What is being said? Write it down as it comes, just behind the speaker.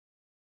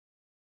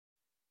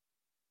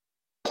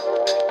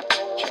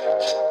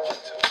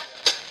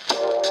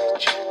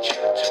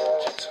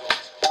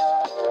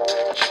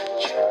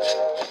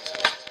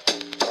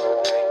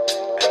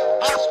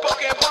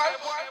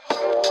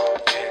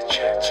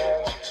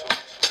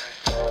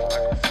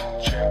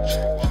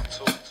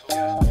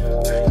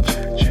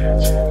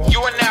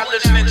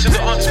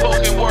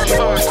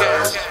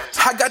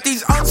got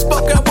these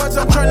unspoken words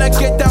I'm trying to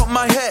get out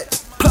my head.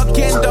 Plug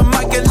in the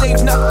mic and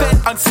leave nothing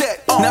unsaid.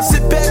 Now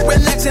sit back,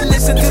 relax, and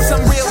listen to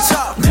some real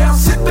talk. Now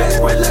sit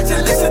back, relax,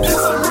 and listen to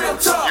some real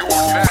talk. You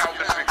are now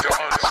listening to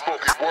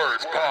Unspoken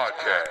Words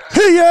Podcast.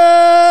 Hey,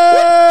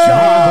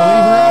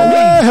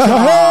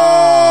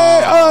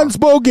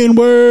 Unspoken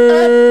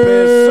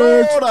Words.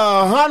 Episode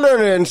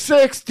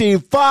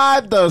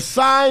 165, the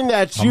sign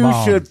that you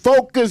should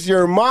focus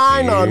your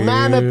mind on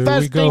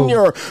manifesting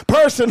your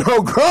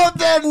personal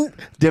growth and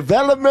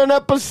development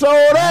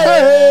episode.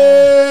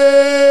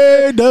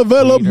 Hey,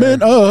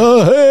 development.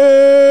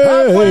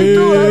 Halfway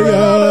through hey,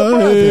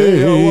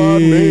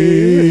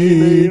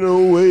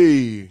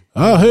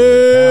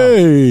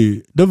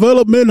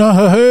 development.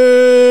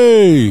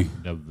 Hey,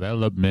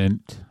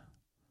 development.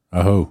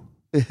 Oh.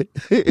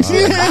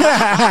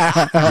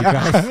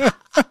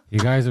 You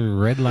guys are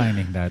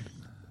redlining that.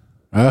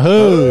 That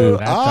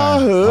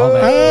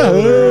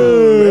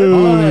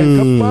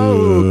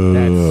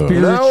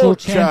spiritual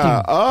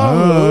chanting.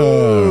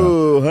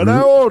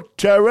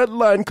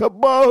 Redline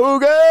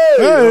kaboga.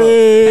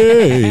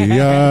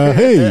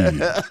 Hey,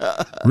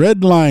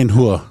 red line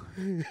hua.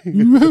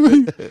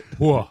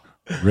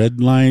 Red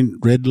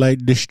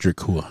light district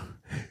hua.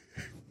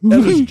 That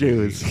was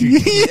Jewish.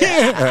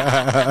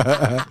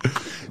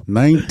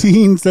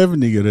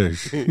 1970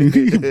 garesh.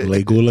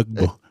 Lego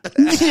lagbo.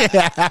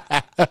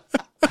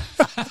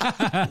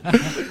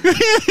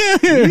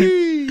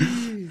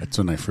 That's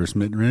when I first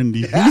met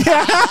Randy.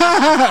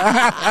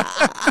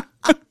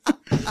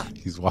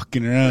 He's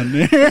walking around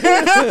there.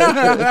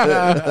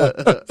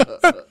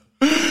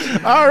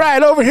 All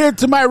right, over here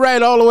to my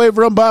right, all the way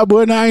from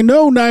Babwa, I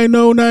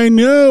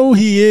know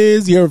he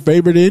is your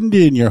favorite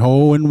Indian, your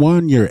hole in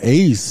one, your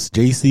ace,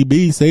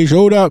 JCB. Say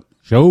shoda.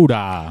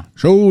 Shoda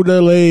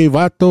le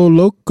vato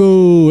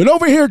loco. And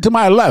over here to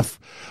my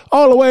left,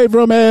 all the way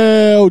from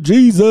El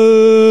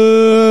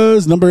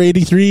Jesus, number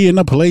 83 in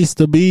the place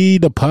to be,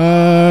 the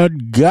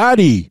Pod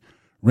Gotti,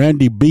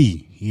 Randy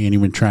B. He ain't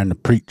even trying to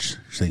preach.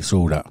 Say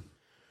soda.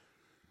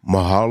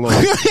 Mahalo.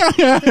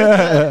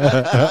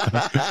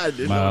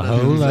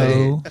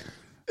 Mahalo.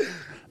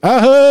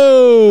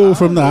 Aho,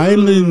 from the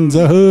islands.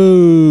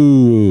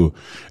 Aho.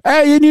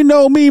 Hey, and you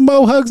know me,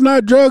 Mo Hugs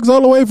Not Drugs,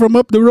 all the way from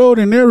up the road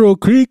in Arrow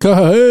Creek. Hey.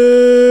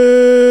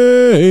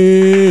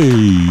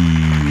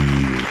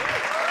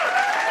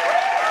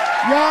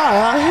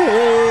 Yeah,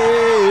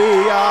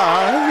 hey,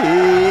 yeah,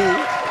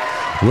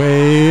 hey.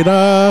 Wait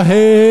a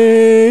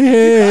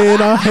hey,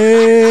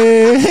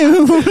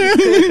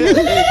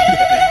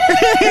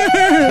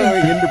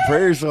 Going into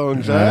prayer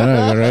songs,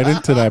 huh? Right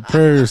into that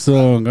prayer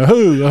song.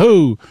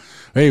 Aho.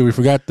 Hey, we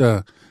forgot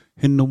the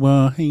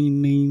Hinawa,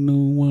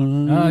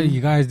 Hinawa.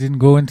 You guys didn't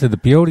go into the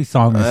peyote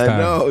song this time. I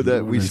know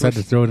that we just had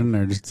to throw it in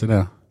there. Just to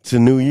know. It's a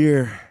new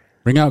year.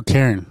 Bring out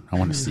Karen. I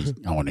want to see.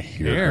 I want to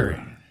hear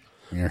her.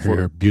 Hear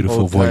her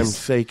beautiful For old time's voice.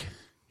 sake.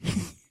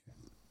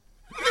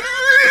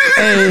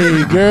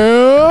 Hey,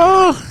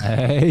 girl.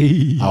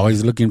 Hey.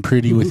 Always looking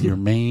pretty with your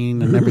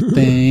mane and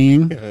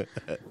everything.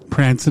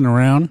 Prancing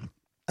around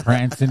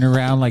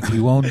like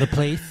you own the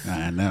place.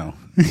 I know.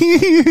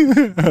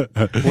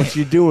 What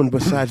you doing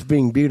besides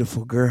being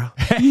beautiful, girl?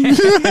 That's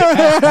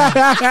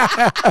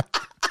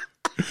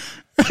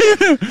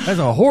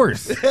a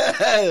horse.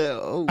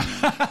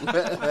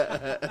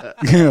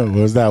 Yeah,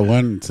 was that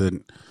one that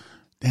said,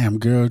 damn,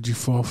 girl, did you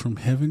fall from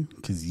heaven?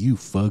 Because you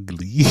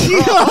fugly.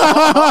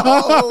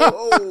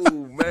 Oh,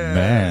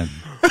 man.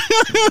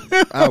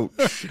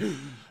 Ouch.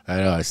 I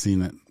know, I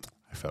seen it.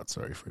 I felt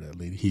sorry for that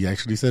lady. He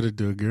actually said it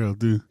to a girl,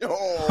 too.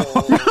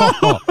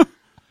 Oh. It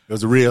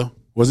was real.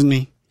 Wasn't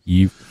me.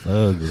 You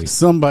fugly.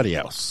 Somebody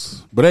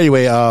else. But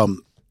anyway,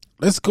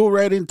 let's go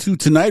right into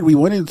tonight. We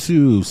went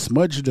into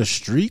Smudge the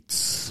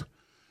Streets.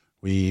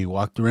 We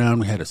walked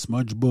around. We had a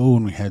smudge bowl,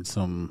 and we had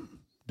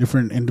some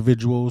different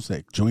individuals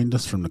that joined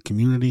us from the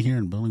community here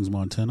in Billings,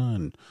 Montana.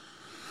 And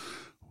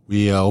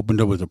we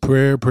opened up with a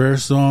prayer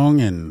song,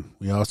 and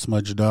we all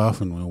smudged off,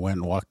 and we went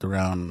and walked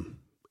around,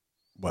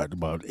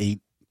 about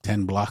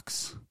 8-10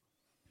 blocks.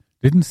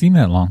 Didn't seem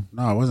that long.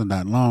 No, it wasn't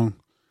that long.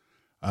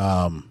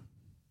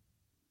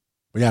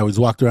 But yeah, we just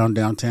walked around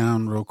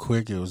downtown real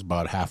quick. It was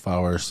about a half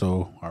hour or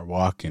so, our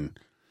walk, and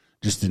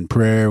just in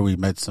prayer, we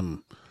met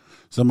some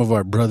of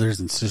our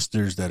brothers and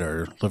sisters that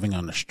are living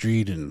on the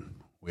street, and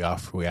we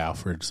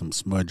offered some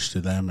smudge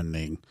to them, and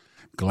they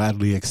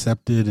gladly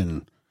accepted,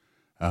 and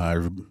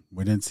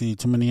we didn't see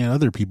too many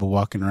other people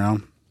walking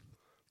around.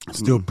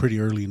 Still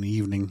pretty early in the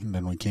evening, and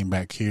then we came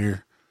back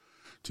here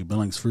to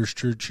Billings First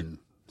Church and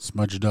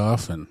smudged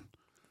off, and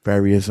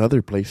Various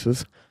other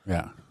places.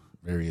 yeah.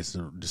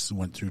 Just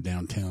went through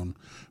downtown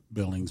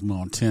Billings,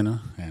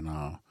 Montana, and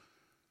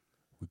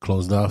we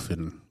closed off,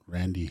 and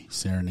Randy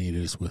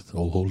serenaded us with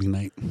 "Oh Holy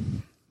Night."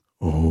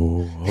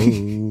 Oh.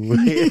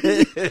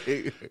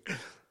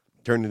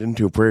 Turn it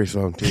into a prayer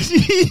song, too.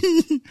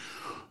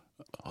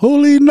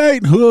 Holy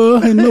night,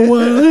 huh, and the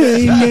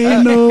wine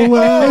ain't no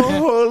wine. Oh,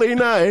 holy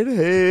night,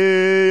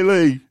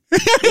 Haley.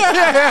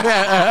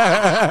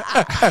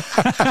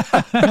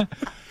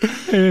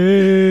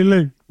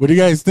 Hey, What do you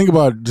guys think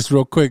about, just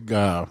real quick,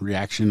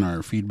 reaction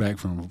or feedback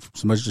from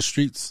Smudge the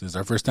Streets? It's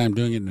our first time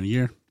doing it in a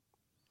year.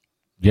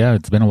 Yeah,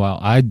 it's been a while.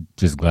 I'm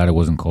just glad it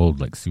wasn't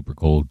cold, like super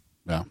cold.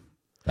 Yeah.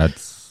 That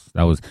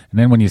was, and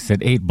then when you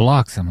said 8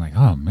 blocks, I'm like,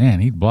 oh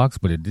man, 8 blocks,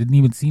 but it didn't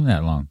even seem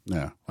that long.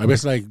 Yeah. I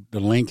guess like the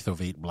length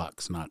of 8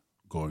 blocks, not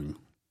going.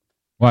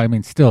 Well, I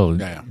mean, still,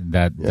 Yeah.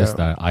 just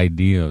the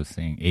idea of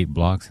saying 8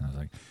 blocks, and I was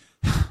like,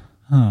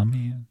 oh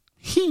man.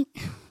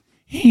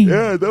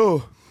 Yeah,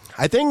 no.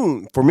 I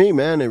think for me,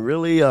 man, it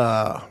really,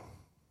 I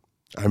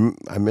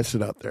miss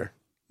it out there.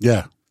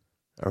 Yeah.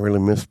 I really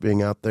miss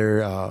being out there.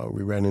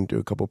 We ran into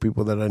a couple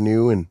people that I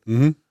knew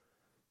and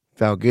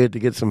felt good to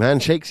get some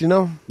handshakes, you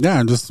know? Yeah,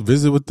 and just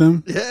visit with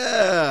them.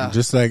 Yeah.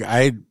 Just like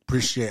I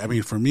appreciate, I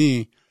mean, for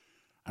me,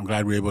 I'm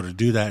glad we're able to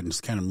do that and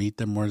just kind of meet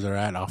them where they're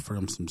at, offer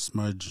them some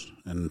smudge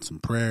and some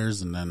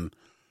prayers, and then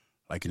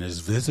like and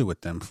just visit with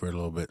them for a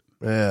little bit.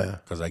 Yeah.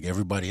 Because like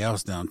everybody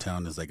else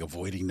downtown is like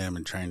avoiding them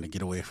and trying to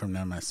get away from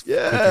them as quick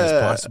as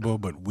possible,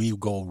 but we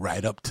go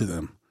right up to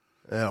them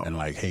and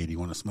like, hey, do you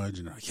want a smudge?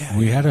 And they're like, yeah.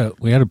 We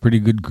had a pretty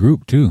good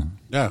group too.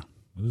 Yeah.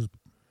 It was,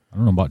 I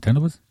don't know, about 10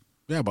 of us.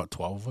 Yeah, about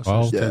 12 of us.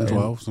 12? 10, Yeah.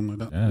 12, something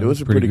like that. Yeah, It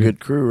was a pretty good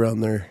crew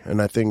around there.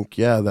 And I think,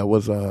 that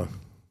was it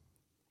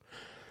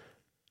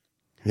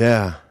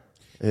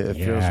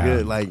feels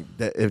good. Like,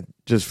 it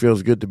just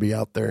feels good to be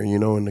out there, you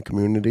know, in the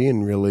community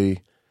and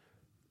really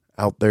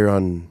out there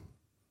on,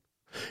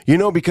 you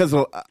know, because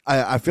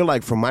I feel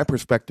like from my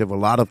perspective, a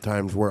lot of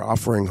times we're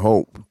offering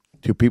hope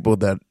to people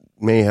that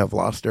may have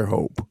lost their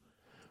hope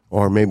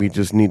or maybe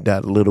just need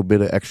that little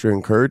bit of extra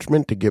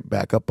encouragement to get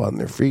back up on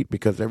their feet,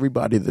 because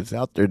everybody that's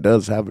out there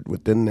does have it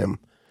within them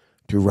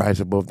to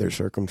rise above their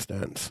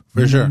circumstance.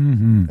 For sure.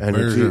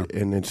 Mm-hmm.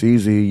 And it's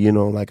easy, you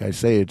know, like I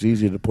say, it's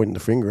easy to point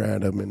the finger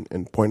at them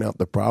and point out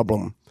the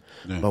problem.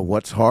 Yeah. But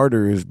what's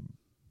harder is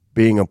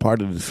being a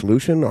part of the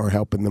solution or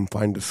helping them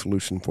find the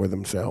solution for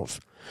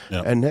themselves.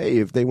 Yeah. And hey,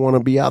 if they want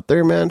to be out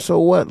there, man, so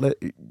what?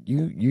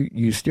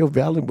 You're still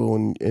valuable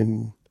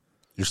and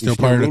You're still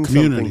part of the mean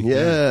community. something.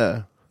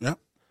 Yeah. Yeah.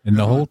 And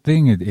the whole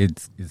thing,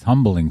 it's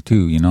humbling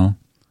too, you know?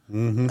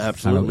 Mm-hmm.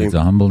 Absolutely. It's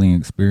a humbling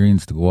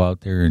experience to go out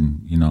there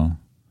and, you know,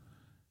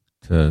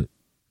 to,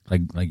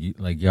 like you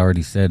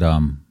already said,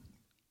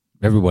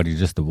 everybody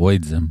just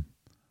avoids them.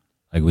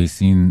 Like we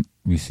seen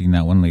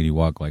that one lady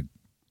walk like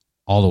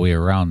all the way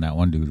around that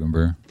one dude,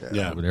 remember?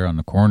 Yeah. Over there on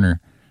the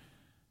corner.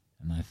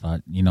 And I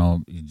thought, you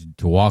know,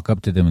 to walk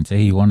up to them and say,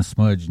 hey, you want a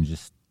smudge, and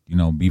just, you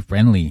know, be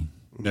friendly.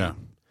 Yeah.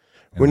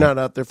 We're not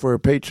out there for a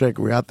paycheck.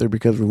 We're out there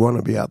because we want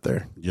to be out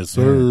there. Yes,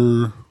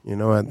 sir. You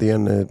know, at the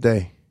end of the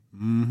day.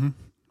 Mm-hmm.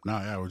 No,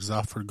 yeah, we're just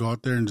offer to go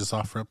out there and just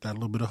offer up that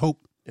little bit of hope.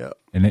 Yeah.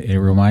 And it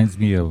reminds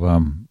me of,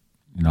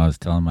 you know, I was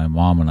telling my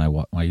mom when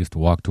I used to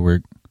walk to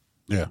work.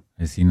 Yeah.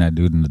 I seen that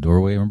dude in the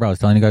doorway. Remember I was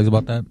telling you guys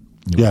about that?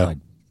 It Yeah. was like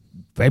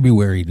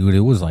February, dude. It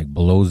was like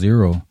below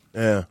zero.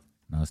 Yeah.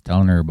 And I was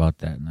telling her about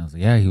that. And I was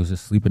like, yeah, he was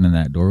just sleeping in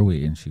that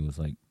doorway. And she was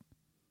like,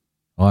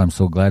 oh, I'm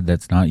so glad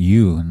that's not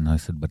you. And I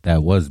said, but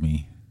that was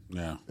me.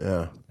 Yeah.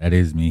 Yeah. That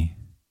is me.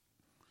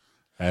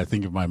 I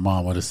think if my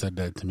mom would have said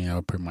that to me, I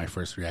would put my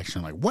first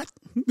reaction like, what?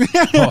 Me?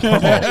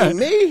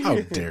 How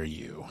dare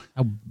you?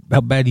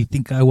 How bad do you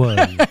think I was?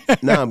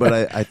 No, but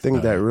I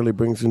think that really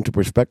brings into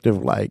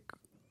perspective, like,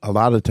 a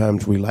lot of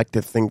times we like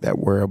to think that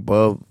we're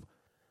above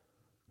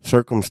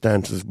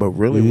circumstances, but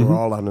really we're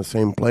all on the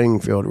same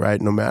playing field,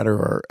 right? No matter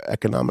our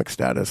economic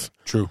status.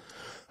 True.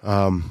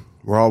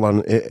 We're all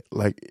on it,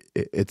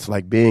 it's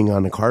like being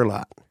on a car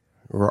lot.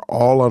 We're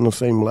all on the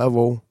same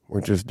level. We're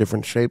just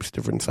different shapes,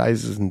 different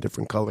sizes, and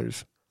different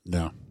colors.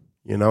 Yeah.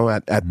 You know,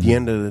 at the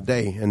end of the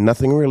day. And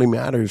nothing really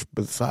matters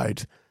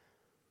besides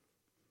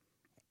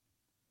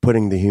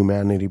putting the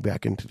humanity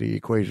back into the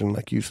equation,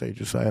 like you say,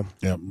 Josiah.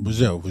 Yeah.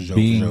 Brazil.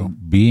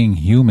 Being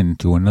human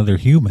to another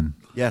human.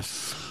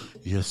 Yes.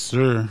 Yes,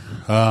 sir.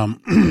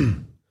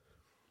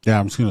 Yeah,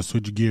 I'm just going to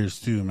switch gears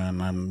too,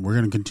 man. We're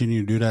going to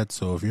continue to do that.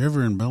 So if you're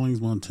ever in Billings,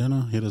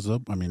 Montana, hit us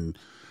up. I mean,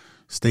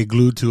 stay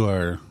glued to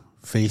our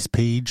face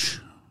page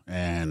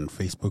and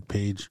Facebook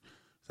page.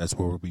 That's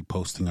where we'll be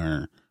posting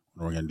when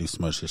we're going to do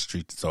Smudge the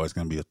Streets. It's always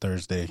going to be a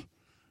Thursday.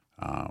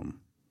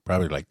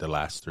 Probably like the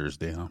last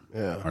Thursday, huh?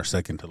 Yeah. Or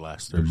second to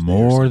last The Thursday.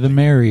 more the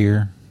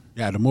merrier.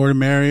 Yeah, the more the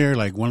merrier.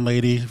 Like one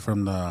lady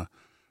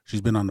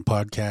she's been on the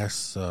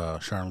podcast,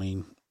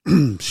 Charlene.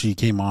 She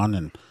came on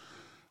and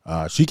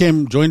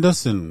joined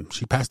us, and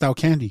she passed out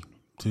candy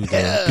to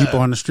the people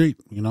on the street.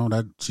 You know,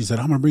 that she said,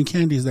 I'm going to bring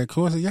candy. Is that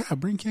cool? I said, yeah,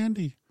 bring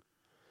candy.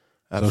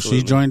 Absolutely. So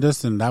she joined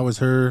us, and that was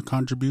her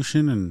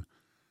contribution. And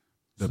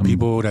the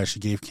people that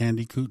she gave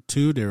candy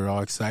to, they were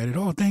all excited.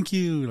 Oh, thank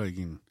you. Like,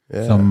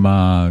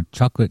 Some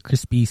chocolate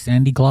crispy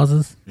Sandy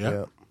Clauses. yeah,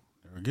 Yeah.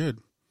 they were good.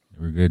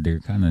 They were good. They were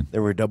kind of, They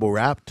were double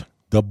wrapped.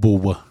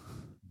 Double.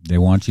 they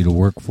want you to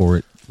work for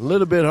it. A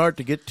little bit hard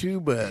to get to,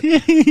 but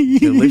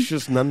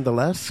delicious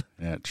nonetheless.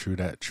 Yeah, true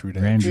that.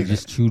 Randy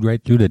just chewed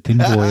right through the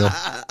tinfoil.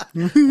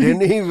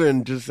 Didn't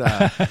even just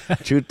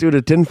chew through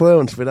the tinfoil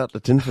and spit out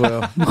the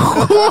tinfoil.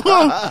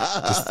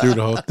 Just threw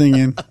the whole thing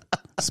in,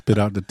 spit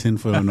out the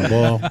tinfoil in the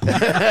ball.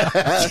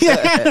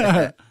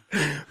 Yeah.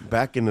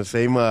 Back in the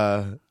same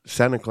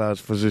Santa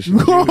Claus position.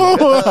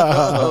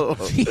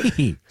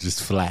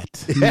 Just flat.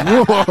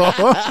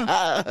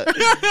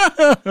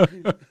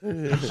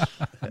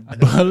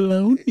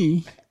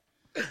 Baloney.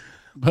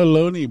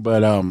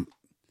 But I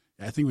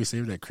think we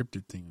saved that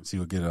cryptid thing and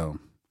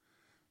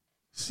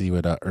see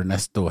what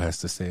Ernesto has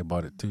to say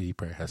about it too. He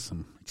probably has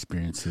some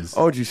experiences.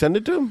 Oh, did you send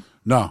it to him?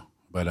 No,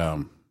 but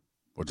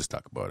we'll just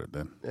talk about it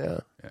then. Yeah.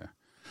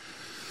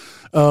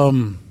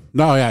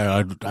 No,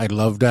 yeah, I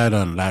love that,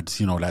 and that's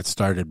that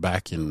started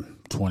back in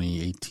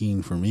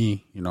 2018 for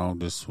me.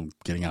 This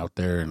getting out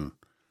there, and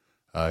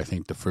I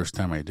think the first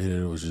time I did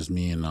it was just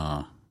me and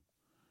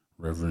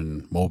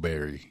Reverend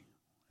Mulberry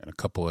and a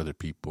couple other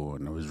people,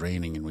 and it was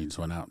raining, and we just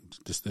went out and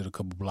just did a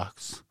couple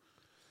blocks,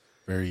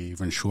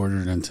 even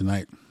shorter than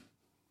tonight.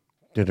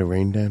 Did a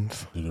rain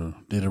dance?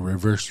 Did a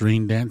reverse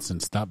rain dance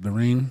and stop the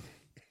rain.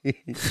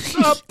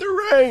 Stop the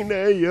rain,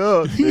 hey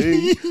yo!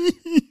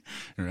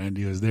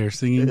 Randy was there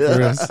singing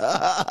for us.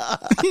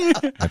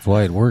 That's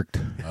why it worked.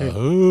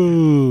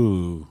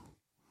 Oh,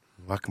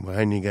 Walking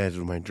behind you guys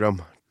with my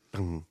drum.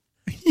 Dung.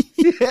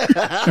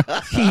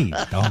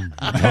 Dung.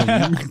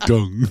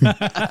 dung.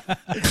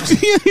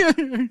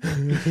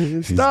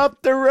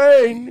 Stop the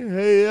rain,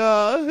 hey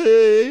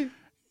hey.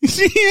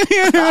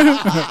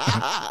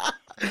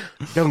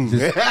 Dung.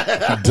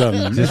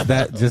 Dung. Just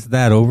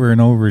that over and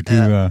over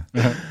to.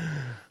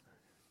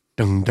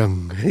 Dung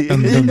dung.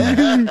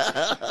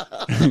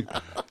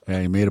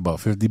 Yeah, he made about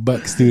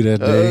 $50 too that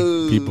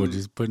day. People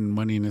just putting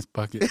money in his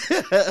pocket.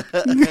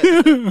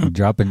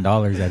 Dropping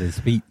dollars at his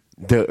feet.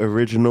 The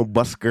original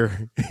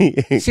busker.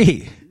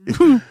 Gee.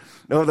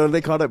 No, don't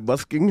they call that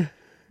busking?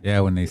 Yeah,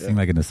 when they sing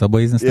like in the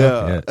subways and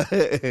stuff.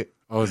 Yeah.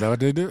 Oh, is that what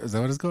they do? Is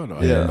that what it's called? Oh,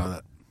 I Yeah. didn't know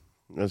that.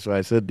 That's why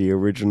I said the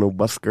original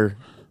busker.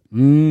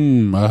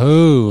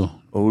 Ahoo.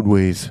 Old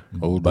ways.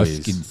 Old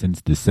Busking ways.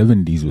 since the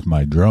 70s with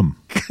my drum.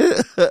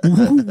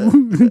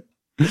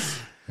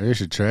 I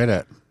should try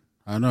that.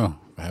 I don't know.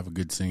 I have a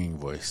good singing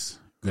voice.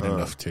 Good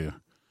enough to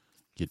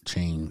get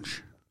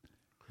change.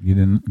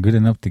 Good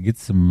enough to get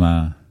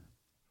some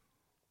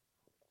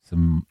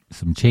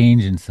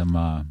change and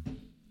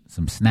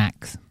some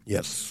snacks.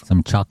 Yes.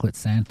 Some chocolate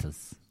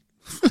Santas.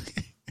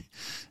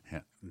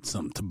 Yeah, and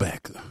some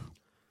tobacco.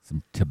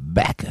 Some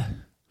tobacco.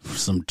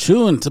 Some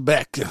chewing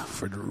tobacco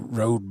for the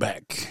road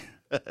back.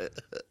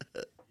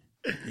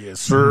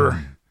 Yes,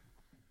 sir.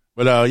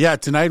 But yeah,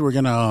 tonight we're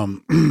gonna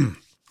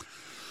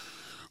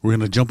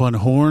jump on the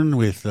horn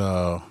with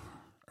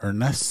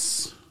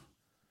Ernest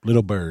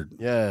Little Bird.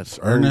 Yes.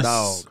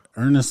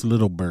 Ernest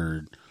Little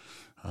Bird.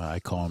 I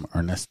call him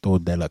Ernesto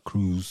de la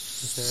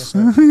Cruz.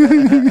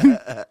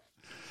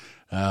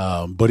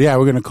 But yeah,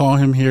 we're gonna call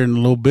him here in a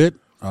little bit,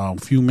 a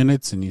few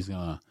minutes, and he's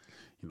gonna,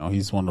 he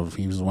was one of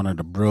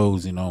the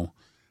bros.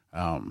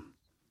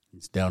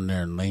 He's down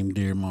there in Lame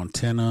Deer,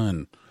 Montana,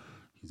 and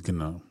he's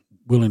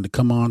willing to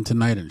come on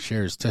tonight and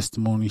share his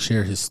testimony,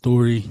 share his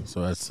story.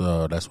 So that's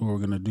what we're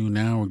gonna do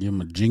now. We'll give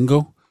him a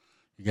jingle.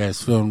 You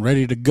guys feeling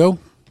ready to go?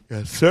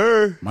 Yes,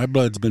 sir. My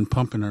blood's been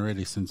pumping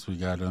already since we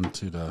got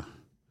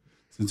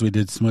since we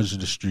did Smudge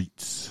the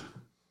Streets.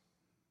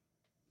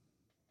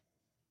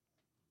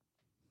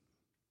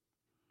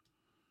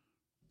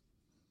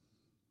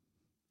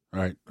 All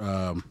right.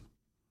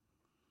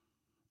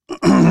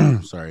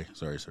 Sorry.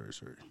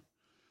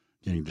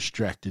 Getting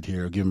distracted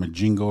here. I'll give him a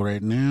jingle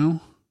right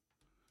now.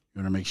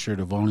 You want to make sure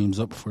the volume's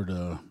up for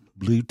the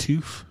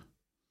Bluetooth.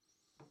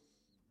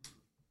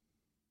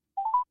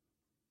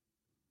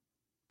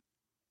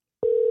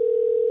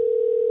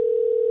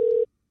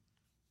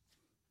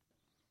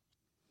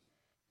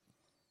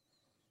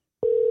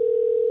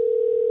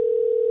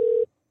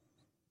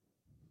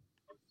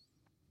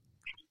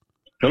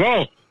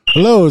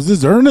 Hello, is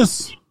this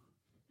Ernest?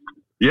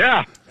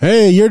 Yeah.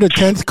 Hey, you're the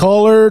 10th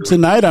caller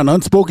tonight on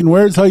Unspoken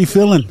Words. How you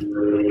feeling?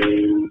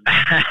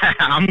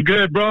 I'm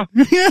good, bro. I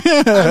mean,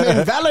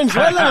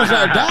 Valenzuela is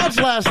our dad's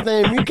last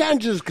name. You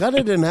can't just cut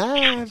it in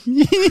half.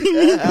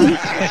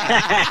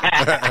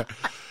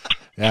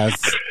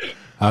 Yes.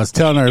 I was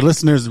telling our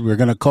listeners we're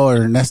going to call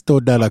her Ernesto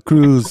de la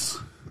Cruz.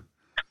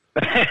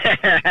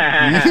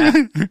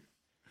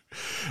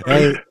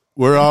 Hey,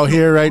 we're all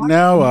here right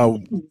now.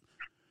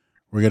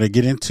 We're going to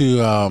get into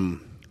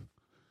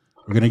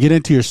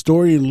your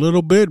story in a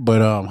little bit,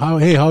 but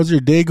how's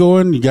your day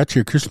going? You got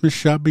your Christmas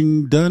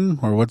shopping done,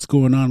 or what's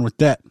going on with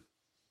that?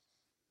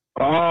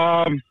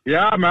 Yeah,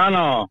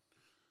 man.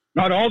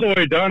 Not all the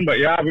way done, but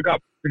yeah, we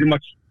got pretty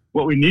much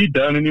what we need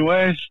done,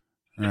 anyways.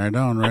 Right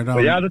on.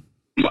 But yeah,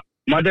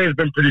 my day's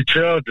been pretty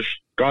chill. Just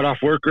got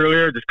off work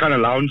earlier, just kind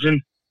of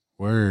lounging.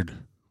 Word.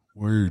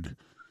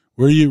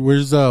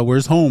 Where's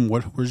home?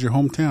 Where's your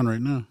hometown right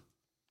now?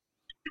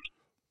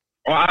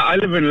 Oh, I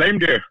live in Lame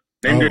Deer.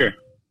 Deer.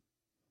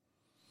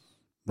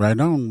 Right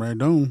on.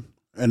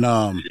 And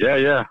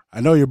yeah. I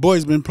know your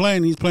boy's been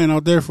playing. He's playing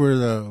out there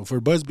for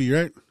Busby,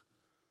 right?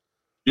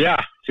 Yeah.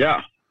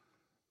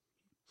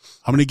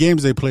 How many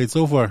games they played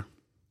so far?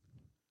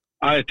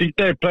 I think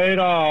they played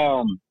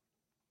 2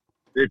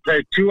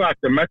 at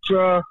the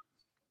Metro,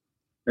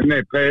 and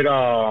they played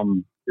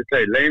They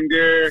played Lame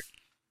Deer,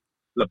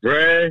 La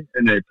Brea,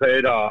 and we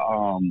played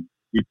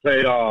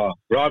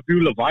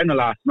Broadview, Lavina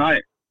last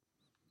night.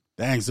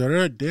 Dang, so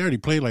they already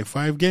played like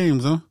 5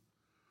 games, huh?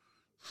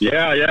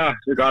 Yeah.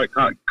 They got it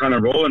kind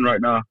of rolling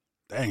right now.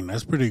 Dang,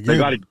 that's pretty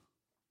good.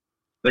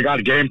 They got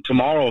a game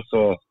tomorrow,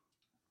 so.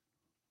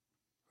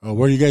 Oh,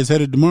 where are you guys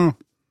headed tomorrow?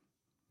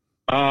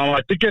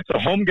 I think it's a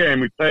home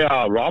game. We play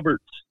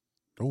Roberts.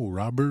 Oh,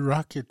 Robert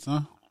Rockets,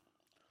 huh?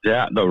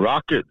 Yeah, the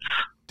Rockets.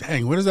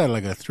 Dang, what is that,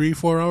 like a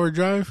 3-4 hour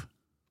drive?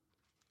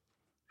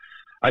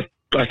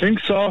 I think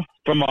so.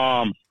 From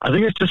I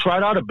think it's just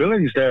right out of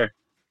Billings there.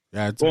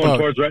 Yeah, it's going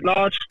towards Red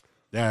Lodge.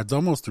 Yeah, it's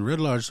almost to Red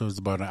Lodge, so it's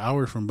about an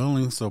hour from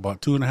Billings, so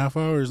about 2.5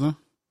 hours, huh?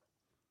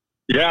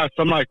 Yeah,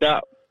 something like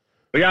that.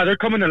 But yeah, they're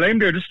coming to Lame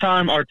Deer this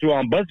time, or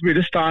to Busby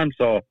this time.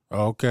 So.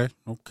 Oh, okay.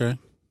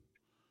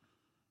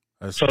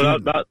 That's so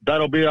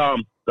that'll be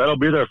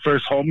their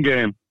first home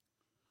game.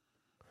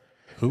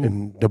 Who?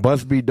 In the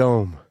Busby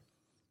Dome.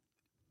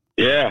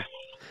 Yeah.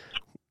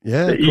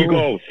 Yeah. The cool.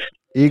 Eagles.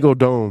 Eagle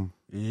Dome.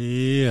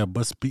 Yeah,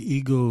 Busby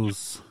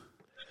Eagles.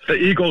 The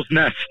Eagles'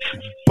 nest.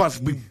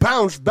 Busby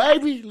bounce,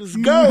 baby. Let's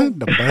go.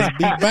 The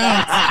Busby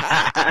bounce.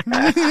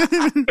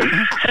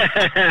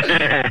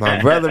 My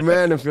brother,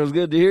 man, it feels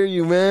good to hear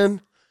you, man.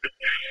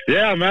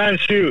 Yeah, man.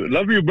 Shoot.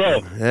 Love you,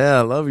 bro. Yeah,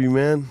 I love you,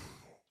 man.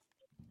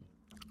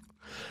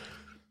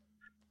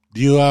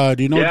 Do you know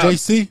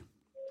JC?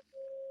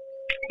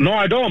 No,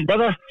 I don't,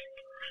 brother.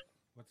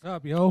 What's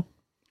up, yo?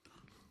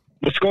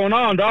 What's going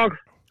on, dog?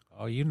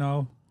 Oh, you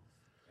know,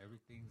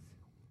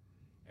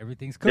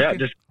 everything's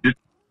cooking.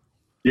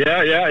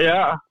 Yeah,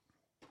 yeah.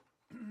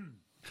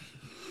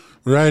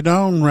 Right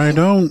on.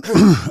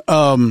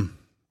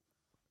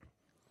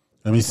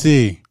 Let me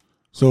see.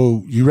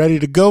 So you ready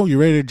to go? You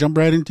ready to jump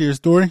right into your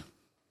story?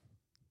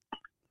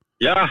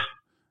 Yeah.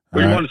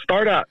 Where do you want to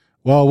start at?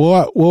 Well,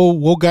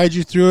 we'll guide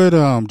you through it.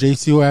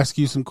 JC will ask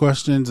you some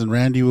questions, and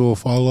Randy will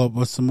follow up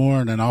with some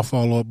more, and then I'll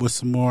follow up with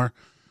some more.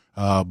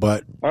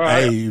 But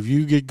right. Hey, if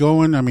you get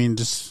going, I mean,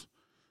 just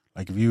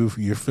like if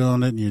you're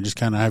feeling it and you just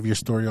kind of have your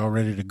story all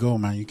ready to go,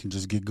 man, you can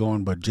just get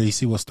going. But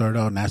JC will start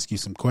out and ask you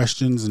some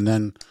questions, and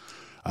then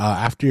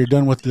after you're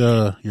done with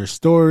your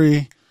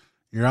story,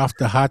 you're off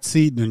the hot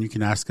seat, and then you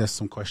can ask us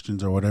some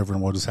questions or whatever,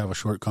 and we'll just have a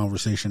short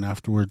conversation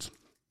afterwards.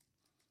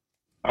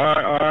 All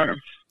right.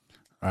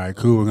 All right,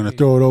 cool. We're gonna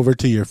throw it over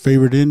to your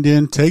favorite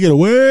Indian. Take it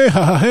away.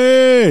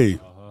 Hey.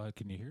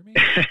 Can you hear me?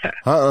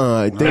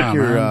 I think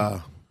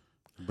you're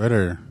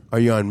better. Are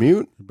you on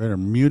mute? You better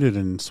mute it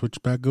and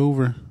switch back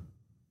over.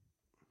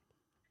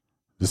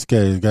 This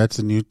guy got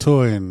a new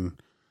toy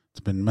and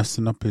it's been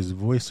messing up his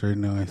voice right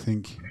now, I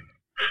think.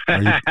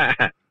 Are you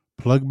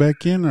plugged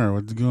back in or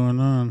what's going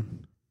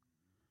on?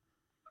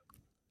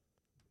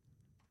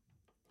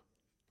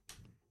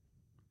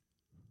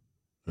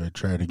 Go ahead,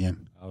 try it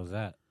again. How was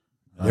that?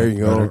 There you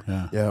go.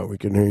 Better? Yeah, we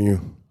can hear you.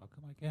 How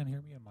come I can't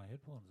hear me in my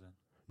headphones then?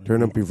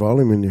 Turn up your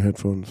volume in your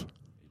headphones. It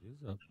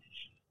is up.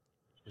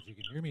 But you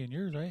can hear me in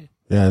yours, right?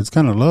 Yeah, it's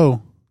kind of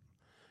low.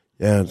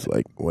 Yeah, it's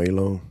like way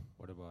low.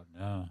 What about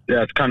now?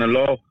 Yeah, it's kind of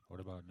low.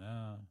 What about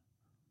now?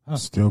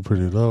 Still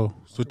pretty low.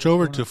 Switch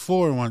over to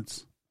 4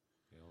 once.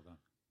 Okay, hold on.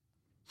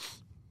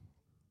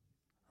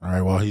 All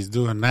right, while he's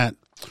doing that.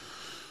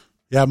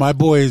 Yeah, my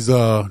boys,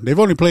 they've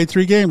only played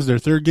 3 games. Their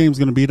third game's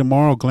going to be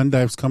tomorrow.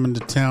 Glendive's coming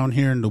to town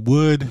here in the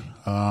Wood.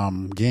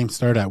 Games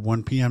start at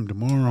 1 p.m.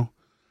 tomorrow.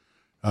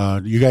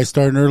 You guys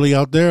starting early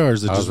out there, or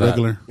is it How's just that?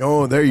 regular?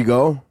 Oh, there you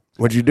go.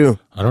 What'd you do?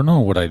 I don't know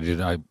what I did.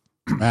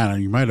 Man,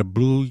 you might have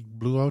blew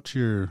out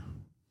your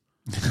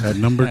at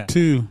number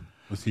 2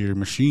 with your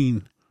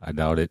machine. I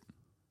doubt it.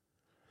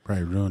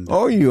 Probably ruined it.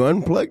 Oh, you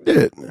unplugged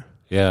it.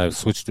 Yeah, I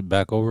switched it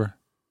back over.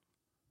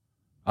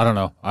 I don't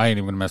know. I ain't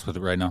even going to mess with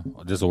it right now.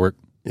 This will work.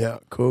 Yeah,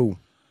 cool.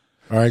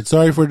 All right,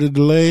 sorry for the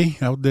delay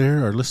out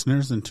there, our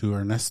listeners, and to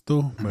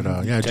Ernesto. But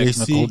yeah,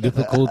 Technical JC.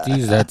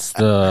 difficulties. That's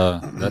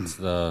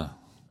the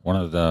one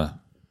of the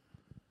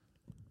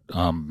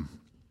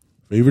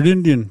Favorite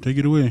Indian, take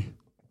it away.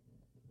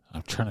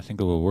 I'm trying to think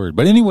of a word.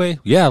 But anyway,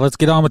 yeah, let's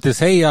get on with this.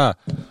 Hey, why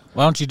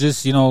don't you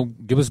just,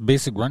 give us a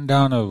basic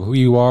rundown of who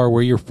you are,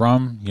 where you're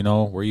from,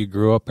 where you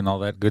grew up and all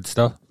that good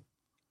stuff?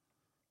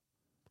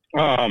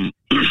 My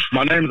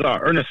name's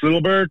Ernest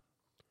Littlebird.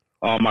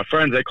 My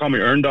friends, they call me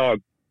Ern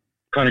Dog.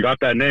 Kind of got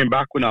that name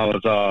back when I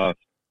was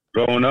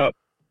growing up.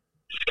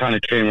 Just kind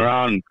of came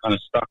around and kind of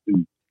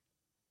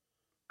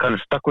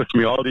stuck with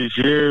me all these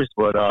years.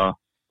 But I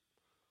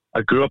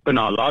grew up in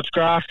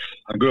Lodgegrass.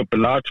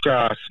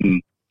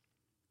 And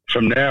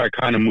from there, I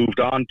kind of moved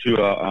on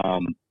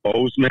to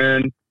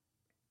Bozeman.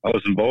 I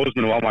was in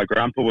Bozeman while my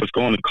grandpa was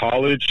going to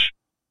college.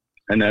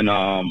 And then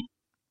I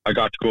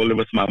got to go live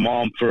with my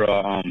mom for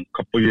a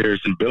couple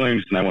years in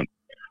Billings, and I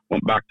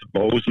went back to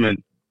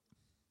Bozeman.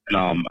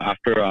 And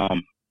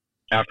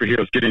after he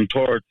was getting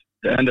towards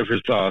the end of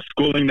his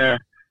schooling there,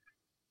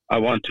 I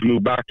wanted to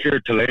move back here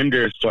to Lame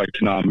Deer so I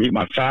can meet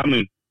my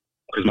family,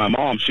 because my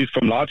mom, she's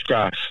from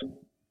Lodgegrass,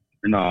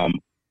 and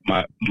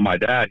my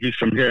dad, he's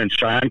from here in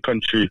Cheyenne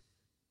country.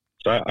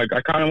 So I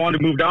kind of wanted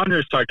to move down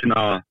here so I can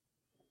kind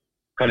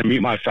kind of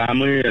meet my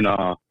family and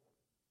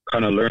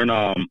kind of learn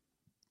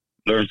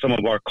some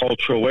of our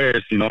cultural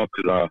ways, you know,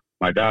 because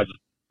my dad's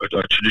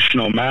a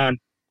traditional man,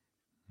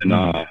 and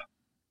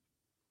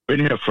been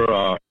here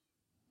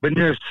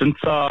since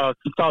I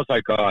was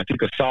like I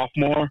think a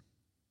sophomore.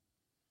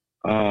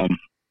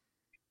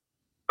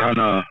 Kind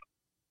of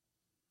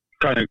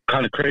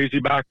crazy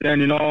back then,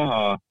 you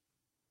know.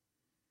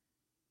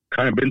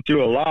 Kind of been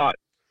through a lot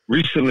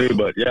recently,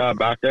 but yeah,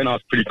 back then I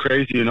was pretty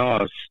crazy, you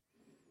know.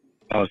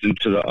 I was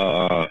into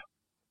the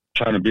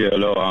trying to be a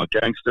little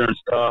gangster and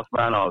stuff,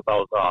 man. I was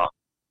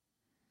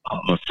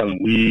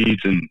selling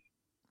weeds and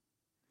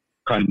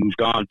kind of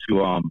moved on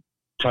to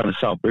trying to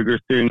sell bigger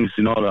things,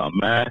 you know, the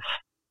meth,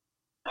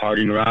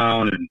 partying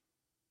around, and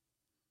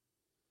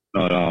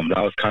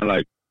that was kind of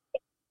like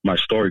my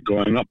story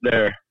growing up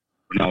there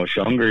when I was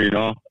younger, you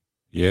know.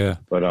 Yeah.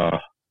 But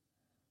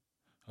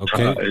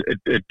okay.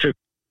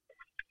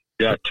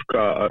 It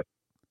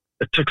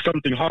took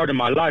something hard in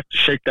my life to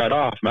shake that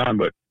off, man.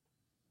 But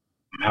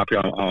I'm happy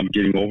I'm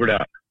getting over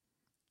that.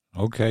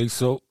 Okay,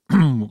 so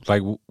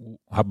like,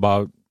 how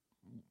about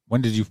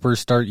when did you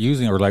first start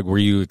using, or like, were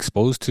you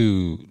exposed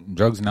to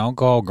drugs and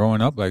alcohol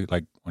growing up,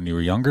 like when you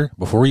were younger,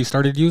 before you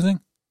started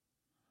using?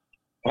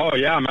 Oh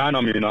yeah, man.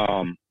 I mean,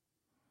 I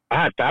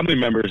had family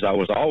members that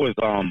was always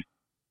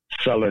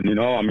selling. You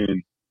know, I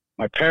mean,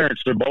 my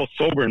parents, they're both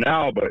sober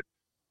now, but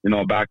you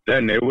know, back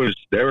then they were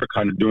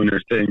kind of doing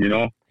their thing. You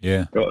know.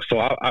 Yeah. So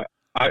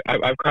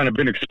I've kind of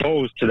been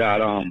exposed to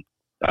that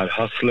that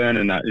hustling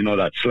and that, you know,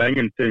 that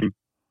slanging thing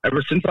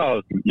ever since I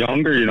was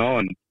younger. You know,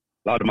 and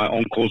a lot of my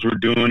uncles were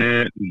doing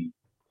it, and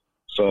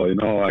so, you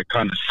know, I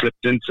kind of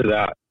slipped into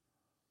that.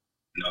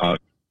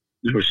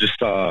 It was just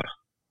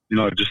you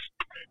know, just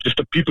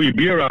the people you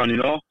be around, you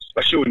know,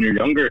 especially when you're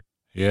younger.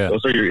 Yeah.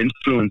 Those are your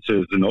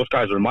influences, and those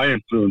guys were my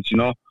influence, you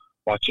know,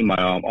 watching my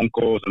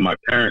uncles and my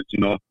parents, you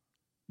know,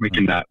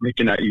 making that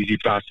easy,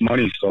 fast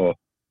money. So,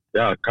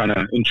 yeah, it kind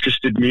of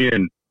interested me,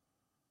 and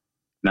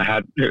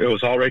it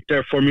was all right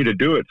there for me to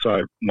do it.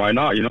 So why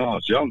not? You know, I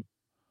was young.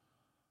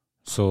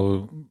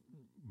 So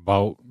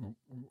about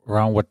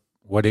around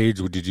what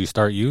age did you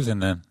start using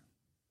then?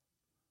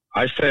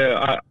 I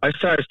started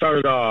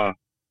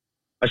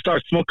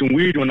smoking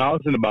weed when I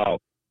was in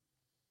about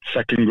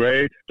second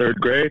grade, third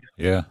grade.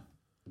 Yeah.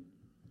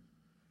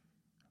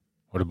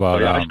 What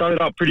about? I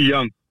started out pretty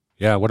young.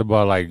 Yeah. What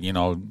about, like, you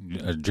know,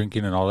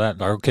 drinking and all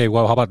that? Okay.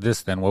 Well, how about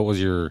this then? What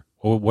was your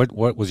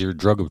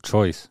drug of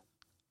choice,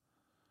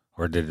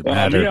 or did it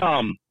matter?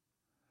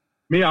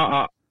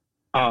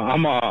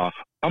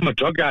 I'm a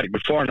drug addict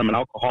before, and I'm an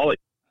alcoholic.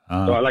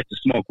 So I like to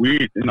smoke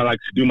weed, and I like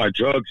to do my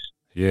drugs.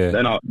 Yeah.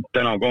 Then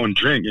I'll go and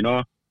drink, you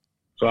know.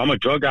 So I'm a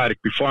drug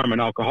addict before I'm an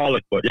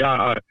alcoholic. But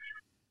yeah,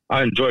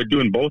 I enjoyed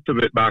doing both of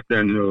it back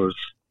then. It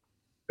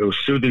was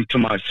soothing to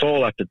my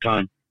soul at the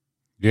time.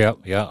 Yeah,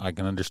 I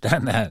can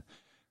understand that.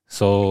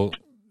 So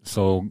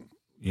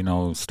you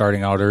know,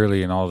 starting out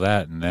early and all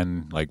that, and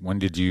then, like, when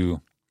did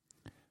you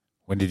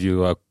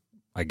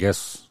I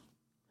guess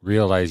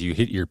realize you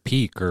hit your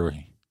peak, or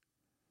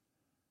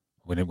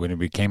when it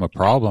became a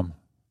problem,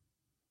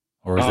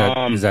 or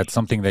is that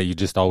something that you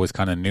just always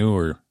kind of knew?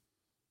 Or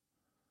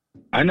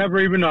I never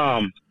even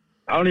I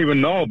don't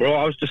even know, bro.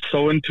 I was just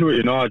so into it,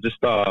 you know. I was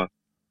just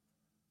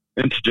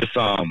into just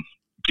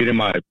getting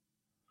my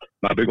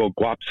big old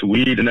guaps of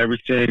weed and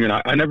everything, and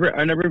I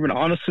never even,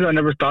 honestly, I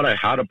never thought I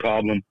had a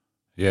problem.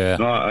 Yeah.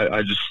 No,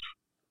 I just,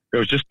 it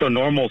was just a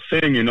normal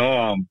thing, you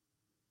know.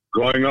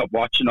 Growing up,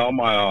 watching all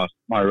my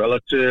my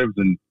relatives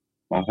and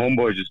my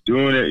homeboys just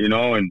doing it, you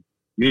know, and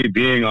me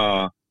being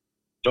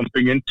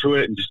jumping into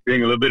it and just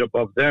being a little bit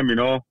above them, you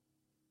know.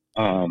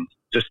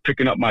 Just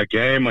picking up my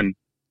game, and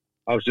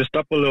I was just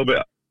up a little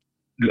bit,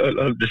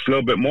 just a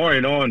little bit more,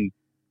 you know, and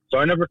so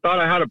I never thought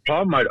I had a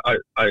problem. I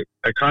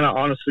kind of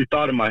honestly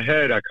thought in my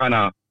head, I kind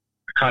of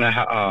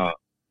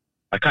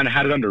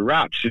had it under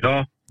wraps, you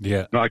know.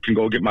 Yeah. You know, I can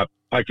go get my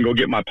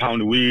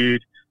pound of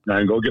weed, and I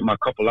can go get my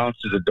couple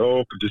ounces of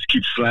dope, and just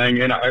keep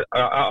slanging. I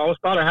always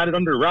thought I had it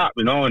under wrap,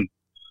 you know, and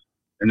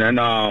then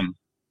my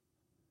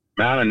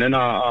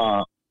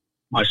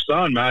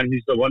son, man,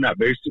 he's the one that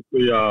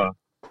basically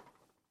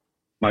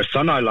my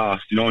son I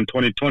lost, you know, in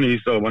 2020.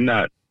 He's the one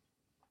that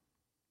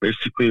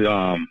basically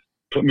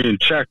put me in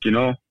check, you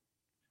know.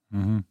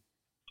 Mm-hmm.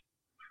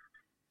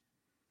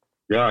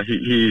 Yeah,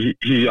 he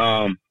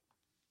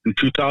in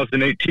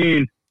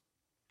 2018,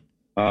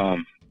 I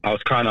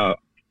was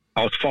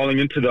falling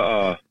into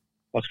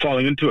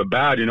it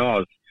bad, you know. I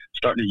was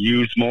starting to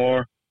use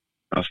more.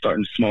 I was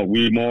starting to smoke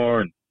weed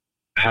more, and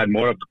had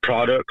more of the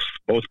products,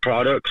 both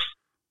products.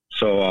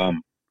 So,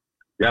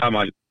 yeah,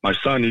 my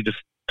son, he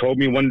just told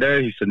me one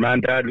day, he said,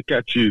 "Man, Dad, look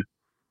at you.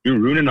 You're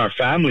ruining our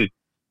family."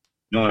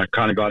 You know, and I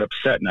kind of got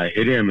upset, and I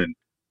hit him, and,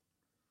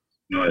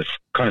 you know, it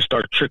kind of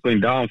started trickling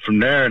down from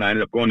there, and I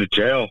ended up going to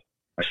jail.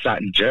 I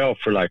sat in jail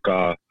for like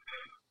about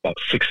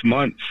 6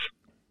 months.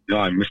 You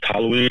know, I missed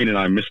Halloween, and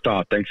I missed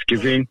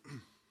Thanksgiving,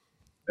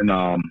 and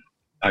I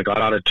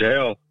got out of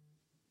jail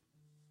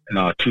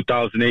in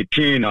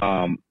 2018,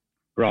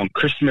 around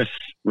Christmas,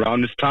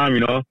 around this time, you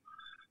know,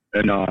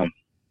 and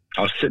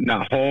I was sitting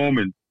at home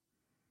and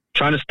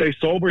trying to stay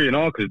sober, you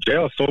know, because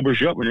jail sobers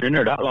you up when you're in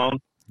there that long.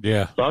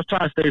 Yeah. So I was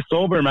trying to stay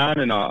sober, man,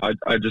 and I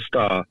just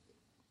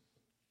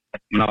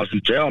when I was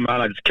in jail,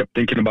 man, I just kept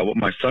thinking about what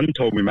my son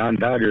told me, man.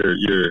 Dad,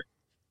 you're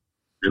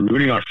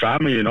ruining our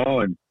family, you know.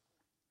 And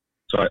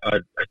so I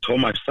told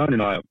my son, you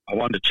know, I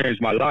wanted to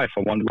change my life.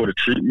 I wanted to go to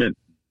treatment.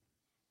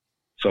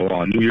 So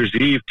on New Year's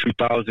Eve,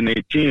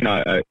 2018,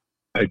 I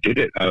did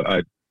it.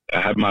 I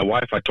had my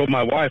wife. I told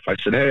my wife, I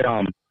said, hey,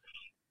 I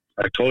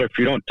told her, if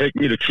you don't take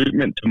me to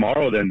treatment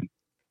tomorrow, then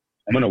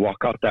I'm gonna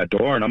walk out that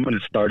door and I'm gonna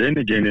start in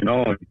again, you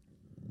know. And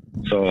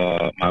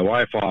so my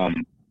wife, I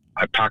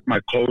packed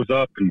my clothes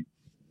up and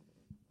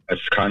I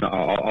just kind of,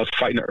 I was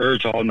fighting the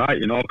urge all night,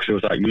 you know, because it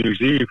was like New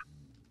Year's Eve.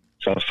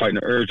 So I was fighting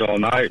the urge all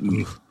night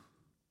and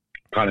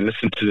kind of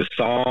listened to this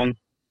song,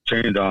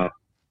 Change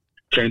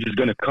is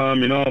Gonna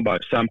Come, you know, by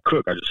Sam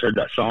Cooke. I just heard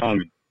that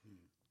song,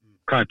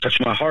 kind of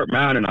touched my heart,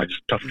 man, and I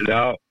just toughed it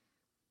out.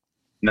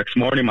 Next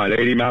morning, my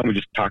lady, man, we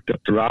just packed up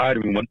the ride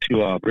and we went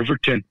to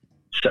Riverton,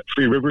 Set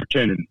Free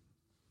Riverton, and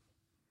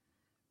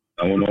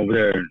I went over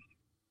there and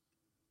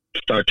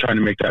started trying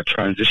to make that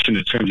transition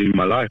to changing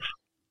my life.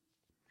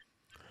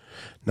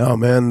 No,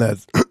 man,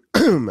 that's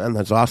man,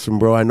 that's awesome,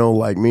 bro. I know,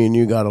 like, me and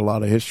you got a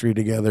lot of history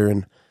together,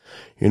 and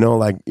you know,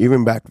 like,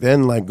 even back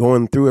then, like,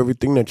 going through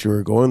everything that you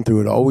were going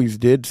through, it always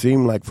did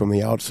seem like from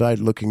the outside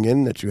looking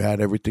in that you had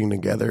everything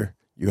together.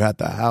 You had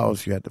the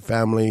house, you had the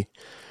family,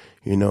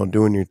 you know,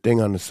 doing your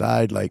thing on the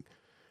side, like.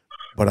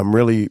 But I'm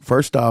really,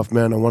 first off,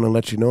 man, I want to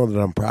let you know that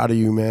I'm proud of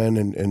you, man,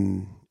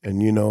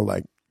 and you know,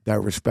 like, that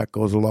respect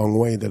goes a long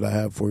way that I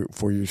have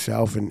for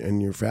yourself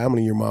and your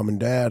family, your mom and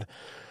dad.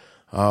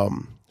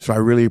 So I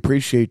really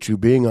appreciate you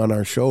being on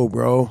our show,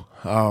 bro.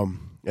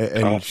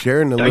 And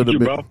sharing a little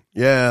bit, bro.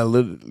 Yeah,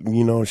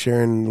 you know,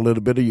 sharing a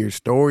little bit of your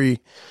story.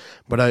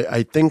 But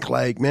I think,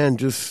 like, man,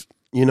 just,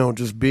 you know,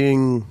 just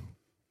being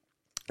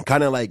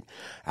kind of like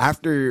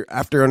after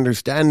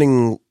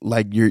understanding,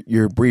 like,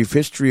 your brief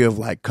history of,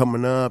 like,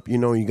 coming up, you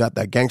know, you got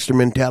that gangster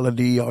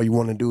mentality. All you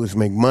want to do is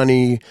make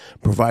money,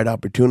 provide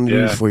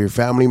opportunities for your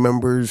family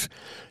members,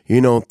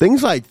 you know,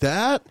 things like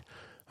that.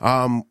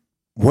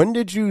 When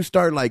did you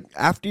start, like,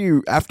 after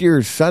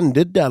your son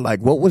did that, like,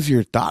 what was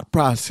your thought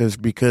process?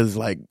 Because,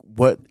 like,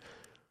 what,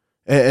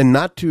 and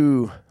not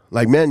to,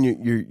 like, man,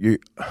 you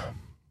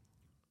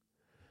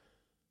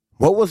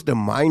what was the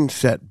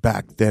mindset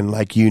back then?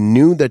 Like, you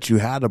knew that you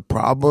had a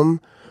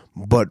problem,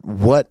 but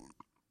what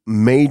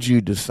made you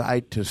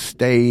decide to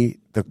stay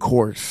the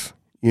course,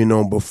 you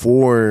know,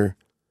 before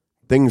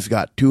things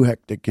got too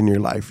hectic in your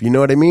life? You know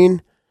what I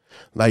mean?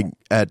 Like,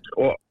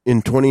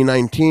 in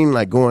 2019,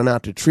 like, going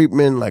out to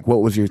treatment, like,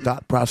 what was your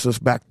thought process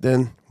back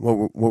then?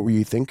 What were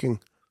you thinking?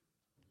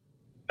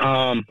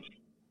 Man,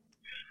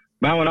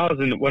 when I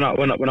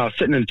was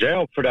sitting in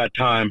jail for that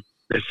time,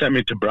 they sent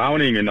me to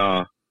Browning, and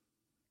I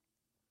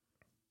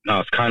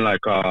was kind of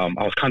like, I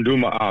was kind of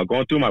doing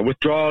going through my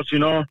withdrawals, you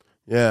know.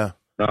 Yeah.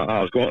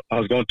 I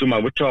was going through my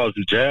withdrawals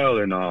in jail,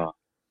 and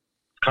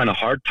kind of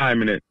hard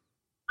timing it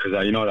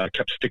because you know, that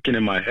kept sticking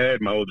in my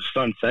head. My oldest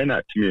son saying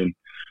that to me, and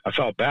I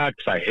felt bad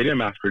because I hit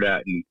him after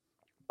that, and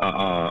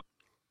I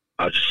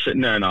was just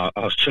sitting there, and I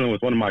was chilling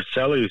with one of my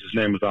cellies. His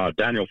name was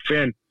Daniel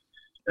Finn,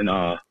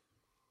 and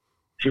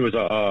he was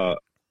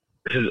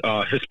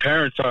his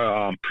parents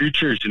are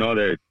preachers, you know.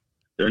 They're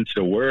into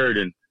the word,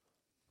 and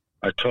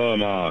I told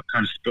him, kind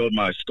of spilled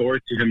my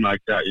story to him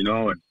like that, you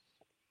know,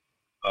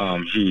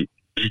 and he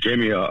gave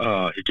me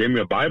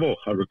a Bible,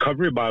 a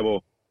recovery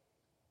Bible,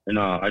 and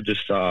I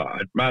just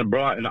man,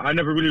 bro, and I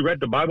never really read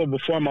the Bible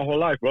before in my whole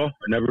life, bro. I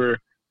never.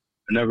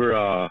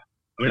 I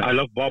mean, I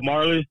love Bob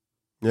Marley.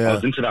 Yeah. I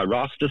was into that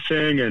Rasta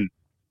thing, and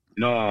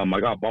you know, I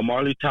got Bob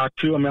Marley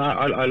tattoo. I mean,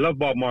 I love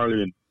Bob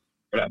Marley,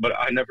 but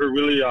I never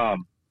really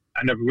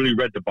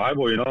read the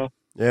Bible, you know.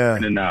 Yeah.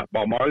 And in that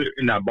Bob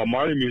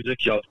Marley music,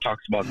 he always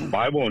talks about the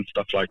Bible and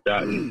stuff like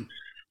that. And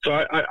so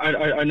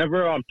I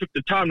never took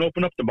the time to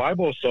open up the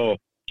Bible. So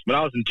when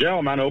I was in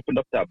jail, man, I opened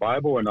up that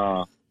Bible, and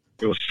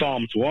it was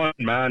Psalms 1,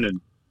 man, and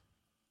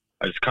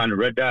I just kind of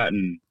read that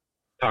and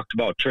talked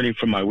about turning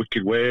from my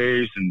wicked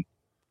ways, and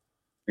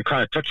it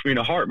kind of touched me in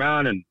the heart,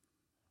 man. And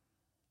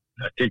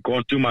I think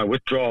going through my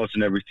withdrawals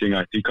and everything,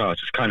 I think I was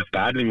just kind of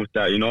battling with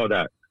that, you know,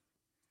 that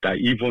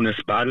evilness,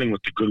 battling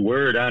with the good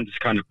word, and just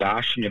kind of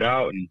bashing it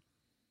out. And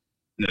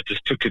it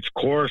just took its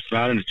course,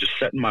 man, and it just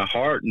set in my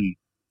heart. And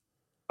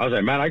I was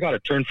like, man, I got to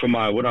turn from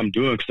what I'm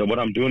doing, because what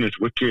I'm doing is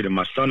wicked, and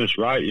my son is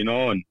right, you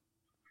know. And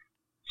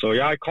so,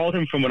 yeah, I called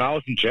him from when I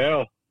was in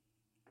jail,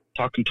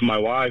 talking to my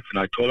wife,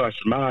 and I told her, I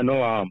said, man,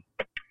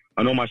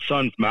 I know my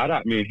son's mad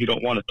at me and he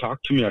don't want to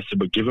talk to me. I said,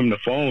 but give him the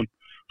phone.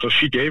 So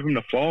she gave him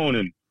the phone,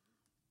 and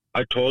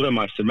I told him,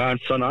 I said, man,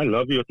 son, I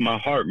love you with my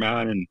heart,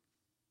 man, and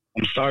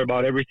I'm sorry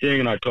about everything.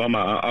 And I told him,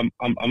 I'm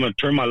going to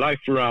turn my life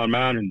around,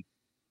 man, and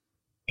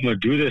I'm going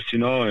to do this, you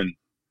know. And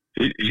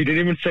he didn't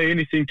even say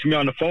anything to me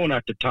on the phone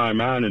at the time,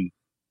 man. And,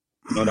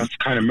 you know, that's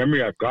the kind of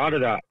memory I've got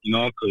of that, you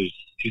know, because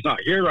he's not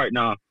here right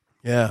now.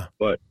 Yeah.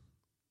 But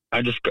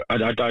I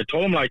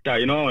told him like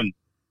that, you know. And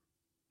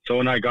so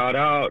when I got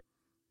out,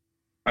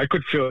 I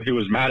could feel he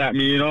was mad at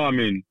me, you know. I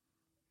mean,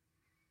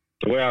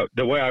 the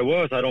way I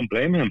was, I don't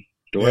blame him.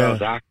 The way I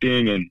was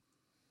acting, and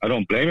I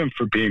don't blame him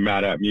for being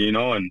mad at me, you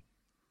know. And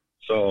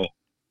so,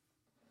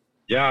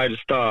 yeah, I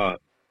just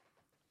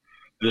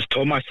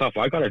told myself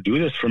I gotta do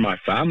this for my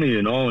family,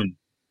 you know. And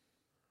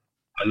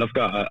I love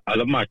God. I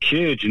love my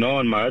kids, you know.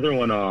 And my other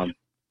one,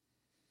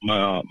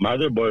 my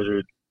other boys are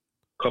a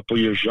couple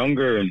years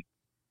younger, and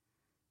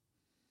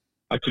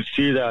I could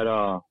see that.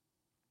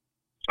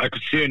 I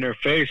could see in their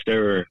face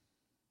they're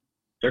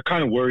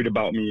kind of worried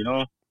about me, you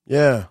know.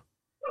 Yeah.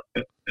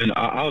 And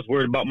I was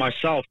worried about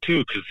myself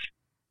too, because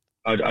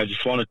I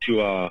just wanted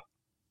to.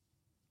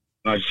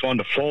 I just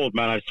wanted to fold,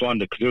 man. I just wanted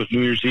to, because it was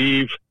New Year's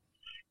Eve.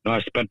 You know,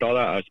 I spent all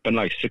that. I spent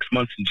like 6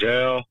 months in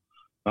jail.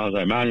 And I was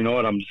like, man, you know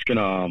what? I'm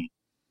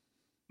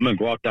gonna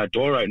go out that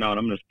door right now, and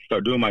I'm gonna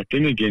start doing my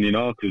thing again, you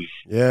know, because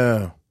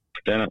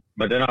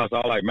But then I was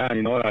all like, man,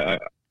 you know what?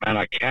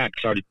 I can't,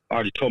 because I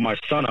already told my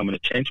son I'm gonna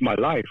change my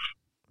life,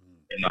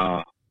 and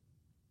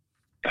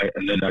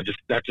that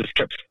just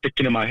kept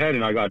sticking in my head,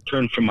 and I got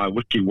turned from my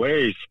wicked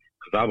ways,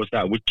 because I was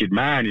that wicked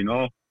man, you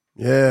know.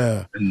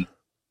 Yeah.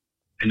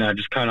 And I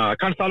just kind of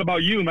thought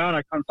about you, man.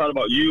 I kind of thought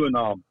about you and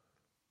all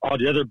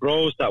the other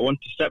bros that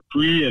went to set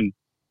free, and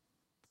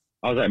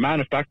I was like, man,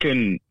 if that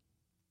can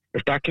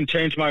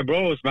change my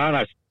bros,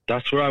 man,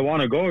 that's where I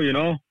want to go, you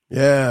know.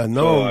 Yeah,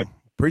 no, so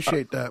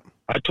appreciate that.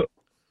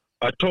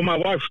 I told my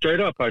wife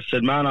straight up. I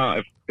said, man,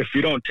 if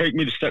you don't take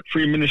me to Set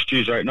Free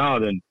Ministries right now,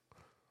 then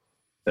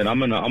I'm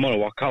gonna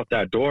walk out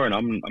that door, and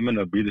I'm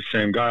gonna be the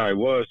same guy I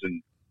was.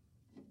 And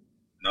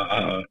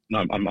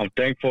I'm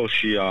thankful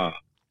she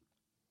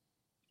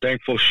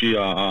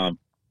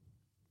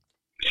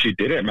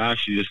did it, man.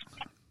 She just,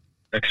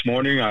 next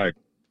morning I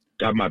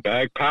got my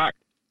bag packed.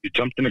 She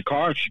jumped in the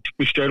car, and she took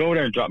me straight over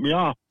there and dropped me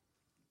off.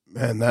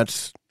 Man,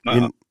 that's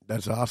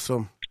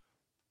awesome.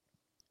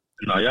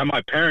 Yeah,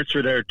 my parents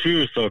are there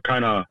too, so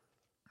kind of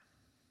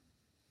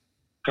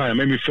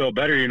made me feel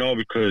better, you know,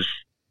 because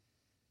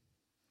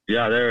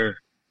yeah, they're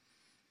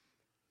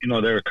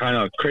kind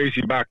of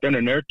crazy back then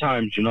in their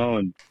times, you know,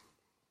 and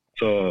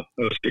so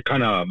it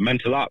kind of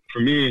meant a lot for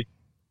me,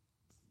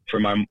 for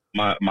my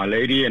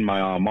lady and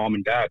my mom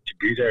and dad to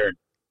be there.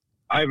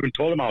 I even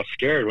told them I was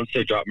scared once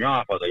they dropped me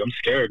off. I was like, I'm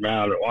scared, man.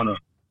 I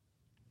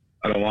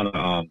don't want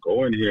to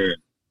go in here.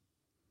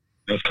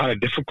 It was kind of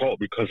difficult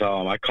because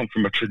I come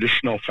from a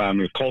traditional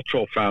family, a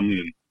cultural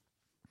family,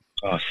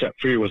 and Set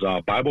Free was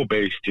Bible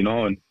based, you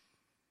know, and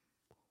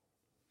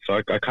so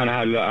I kind of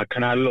had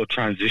a little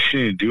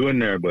transition to do in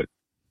there, but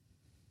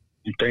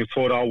I'm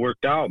thankful it all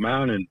worked out,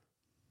 man. And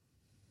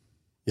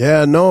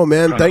yeah, no,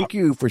 man, thank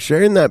you for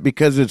sharing that,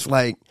 because it's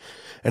like,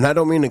 and I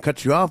don't mean to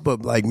cut you off,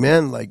 but like,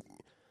 man, like,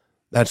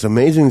 that's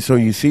amazing. So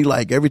you see,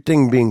 like,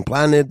 everything being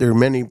planted. There are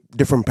many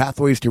different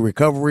pathways to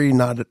recovery.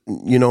 Not,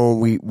 you know,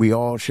 we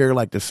all share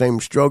like the same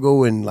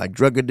struggle, and like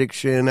drug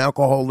addiction,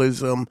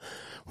 alcoholism,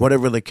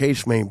 whatever the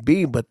case may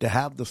be. But to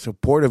have the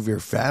support of your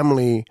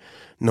family,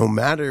 no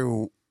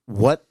matter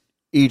what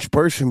each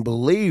person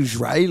believes,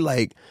 right?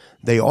 Like,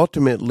 they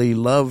ultimately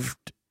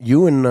loved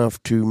you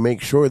enough to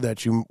make sure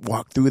that you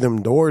walk through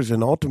them doors,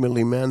 and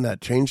ultimately, man, that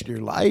changed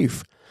your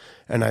life.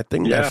 And I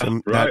think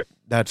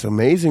that's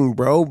amazing,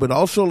 bro. But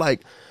also,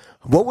 like,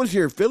 what was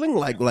your feeling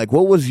like? Like,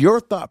 what was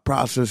your thought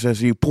process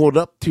as you pulled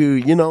up to,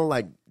 you know,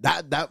 like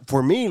that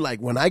for me,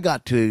 like when I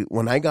got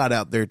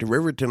out there to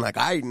Riverton, like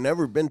I'd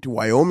never been to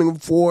Wyoming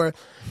before.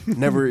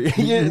 Never,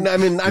 I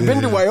mean, I've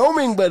been to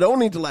Wyoming, but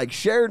only to like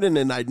Sheridan,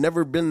 and I'd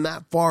never been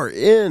that far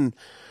in.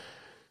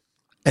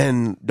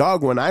 And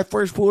dog, when I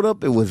first pulled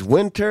up, it was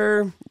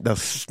winter. The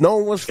snow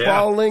was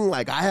falling.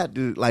 Like I had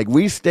to, like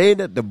we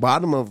stayed at the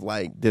bottom of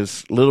like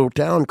this little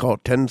town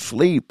called Ten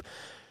Sleep,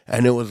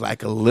 and it was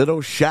like a little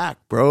shack,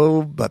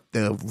 bro. But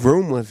the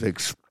room was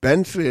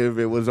expensive.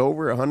 It was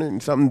over $100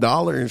 and something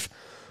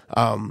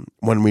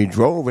when we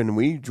drove, and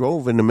we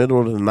drove in the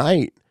middle of the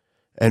night,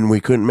 and we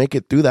couldn't make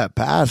it through that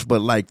pass.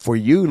 But like for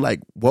you,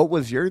 like what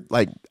was your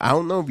like? I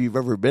don't know if you've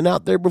ever been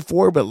out there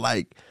before, but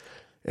like.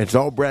 It's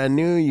all brand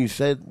new. You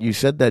said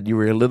that you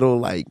were a little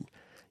like,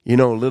 you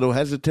know, a little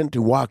hesitant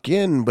to walk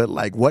in, but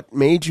like, what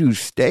made you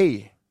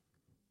stay?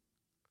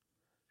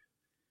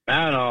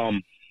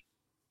 Man,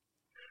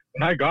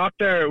 when I got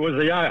there, it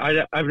was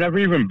I've never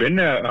even been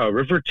to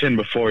Riverton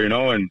before, you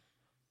know, and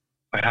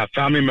I have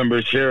family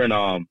members here in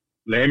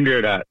Lame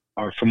Deer that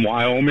are from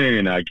Wyoming,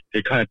 and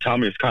they kind of tell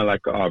me it's kind of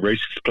like a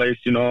racist place,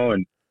 you know,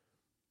 and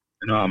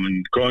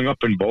and growing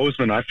up in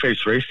Bozeman, I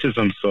faced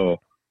racism, so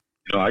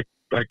you know,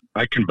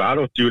 I can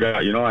battle through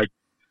that, you know.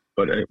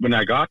 But when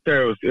I got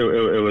there,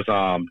 it was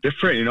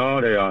different, you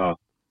know.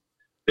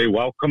 They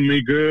welcomed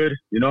me good,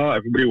 you know.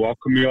 Everybody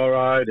welcomed me all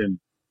right, and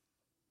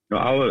you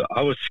know,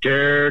 I was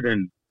scared,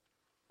 and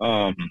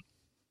I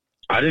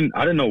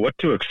didn't know what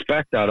to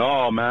expect at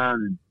all,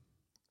 man.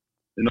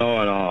 You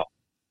know, and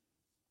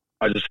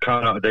I just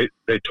kind of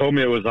they told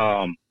me it was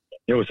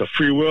a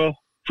free will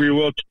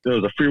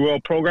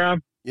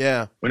program.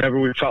 Yeah. Whenever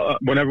we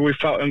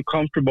felt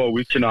uncomfortable,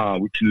 we can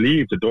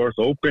leave. The door's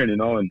open, you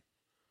know. And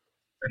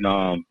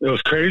And it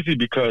was crazy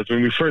because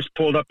when we first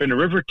pulled up into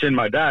Riverton,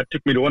 my dad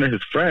took me to one of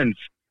his friends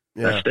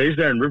that stays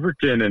there in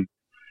Riverton. And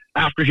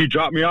after he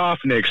dropped me off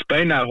and they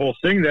explained that whole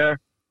thing there,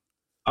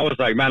 I was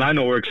like, man, I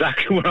know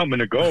exactly where I'm going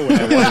to go when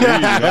I want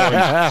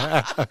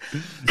to leave.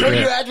 So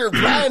you had your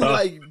plan,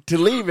 like, to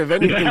leave if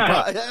anything.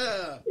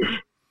 Yeah,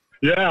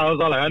 I was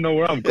all like, I know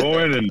where I'm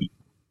going. And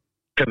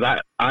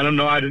because I don't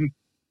know, I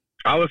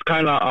was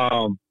kind of,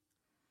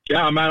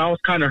 I was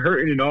kind of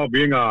hurting,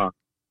 being,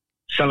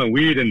 selling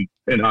weed and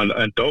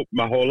dope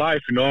my whole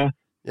life,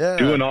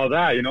 doing all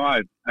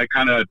that, I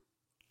kind of,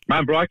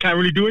 man, bro, I can't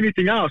really do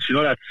anything else,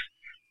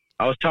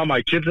 I was telling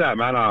my kids that,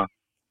 man,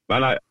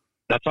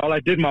 that's all I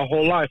did my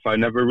whole life. I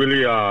never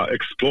really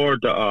explored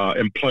the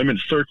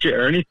employment circuit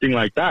or anything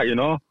like that,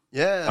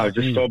 Yeah. I've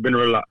just I've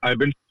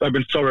been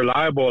so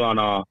reliable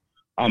on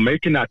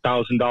making that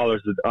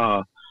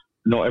 $1,000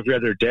 every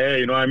other day,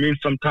 you know what I mean?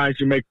 Sometimes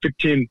you make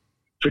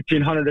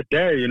 $1,500 a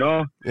day,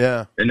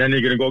 Yeah. and then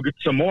you're gonna go get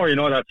some more,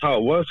 that's how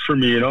it was for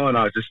me, and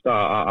I was just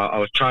I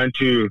was trying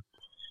to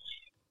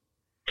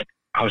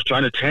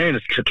trying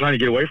to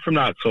get away from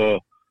that. So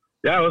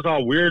yeah, it was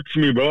all weird to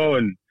me, bro.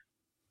 And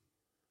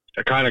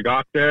I kind of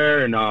got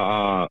there, and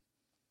a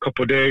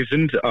couple days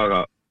into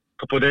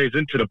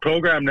the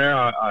program there,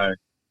 I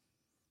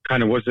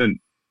kind of wasn't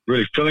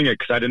really feeling it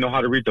because I didn't know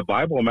how to read the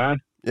Bible, man.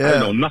 Yeah. I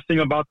didn't know nothing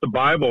about the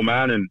Bible,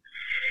 man, and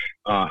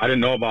I didn't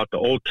know about the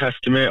Old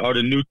Testament or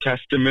the New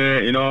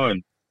Testament, and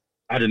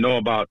I didn't know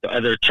about the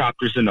other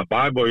chapters in the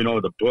Bible,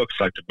 the books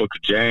like the Book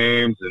of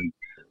James, and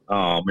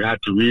we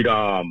had to read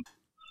the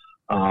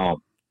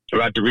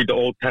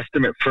Old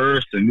Testament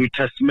first, the New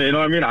Testament. You know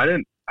what I mean? I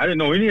didn't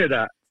know any of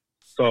that,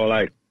 so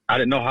like I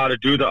didn't know how to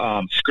do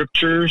the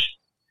scriptures,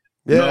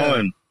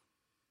 and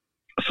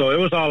so it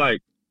was all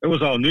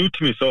new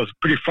to me. So it was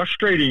pretty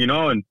frustrating,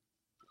 and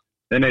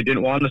then they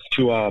didn't want us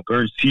to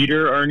burn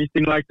cedar or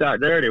anything like that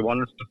there. They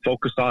wanted us to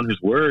focus on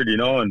his word,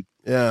 and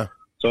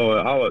so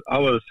I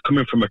was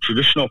coming from a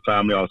traditional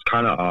family. I was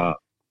kind of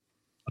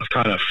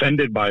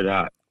offended by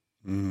that.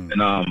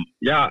 And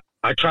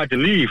I tried to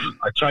leave.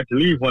 I tried to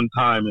leave one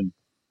time, and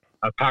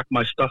I packed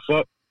my stuff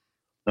up.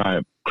 And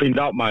I cleaned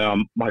out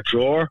my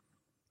drawer,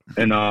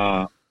 and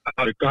I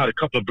had a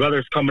couple of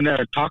brothers come in there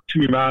and talk to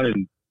me, man,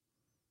 and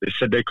they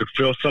said they could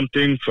feel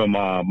something from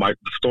the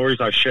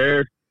stories I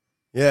shared.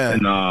 Yeah.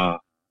 And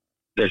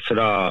they said,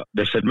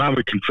 man,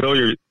 we can feel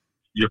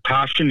your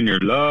passion and your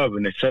love.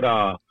 And they said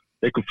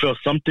they could feel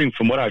something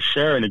from what I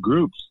share in the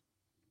groups.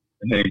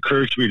 And they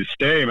encouraged me to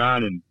stay,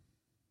 man. And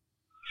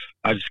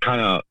I just kind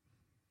of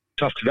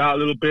toughed it out a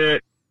little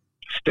bit,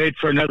 stayed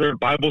for another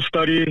Bible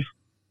study.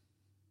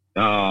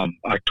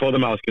 I told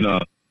them I was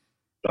gonna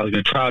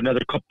try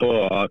another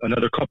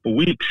couple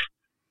weeks.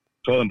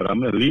 Told them, but I'm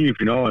gonna leave,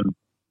 And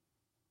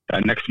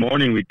that next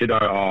morning we did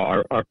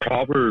our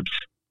Proverbs,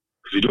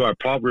 because we do our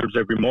Proverbs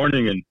every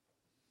morning, and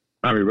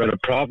man, we read a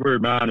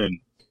proverb, man, and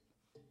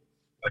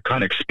I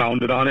kind of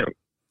expounded on it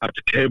at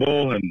the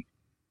table. And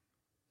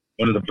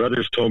one of the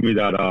brothers told me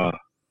that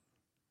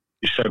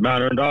he said,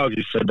 man, Ernest,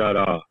 he said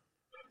that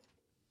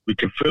we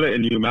can feel it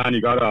in you, man.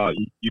 You got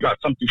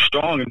something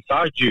strong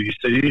inside you. He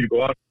said you need to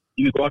go out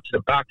to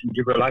the back and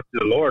give your life to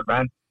the Lord,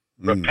 man.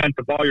 Repent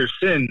of all your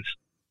sins.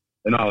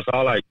 And I was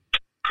all like,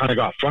 kind of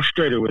got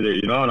frustrated with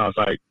it, And I was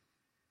like,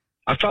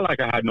 I felt like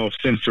I had no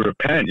sins to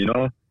repent,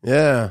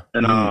 Yeah.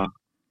 And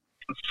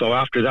so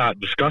after that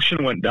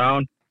discussion went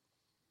down,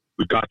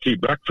 we got to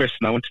eat breakfast,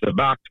 and I went to the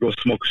back to go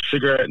smoke a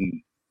cigarette,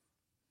 and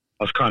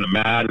I was kind of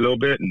mad a little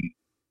bit, and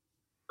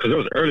because it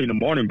was early in the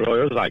morning, bro.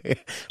 It was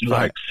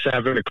like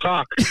 7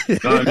 o'clock. You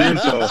know what I mean?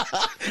 So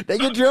they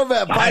get drove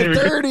at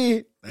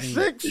 5:30,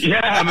 6.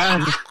 Yeah,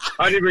 man.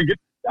 I didn't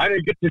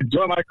get to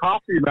enjoy my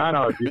coffee, man.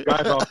 These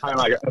guys all kind of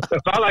like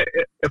it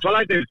felt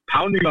like they was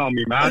pounding on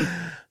me, man.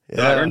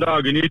 Yeah.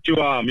 Dog, you need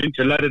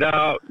to let it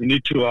out. You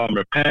need to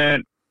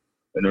repent.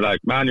 And they're like,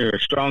 man, you're a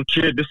strong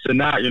kid, this and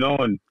that,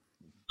 And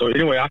so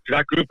anyway, after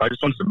that group, I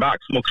just went to the back,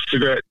 smoked a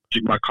cigarette,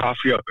 drink my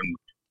coffee up, and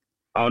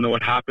I don't know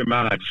what happened,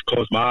 man. I just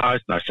closed my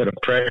eyes and I said a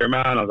prayer,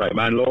 man. I was like,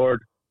 man,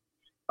 Lord,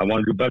 I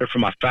want to do better for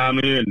my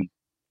family. And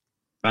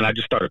I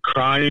just started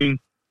crying.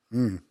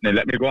 And they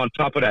let me go on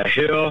top of that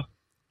hill.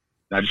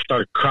 And I just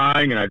started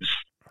crying, and I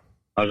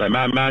was like,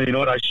 man, you know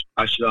what?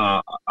 I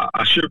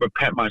should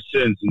repent my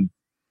sins. And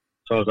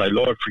so I was like,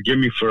 Lord, forgive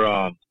me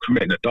for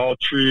committing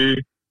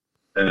adultery.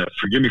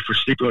 Forgive me for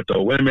sleeping with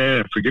the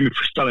women. Forgive me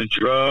for selling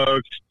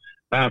drugs.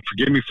 Man,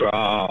 forgive me for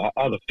all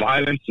the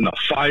violence and the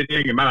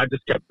fighting. And man, I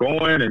just kept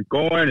going and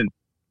going. And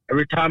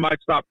every time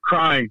I'd stop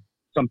crying,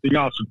 something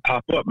else would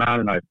pop up, man.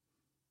 And I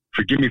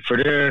forgive me for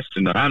this.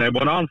 And man, it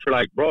went on for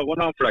like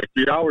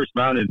 3 hours,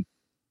 man. And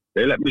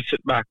they let me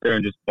sit back there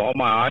and just bawl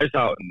my eyes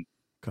out. And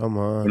come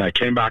on. When I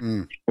came back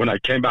in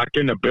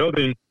the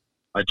building,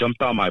 I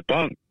jumped on my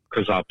bunk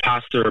because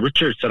Pastor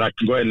Richard said I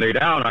could go ahead and lay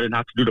down. I didn't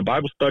have to do the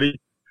Bible study.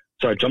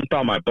 So I jumped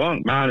on my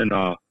bunk, man, and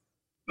I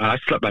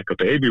slept like a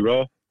baby,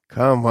 bro.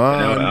 Come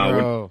on,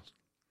 bro.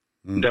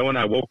 Then when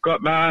I woke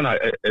up, man,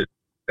 it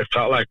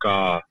felt like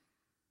it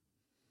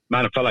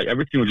felt like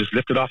everything was just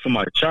lifted off of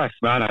my chest,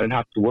 man. I didn't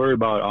have to worry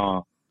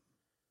about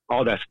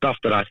all that stuff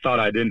that I thought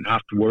I didn't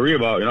have to worry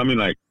about. You know what I mean?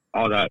 Like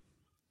all that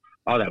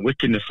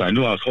wickedness I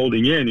knew I was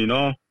holding in. You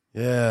know?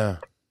 Yeah.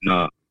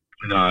 No,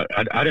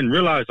 I didn't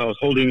realize I was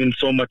holding in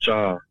so much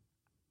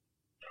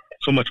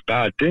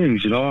bad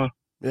things. You know?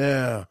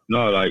 Yeah.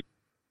 No, like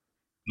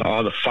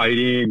all the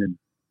fighting and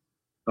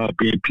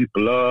beating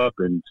people up,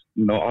 and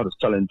all the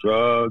selling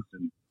drugs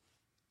and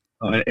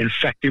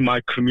infecting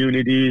my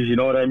communities. You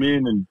know what I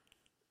mean? And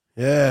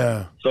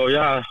yeah. So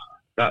yeah,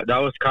 that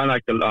was kind of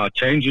like the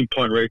changing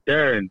point right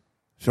there. And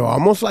so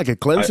almost like a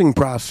cleansing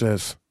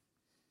process.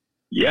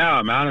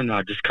 Yeah, man, and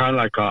I just kind of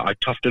like I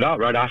toughed it out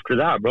right after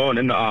that, bro. And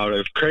then it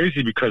was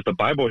crazy because the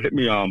Bible hit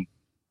me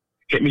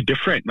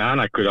different, man.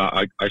 I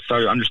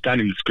started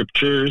understanding the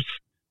scriptures,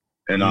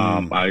 and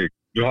I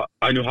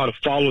knew how to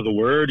follow the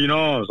word. You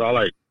know, I was all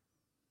like,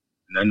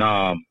 and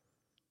then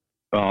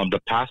the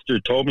pastor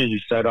told me, he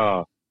said,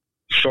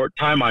 short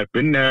time I've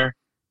been there,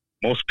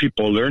 most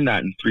people learn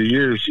that in 3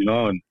 years, you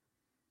know, and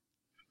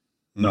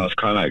I was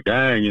kind of like,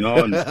 dang, you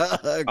know, and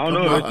I don't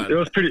know, it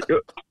was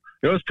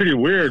pretty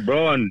weird,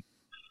 bro, and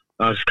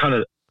I was kind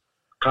of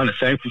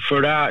thankful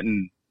for that,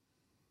 and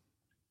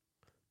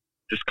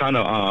just kind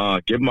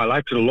of give my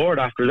life to the Lord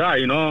after that,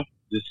 you know.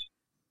 Just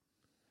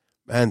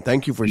man,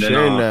 thank you for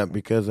sharing that,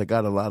 because I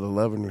got a lot of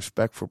love and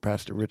respect for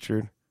Pastor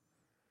Richard.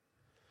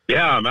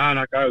 Yeah, man,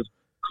 that guy was a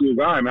cool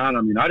guy, man.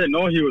 I mean, I didn't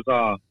know he was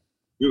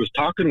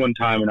talking one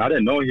time, and I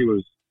didn't know he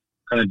was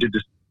kind of did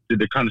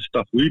the kind of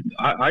stuff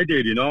I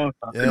did, you know,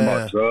 talking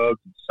about drugs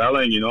and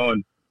selling, you know,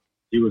 and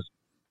he was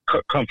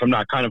come from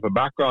that kind of a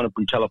background up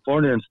in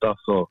California and stuff.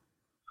 So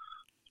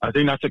I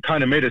think that's what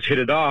kind of made us hit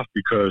it off,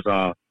 because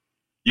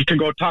you can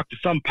go talk to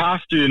some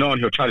pastor, you know,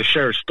 and he'll try to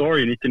share a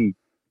story, and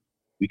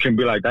you can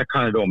be like, that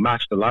kind of don't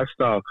match the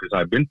lifestyle because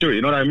I've been through it,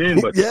 you know what I mean?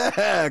 But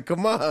yeah,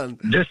 come on.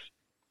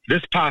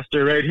 This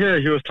pastor right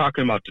here, he was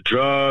talking about the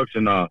drugs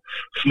and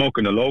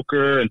smoking the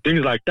loker and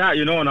things like that,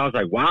 you know, and I was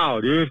like, wow,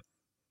 dude,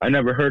 I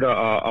never heard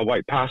a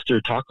white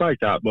pastor talk like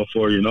that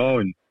before, you know,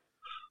 and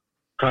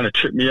kind of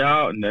tripped me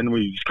out. And then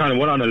we just kind of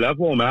went on a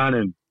level, man,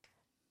 and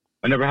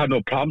I never had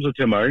no problems with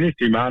him or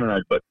anything,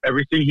 man. But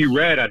everything he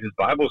read at his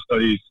Bible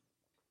studies,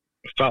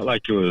 it felt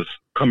like it was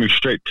coming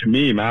straight to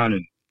me, man.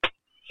 And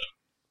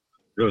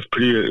it was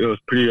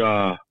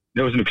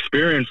an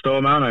experience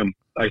though, man. I'm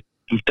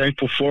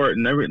thankful for it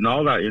and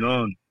all that, you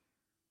know, and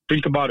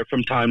think about it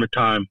from time to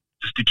time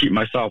just to keep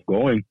myself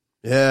going.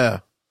 Yeah.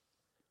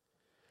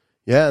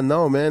 Yeah,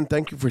 no, man.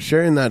 Thank you for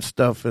sharing that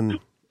stuff. And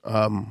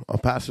I'll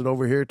pass it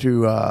over here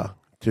to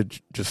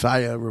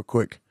Josiah real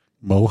quick.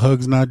 Mo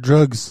hugs, not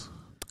drugs.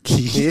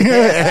 Yeah.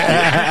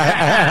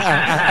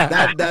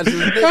 That's his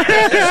name.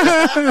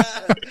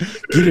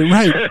 Get it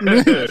right.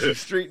 That's a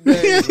street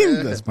name,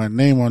 man. That's my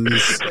name on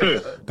this.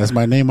 That's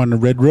my name on the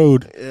red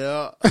road.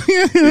 Yeah.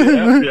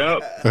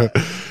 Yep.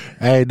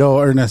 Hey, no,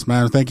 Ernest,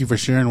 man. Thank you for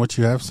sharing what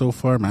you have so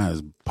far, man.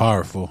 It's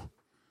powerful,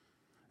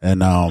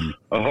 and I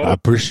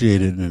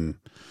appreciate it. And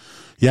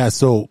yeah,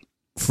 so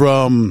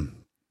from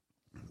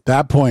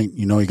that point,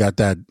 you know, you got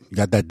that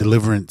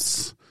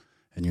deliverance.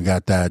 And you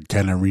got that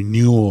kind of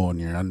renewal,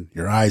 and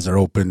your eyes are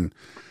open.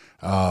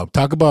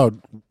 Talk about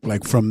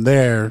like from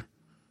there,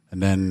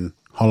 and then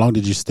how long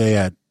did you stay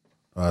at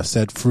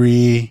Set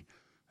Free,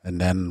 and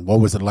then what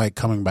was it like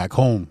coming back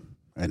home,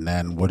 and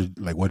then what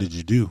did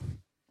you do?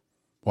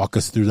 Walk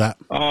us through that.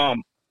 I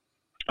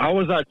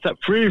was at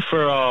Set Free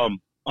for I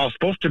was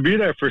supposed to be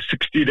there for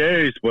 60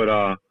 days, but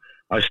I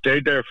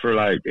stayed there for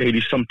like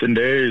 80 something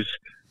days.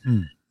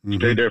 Mm-hmm.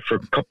 Stayed there for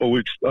a couple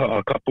weeks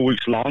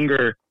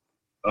longer.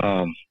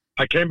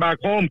 I came back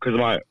home because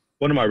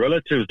one of my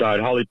relatives died,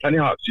 Holly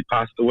Pennyhawk. She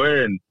passed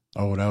away, and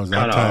that was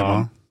that time,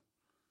 huh?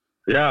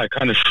 Yeah, it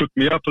kind of shook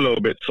me up a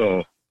little bit.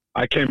 So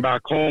I came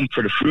back home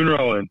for the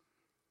funeral, and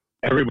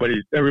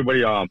everybody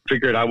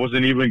figured I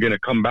wasn't even gonna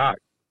come back.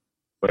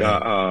 But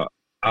I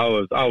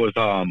don't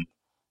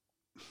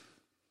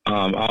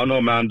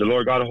know, man. The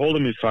Lord got a hold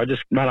of me, so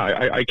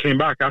I came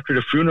back after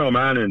the funeral,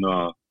 man, and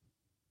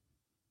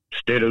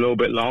stayed a little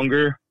bit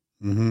longer,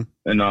 mm-hmm.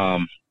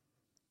 and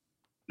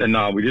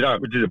we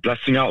did a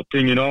blessing out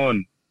thing, you know,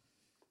 and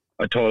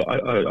I told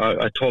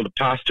the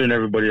pastor and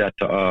everybody at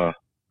the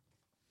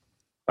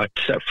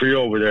Set Free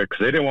over there, because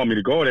they didn't want me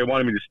to go. They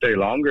wanted me to stay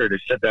longer. They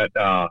said that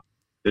I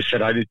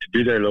need to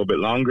be there a little bit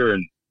longer,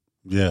 and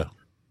yeah,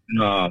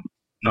 no,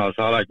 so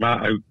I like,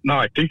 man,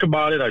 I think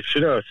about it, I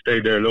should have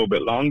stayed there a little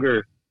bit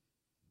longer,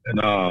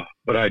 and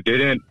but I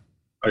didn't.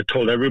 I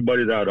told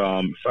everybody that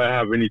if I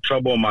have any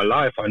trouble in my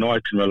life, I know I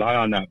can rely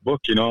on that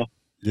book, you know.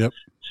 Yep.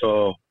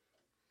 So.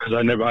 Because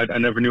I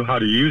never knew how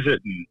to use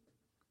it, and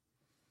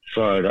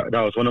so that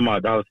was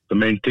the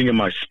main thing in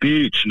my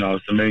speech, and that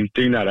was the main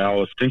thing that I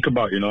always think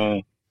about, you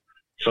know.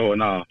 So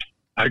when I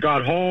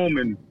got home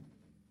and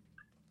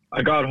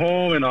I got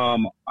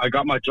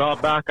my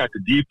job back at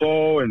the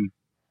depot, and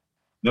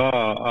you know,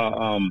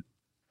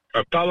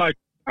 I felt like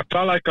I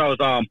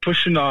was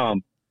pushing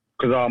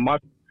because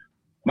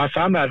my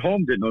family at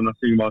home didn't know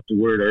nothing about the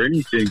word or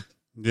anything.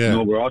 Yeah. You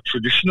know, we're all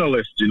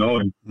traditionalists, you know,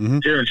 and mm-hmm.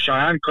 here in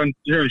Cheyenne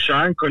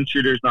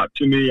country, there's not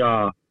too many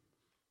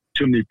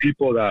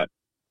people that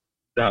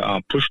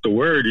that push the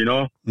word, you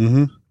know.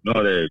 Mm-hmm. You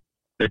know,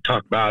 they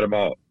talk bad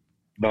about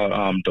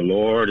the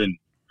Lord and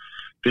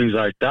things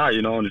like that,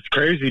 you know. And it's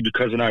crazy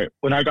because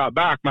when I got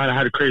back, man, I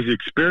had a crazy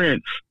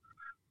experience.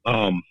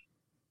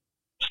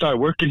 Started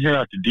working here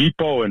at the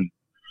depot and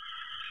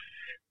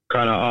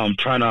kind of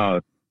trying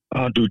to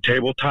do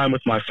table time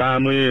with my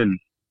family and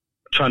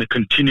trying to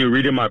continue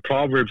reading my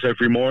Proverbs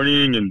every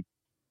morning and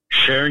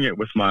sharing it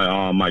with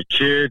my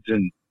kids.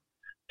 And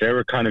they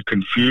were kind of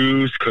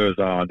confused because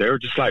they were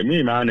just like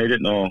me, man. They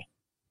didn't know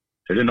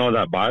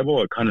that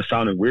Bible. It kind of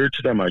sounded weird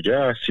to them, I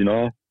guess, you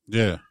know.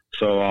 Yeah.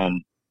 So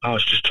I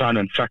was just trying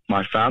to infect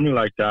my family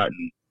like that,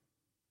 and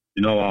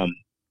you know,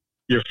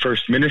 your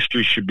first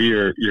ministry should be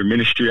your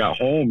ministry at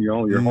home, you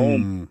know, your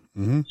home.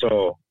 Mm-hmm.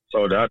 So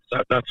that's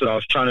what I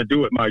was trying to do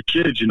with my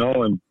kids, you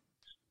know, and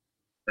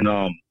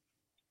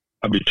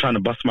I'd be trying to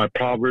bust my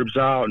Proverbs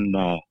out, and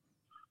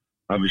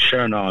I'd be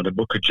sharing the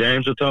book of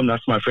James with them.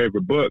 That's my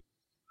favorite book.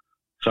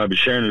 So I'd be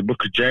sharing the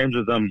book of James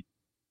with them,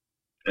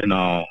 and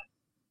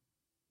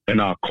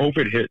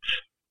COVID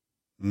hits.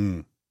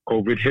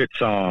 COVID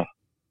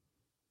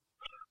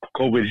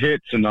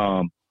hits, and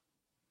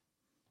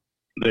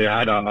they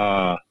had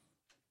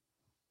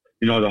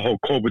you know, the whole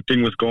COVID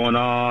thing was going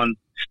on.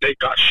 State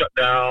got shut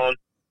down.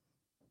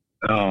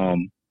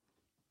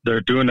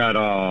 They're doing that.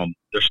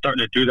 They're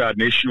starting to do that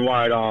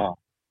nationwide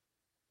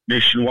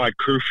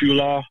curfew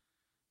law.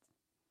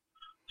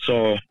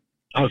 So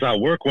I was at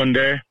work one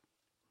day,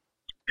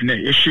 and they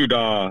issued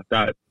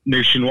that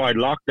nationwide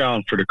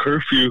lockdown for the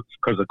curfew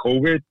because of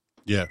COVID.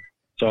 Yeah.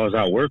 So I was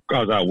at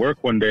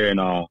work one day, and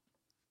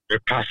they're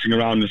passing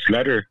around this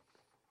letter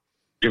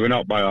given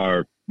out by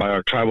our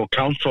tribal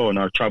council and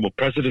our tribal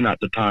president at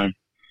the time.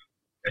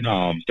 And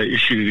they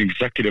issued an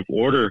executive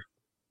order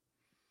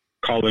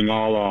calling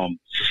all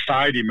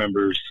society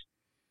members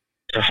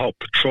to help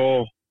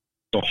patrol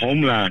the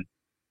homeland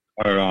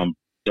or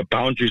the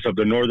boundaries of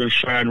the Northern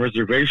Cheyenne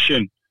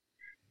Reservation.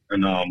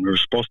 And we were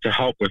supposed to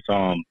help with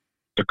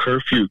the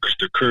curfew, because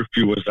the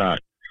curfew was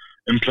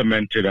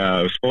implemented. It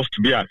was supposed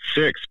to be at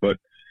 6, but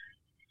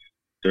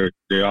they're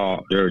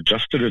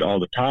adjusted it all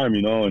the time,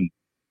 you know, and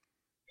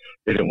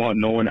they didn't want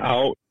no one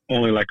out.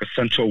 Only like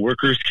essential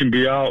workers can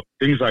be out,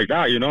 things like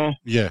that, you know.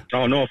 Yeah. I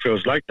don't know if it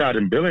was like that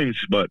in Billings,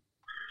 but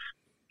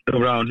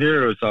around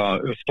here it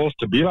was supposed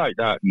to be like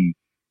that. And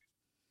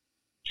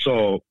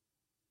so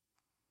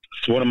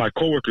one of my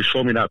coworkers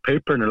showed me that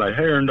paper, and they're like,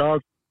 "Hey, Ern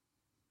dog,"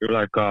 you're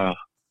like,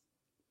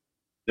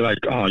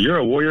 "You're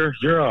a warrior.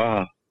 You're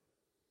a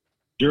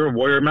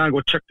warrior, man.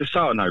 Go check this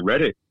out." And I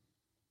read it,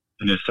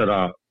 and it said,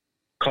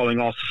 calling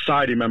all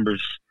society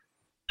members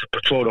to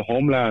patrol the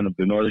homeland of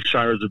the Northern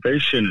Cheyenne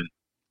Reservation. And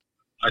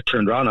I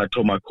turned around and I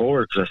told my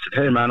coworkers, I said,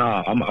 "Hey, man,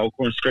 I'm an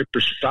Elkhorn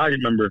Scraper Society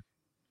member.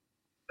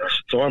 I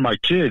said, so are my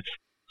kids.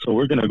 So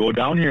we're going to go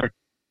down here."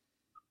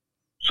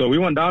 So we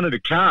went down to the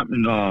camp,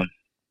 and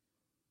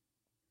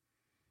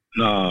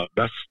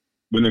that's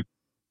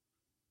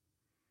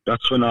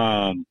when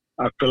I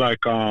feel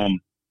like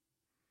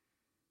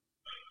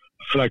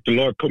the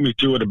Lord put me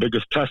through the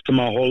biggest test of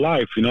my whole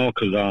life, you know,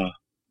 because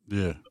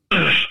Yeah.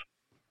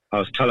 I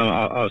was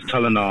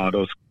telling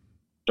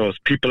those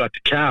people at the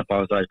camp, I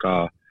was like,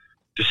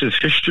 this is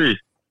history,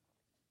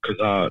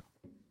 because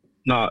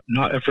not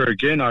ever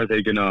again are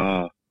they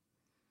gonna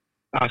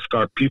ask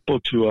our people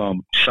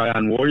to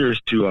Cheyenne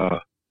warriors to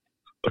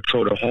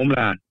patrol the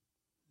homeland,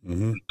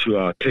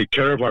 to take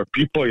care of our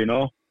people, you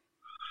know.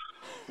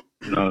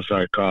 And I was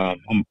like,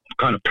 I'm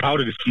kind of proud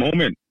of this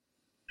moment,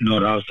 you know.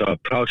 That was a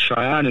proud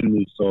Cheyenne in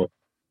me. So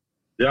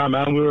yeah,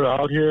 man, we were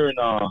out here, and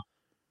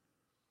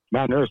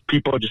man, there was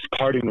people just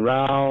partying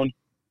around.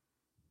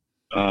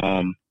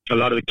 A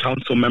lot of the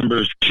council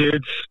members'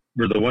 kids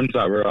were the ones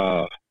that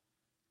were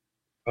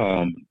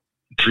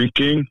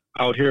drinking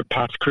out here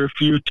past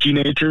curfew.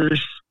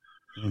 Teenagers,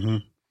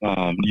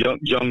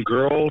 young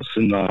girls,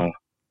 and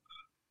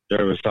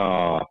there was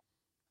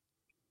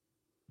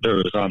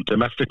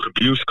domestic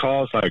abuse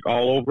calls like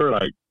all over.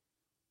 Like,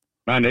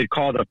 man, they'd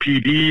call the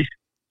PD,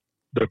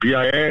 the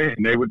BIA,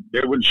 and they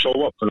wouldn't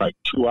show up for like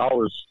 2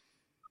 hours.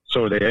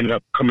 So they ended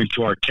up coming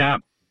to our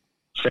camp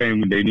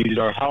saying they needed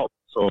our help.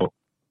 So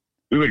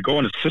we would go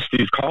and assist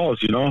these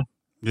calls, you know.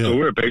 Yeah. So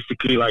we were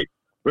basically like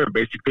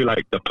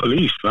the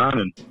police, man.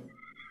 And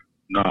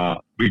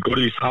we'd go to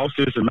these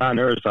houses, and man,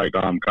 there was like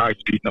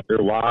guys beating up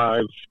their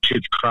wives,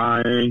 kids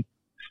crying.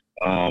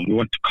 We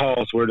went to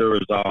calls where there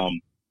was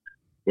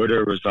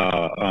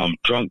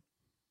drunk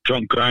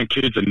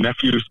grandkids and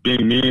nephews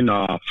being mean,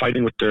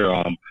 fighting with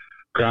their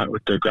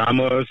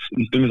grandmas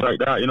and things like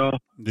that, you know.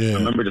 Yeah. I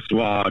remember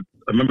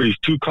these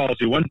 2 calls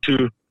we went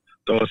to.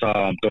 Those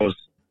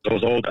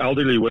old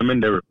elderly women,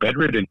 they were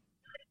bedridden.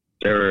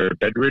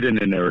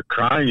 And they were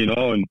crying, you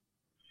know. And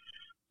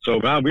so,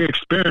 man, we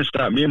experienced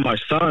that, me and my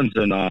sons,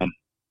 and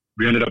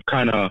we ended up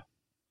kind of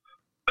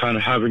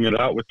having it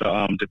out with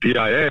the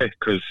BIA,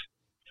 because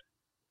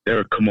they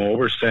would come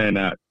over saying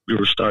that we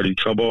were starting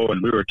trouble,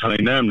 and we were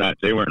telling them that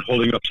they weren't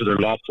holding up to their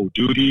lawful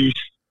duties.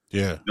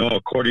 Yeah. You know,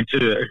 according to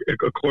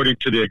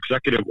the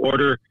executive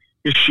order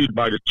issued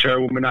by the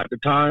chairwoman at the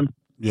time.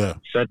 Yeah.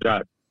 said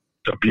that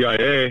the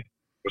BIA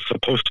was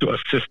supposed to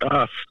assist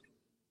us,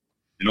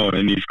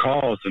 in these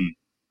calls. And,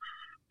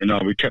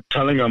 we kept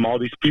telling them, all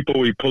these people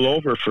we pull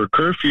over for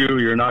curfew,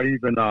 you're not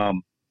even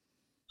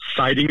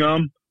citing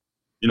them.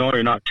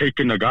 You're not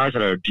taking the guys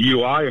that are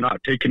DUI, you're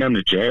not taking them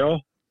to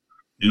jail.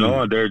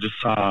 They're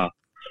just,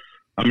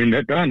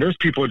 there's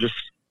people just,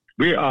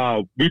 we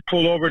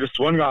pulled over this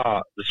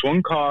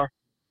one car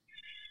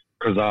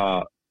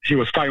because he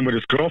was fighting with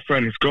his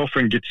girlfriend. His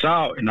girlfriend gets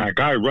out, and that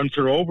guy runs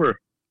her over.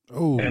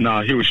 Oh. And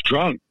he was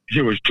drunk.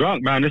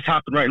 Man. This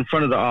happened right in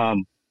front of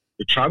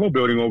the tribal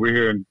building over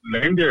here in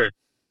Langdale,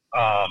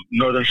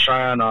 Northern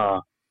Cheyenne.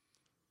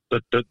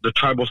 The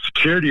tribal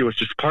security was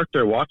just parked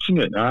there watching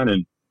it, man.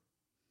 And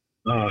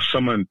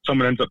someone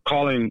ends up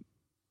calling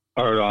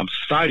our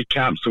society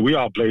camp, so we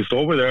all blazed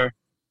over there,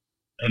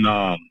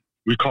 and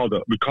we called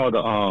the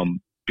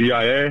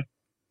BIA.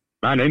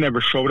 Man, they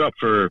never showed up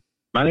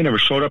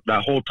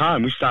that whole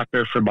time. We sat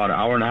there for about an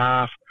hour and a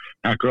half.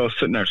 That girl's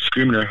sitting there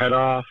screaming her head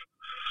off.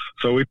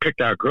 So we picked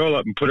that girl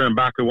up and put her in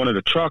back of one of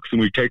the trucks,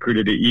 and we take her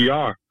to the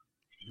ER.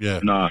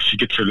 Yeah. And she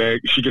gets her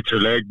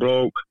leg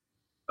broke.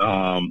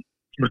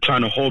 We're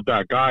trying to hold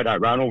that guy that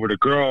ran over the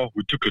girl.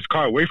 We took his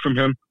car away from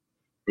him.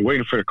 We're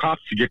waiting for the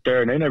cops to get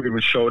there, and they never even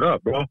showed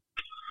up, bro.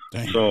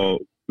 Dang. So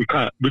we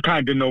kind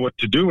of didn't know what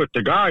to do with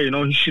the guy.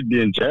 He should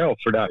be in jail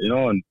for that.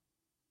 And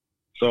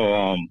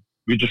so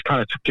we just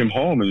kind of took him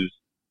home and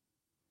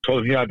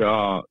told him he had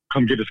to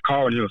come get his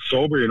car when he was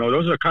sober.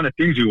 Those are the kind of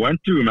things we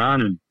went through,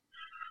 man.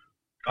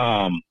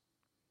 And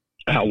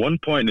at one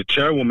point, the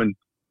chairwoman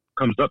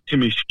comes up to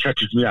me. She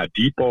catches me at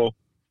Depot,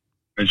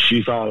 and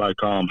she's all like,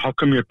 how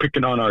come you're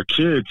picking on our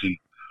kids? And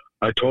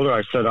I told her,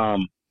 I said,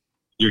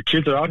 your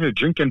kids are out here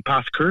drinking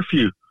past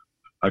curfew.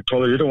 I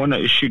told her, you're the one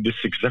that issued this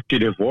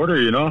executive order,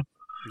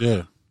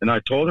 Yeah. And I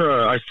told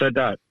her, I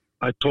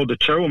told the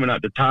chairwoman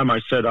at the time,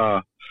 I said,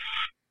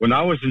 when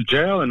I was in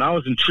jail and I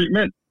was in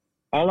treatment,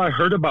 all I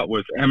heard about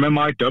was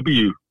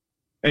MMIW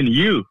and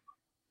you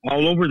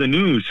all over the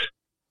news.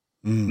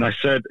 And I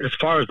said, as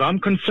far as I'm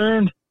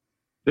concerned,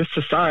 this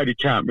society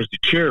camp is the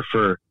cure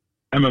for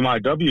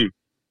MMIW.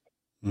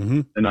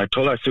 Mm-hmm. And I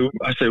told her,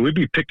 I said, we'd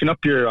be picking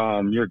up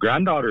your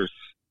granddaughters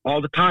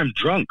all the time,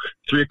 drunk,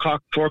 3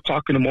 o'clock, 4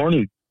 o'clock in the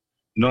morning.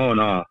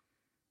 And I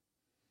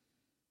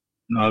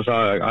was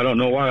like, I don't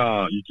know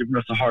why you're giving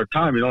us a hard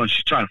time, and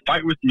she's trying to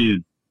fight with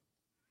me.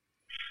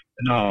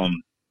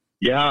 And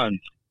and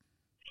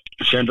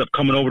she ends up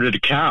coming over to the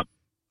camp,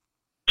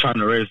 trying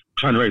to raise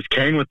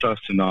Cain with us,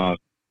 and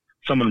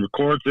someone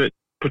records it,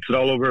 puts it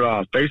all over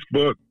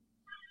Facebook,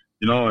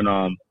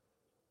 and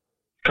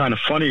kind of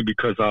funny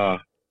because I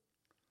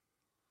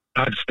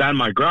had to stand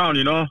my ground,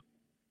 and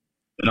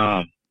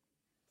I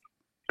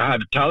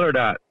had to tell her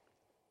that.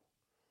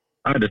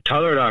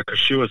 Because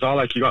she was all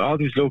like, you got all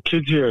these little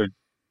kids here.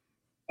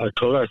 I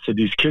told her, I said,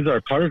 these kids are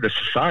part of the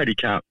society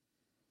camp.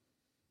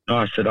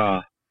 I said,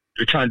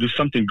 you're trying to do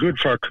something good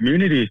for our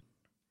community.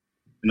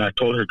 And I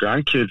told her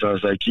grandkids, I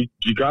was like, you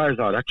guys,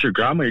 that's your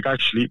grandma. You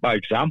guys should lead by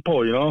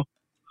example,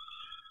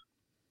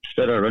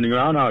 instead of running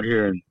around out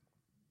here. And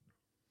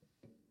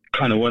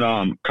kind of went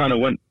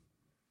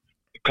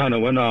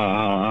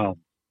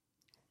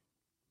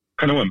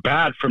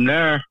bad from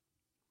there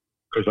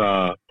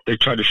because they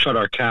tried to shut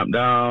our camp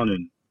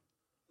down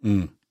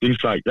and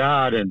things like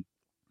that. And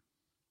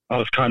I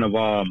was I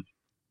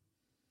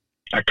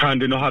kind of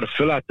didn't know how to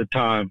feel at the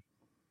time.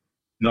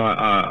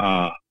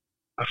 I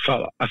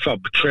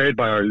felt betrayed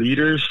by our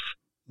leaders,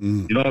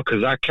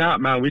 because that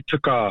camp, man, we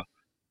took a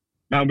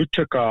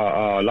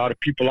lot of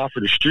people off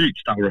of the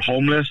streets that were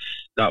homeless,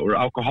 that were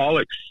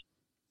alcoholics.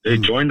 They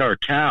joined our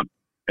camp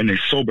and they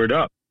sobered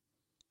up.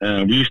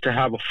 And we used to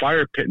have a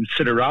fire pit and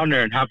sit around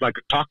there and have like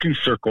a talking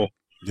circle.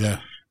 Yeah.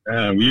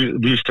 And we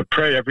used to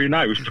pray every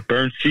night. We used to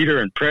burn cedar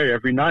and pray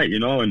every night,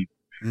 and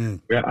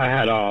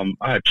I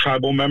had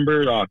tribal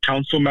members,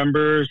 council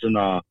members, and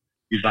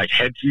these like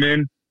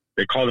headsmen.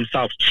 They call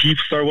themselves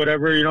chiefs or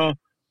whatever,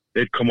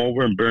 They'd come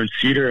over and burn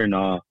cedar, and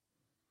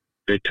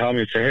they'd tell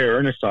me, say, hey,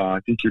 Ernest, I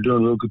think you're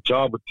doing a real good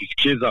job with these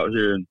kids out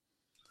here, and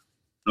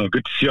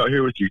good to see you out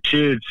here with your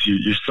kids,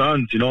 your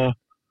sons, they'd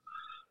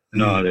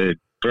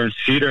burn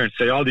cedar and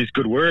say all these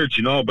good words,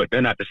 but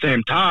then at the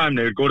same time,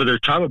 they would go to their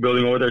tribal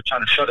building over there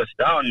trying to shut us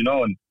down, and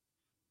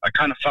I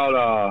kind of felt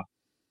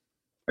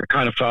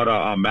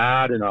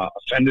mad and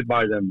offended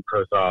by them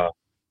because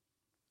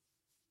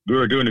we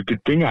were doing a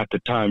good thing at the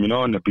time,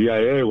 and the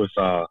BIA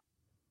wasn't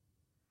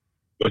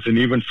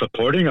even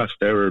supporting us.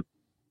 They were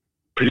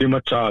pretty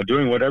much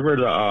doing whatever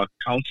the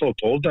council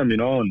told them,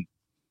 and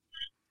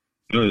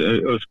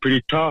it was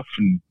pretty tough.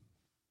 And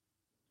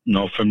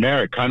from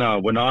there, it kind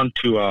of went on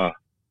to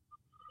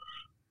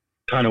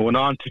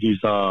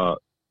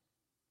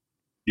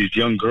these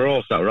young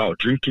girls that were out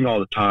drinking all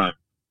the time.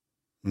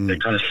 They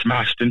kind of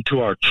smashed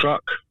into our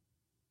truck.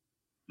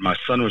 My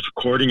son was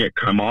recording it,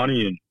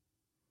 Kaimani, and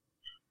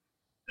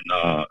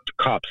the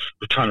cops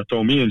were trying to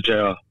throw me in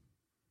jail,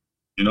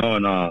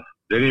 and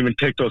they didn't even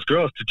take those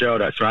girls to jail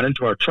that ran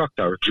into our truck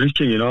that were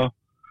drinking,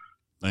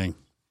 Dang.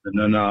 And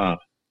then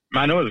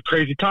Man, it was a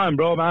crazy time,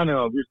 bro, man. We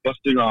was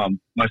busting,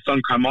 my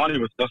son Kaimani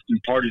was busting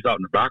parties out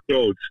in the back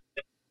roads.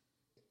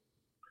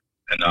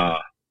 And,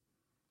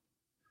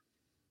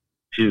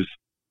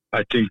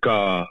 I think,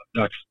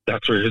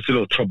 that's where his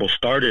little trouble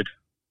started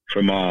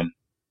from how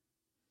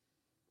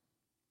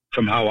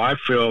I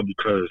feel,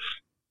 because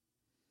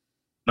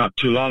not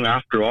too long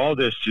after all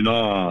this, this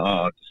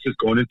is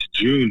going into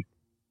June.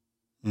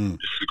 This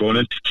is going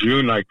into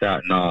June like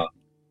that. And,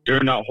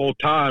 during that whole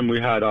time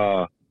we had,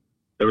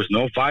 there was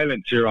no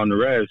violence here on the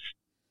res.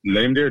 In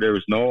Lame Deer, there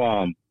was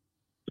no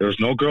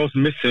girls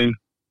missing.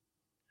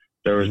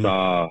 There was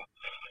no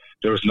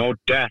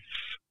deaths.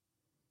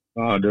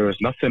 There was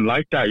nothing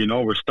like that.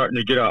 We're starting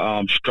to get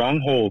a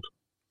stronghold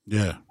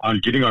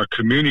on getting our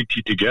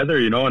community together,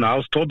 and I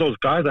was told those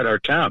guys at our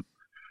camp,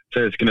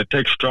 said it's going to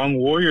take strong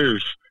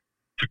warriors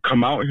to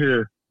come out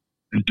here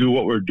and do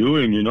what we're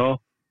doing,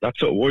 That's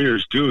what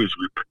warriors do, is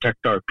we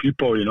protect our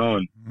people, and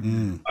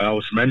I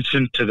always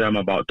mentioned to them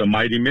about the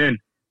Mighty Men.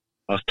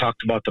 I was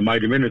talked about the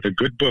Mighty Men with a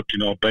good book,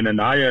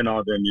 Benaniah and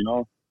all them,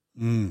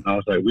 And I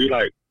was like,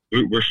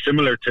 we're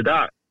similar to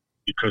that,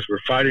 because we're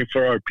fighting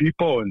for our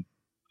people. And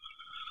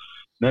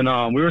then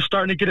we were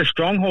starting to get a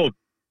stronghold.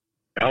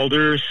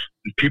 Elders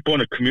and people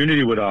in the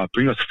community would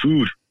bring us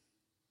food.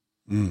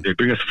 They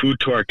bring us food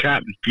to our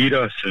camp and feed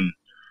us. And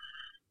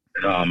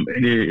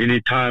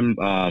any time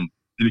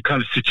any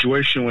kind of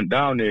situation went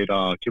down, they'd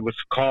give us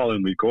a call,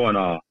 and we'd go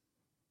and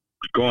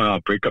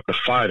break up the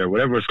fight or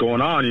whatever was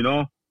going on,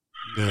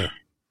 Yeah.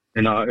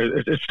 And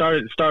it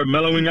started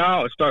mellowing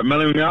out.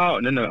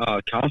 And then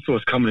the council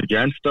was coming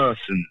against us,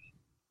 and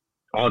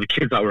all the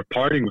kids that were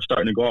partying were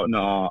starting to go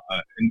out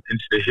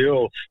into the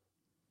hills,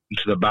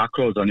 into the back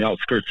roads on the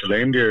outskirts of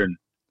Lame Deer,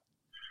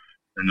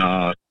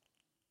 and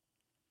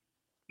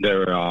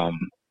they're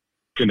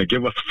going to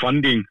give us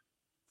funding.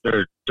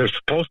 They're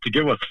supposed to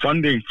give us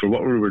funding for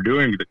what we were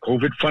doing, the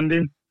COVID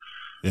funding.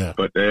 Yeah.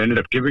 But they ended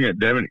up giving it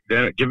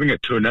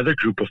to another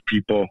group of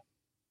people,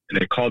 and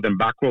they called them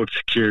backroad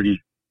security.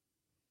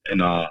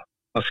 And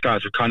us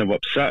guys were kind of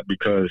upset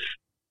because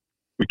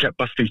we kept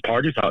busting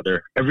parties out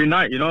there every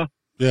night, Yeah.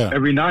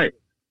 Every night.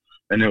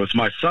 And it was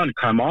my son,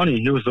 Kaimani.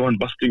 He was the one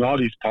busting all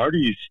these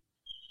parties.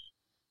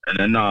 And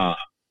then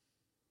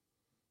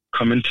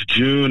come into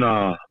June,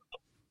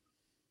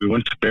 we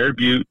went to Bear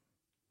Butte.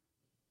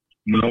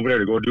 Went over there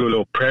to go do a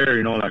little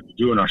prayer, like we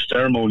do in our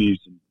ceremonies.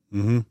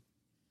 And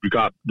we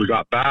got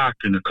back,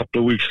 and a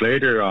couple of weeks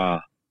later,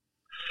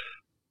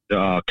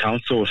 the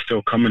council was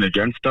still coming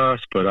against us.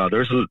 But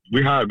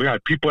we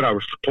had people that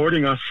were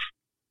supporting us.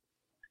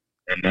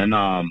 And then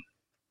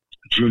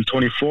June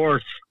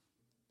 24th,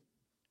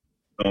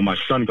 my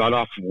son got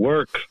off of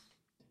work.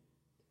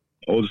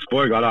 Oldest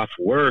boy got off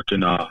of work,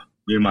 and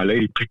me and my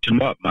lady picked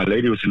him up. My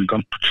lady was in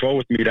gun patrol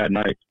with me that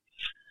night.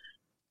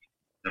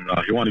 And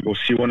he wanted to go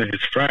see one of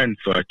his friends,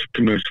 so I took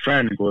him to his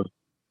friend and go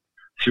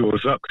see what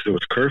was up, because it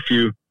was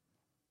curfew.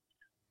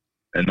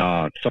 And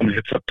someone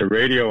hits up the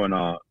radio, and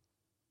I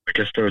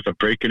guess there was a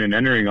breaking and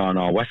entering on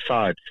West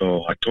Side.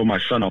 So I told my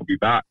son I'll be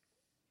back.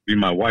 Me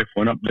and my wife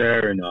went up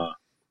there, and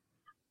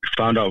we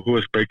found out who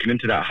was breaking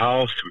into that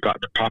house. We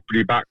got the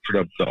property back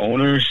for the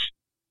owners.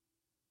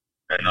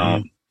 And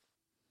I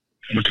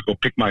went to go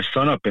pick my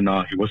son up, and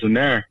he wasn't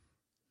there.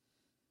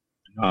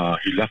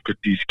 He left with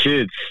these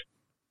kids.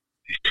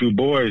 These two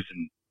boys,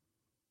 and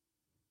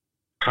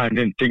kind of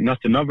didn't think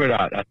nothing of it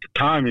at the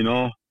time,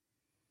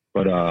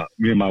 But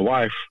me and my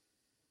wife,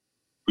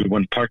 we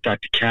went parked at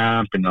the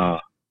camp, and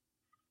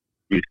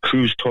we'd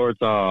cruise towards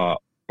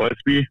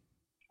Busby.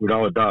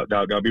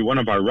 That'll be one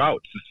of our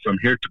routes, is from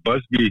here to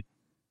Busby,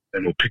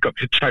 and we'll pick up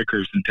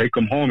hitchhikers and take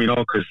them home,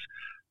 because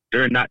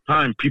during that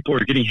time, people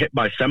were getting hit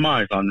by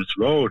semis on this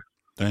road.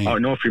 Dang. I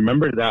don't know if you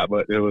remember that,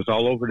 but it was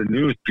all over the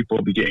news. People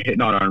would be getting hit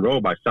on our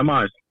road by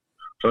semis.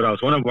 So that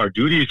was one of our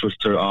duties, was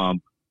to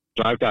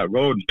drive that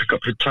road and pick up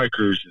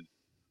hitchhikers. And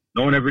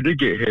no one ever did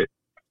get hit,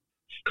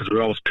 because we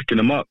were always picking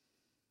them up.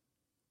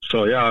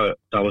 So, yeah,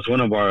 that was one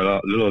of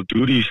our little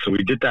duties. So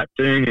we did that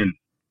thing, and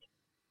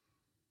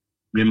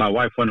me and my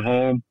wife went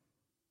home.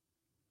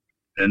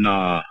 And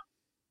about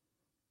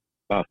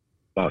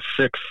 6,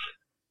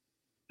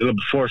 a little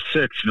before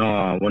 6,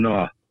 when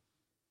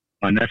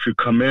my nephew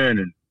come in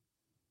and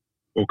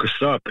woke us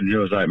up, and he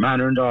was like,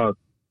 "Man, Ernest,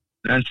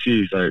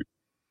 Nancy's like,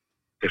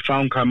 they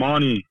found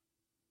Kaimani."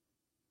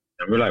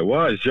 And we're like,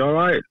 "What? Is he all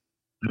right?"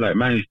 We're like,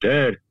 "Man, he's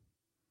dead."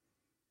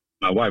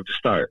 My wife just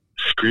started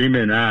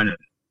screaming, man.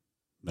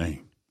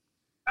 Dang.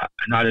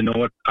 And I didn't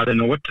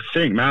know what to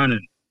think, man.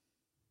 And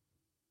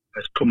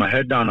I just put my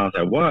head down. I was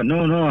like, "What?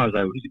 No." I was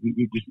like,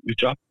 we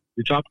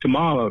dropped him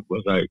off." I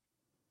was like,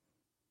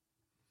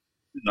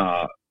 kind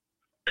of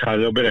a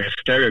little bit of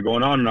hysteria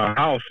going on in our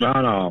house,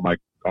 man. All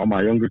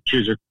my younger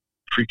kids are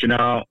freaking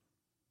out.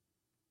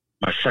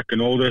 My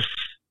second oldest,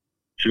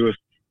 he was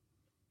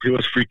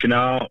freaking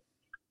out.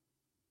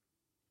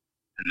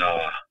 And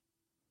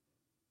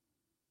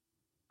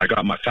I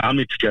got my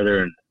family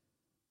together, and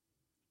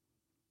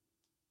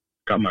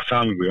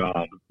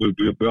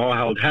we all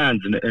held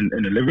hands in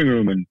the living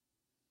room, and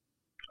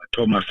I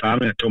told my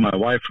family, I told my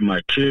wife and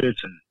my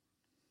kids, and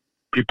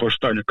people are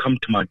starting to come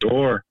to my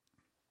door.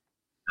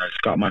 I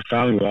just got my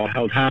family. We all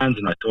held hands,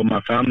 and I told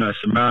my family, I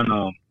said, man,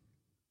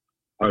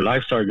 our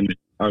lives are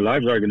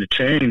gonna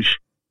change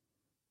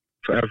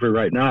forever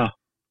right now.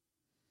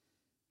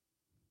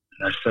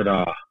 And I said,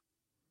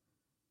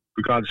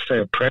 we got to say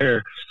a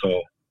prayer.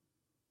 So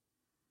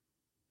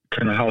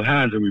kind of held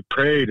hands and we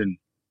prayed, and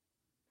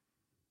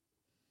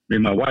me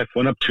and my wife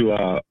went up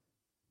to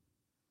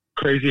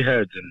Crazy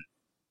Heads and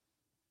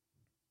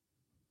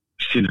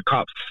seen the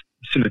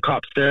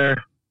cops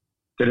there.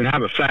 They didn't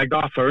have it flagged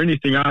off or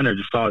anything on there,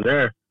 just all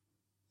there.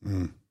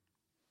 Mm.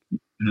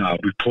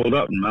 We pulled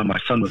up, and my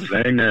son was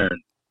laying there.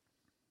 And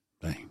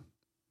dang.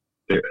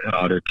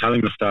 They're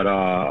telling us that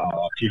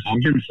he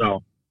hung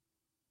himself.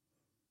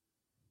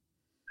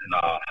 And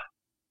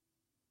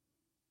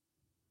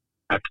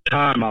at the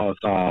time, I was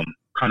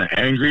kind of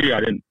angry. I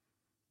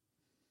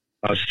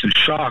was just in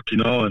shock,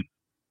 and I was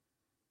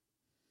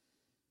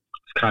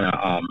kind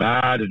of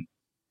mad. And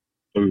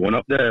so we went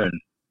up there,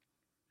 and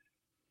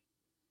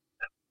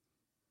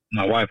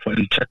my wife went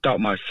and checked out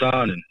my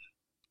son, and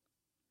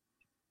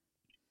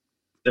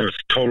there was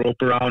a tow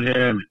rope around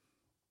him.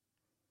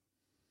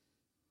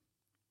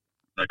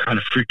 I kind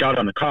of freaked out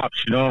on the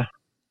cops, Yeah.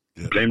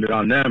 Blamed it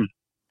on them.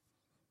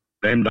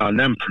 Blamed on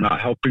them for not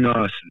helping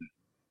us and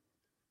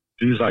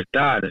things like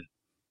that. And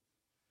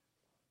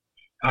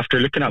after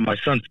looking at my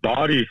son's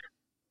body,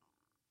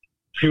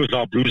 he was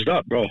all bruised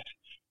up, bro.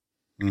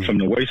 From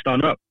the waist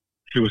on up,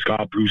 he was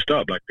all bruised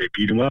up, like they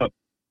beat him up.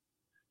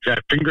 He had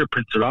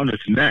fingerprints around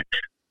his neck,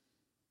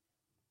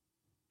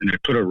 and they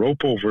put a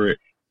rope over it.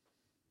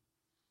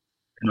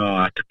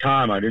 At the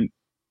time, I didn't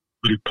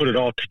really put it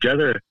all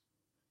together.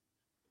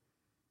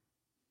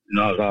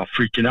 I was all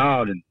freaking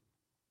out, and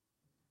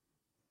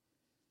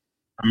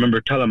I remember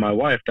telling my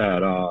wife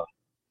that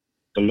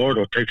the Lord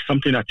will take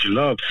something that you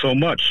love so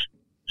much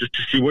just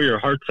to see where your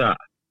heart's at.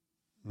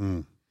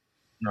 And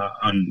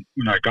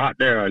when I got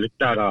there, I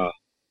looked at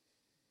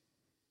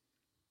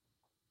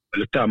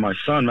my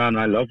son, man.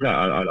 I love that.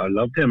 I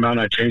loved him, man.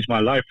 I changed my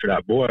life for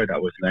that boy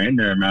that was laying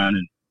there, man.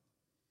 And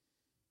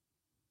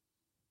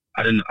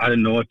I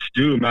didn't know what to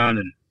do, man.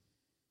 And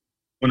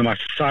one of my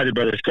society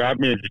brothers grabbed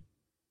me and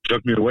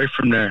took me away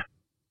from there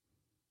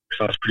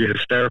because I was pretty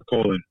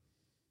hysterical. And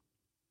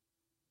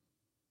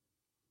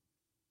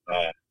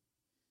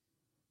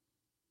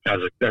as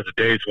the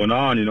days went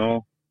on,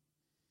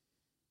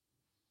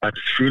 at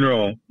his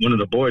funeral, one of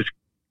the boys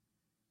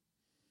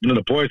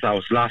I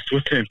was last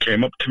with him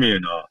came up to me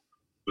and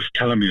was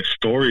telling me a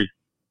story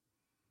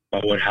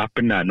about what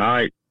happened that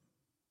night.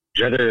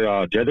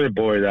 The other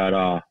boy that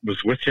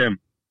was with him,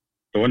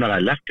 the one that I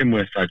left him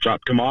with, I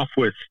dropped him off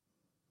with,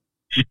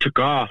 he took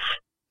off.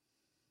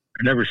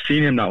 I never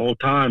seen him that whole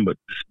time, but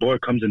this boy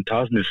comes and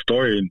tells me his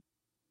story, and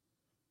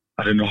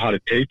I didn't know how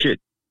to take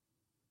it.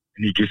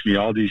 And he gives me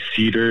all these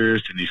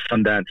cedars and these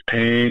Sundance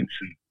paints,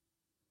 and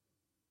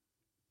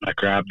I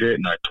grabbed it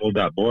and I told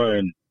that boy,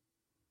 and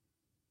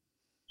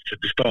he said,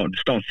 "This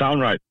don't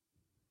sound right."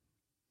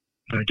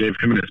 And I gave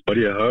him and his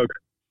buddy a hug.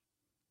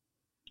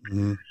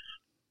 Mm-hmm.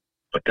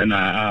 But then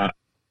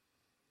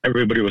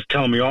everybody was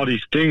telling me all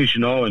these things,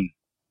 and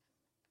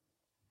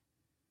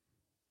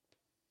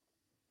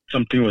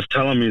something was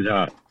telling me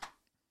that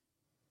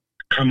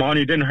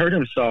Carmani didn't hurt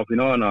himself, and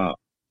I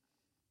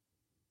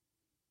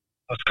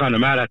was kind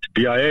of mad at the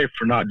BIA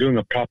for not doing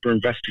a proper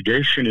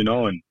investigation,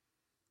 and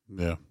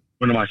yeah.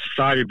 One of my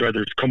society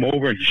brothers come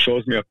over and he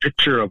shows me a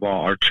picture of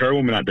our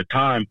chairwoman at the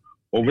time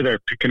over there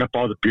picking up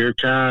all the beer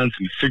cans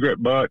and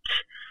cigarette butts.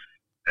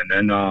 And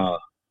then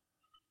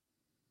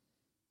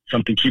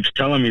something keeps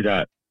telling me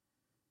that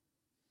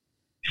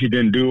he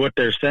didn't do what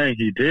they're saying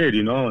he did,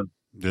 And,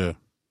 yeah.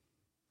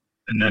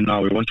 And then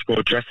we went to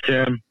go dress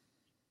him.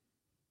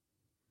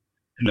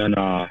 And then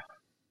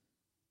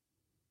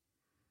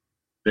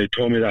they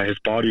told me that his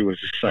body was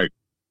just like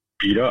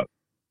beat up.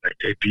 Like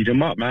they beat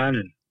him up, man.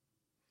 And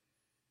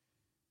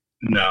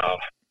no.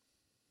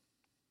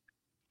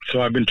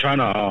 So I've been trying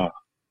to,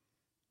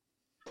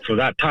 so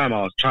that time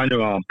I was trying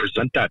to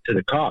present that to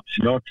the cops,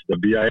 to the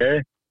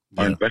BIA,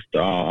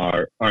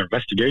 our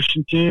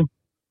investigation team.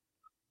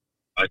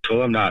 I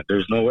told them that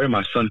there's no way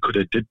my son could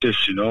have did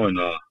this, and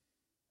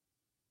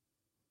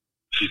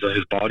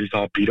his body's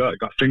all beat up.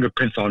 Got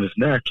fingerprints on his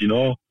neck,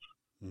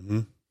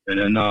 Mm-hmm. And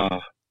then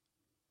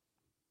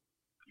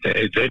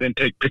they didn't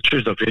take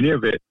pictures of any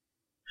of it.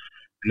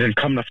 And then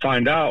come to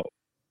find out,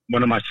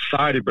 one of my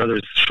society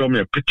brothers showed me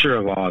a picture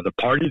of the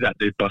party that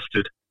they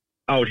busted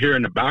out here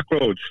in the back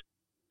roads.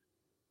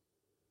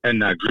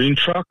 And that green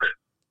truck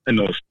and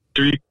those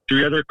three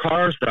other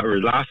cars that were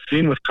last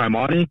seen with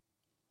Kaimani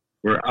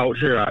were out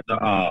here at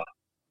the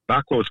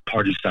back roads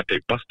parties that they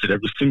busted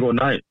every single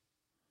night.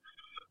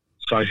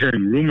 So I'm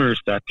hearing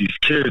rumors that these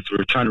kids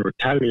were trying to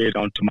retaliate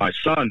onto my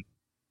son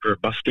for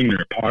busting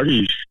their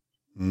parties.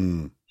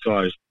 Mm.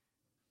 So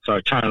I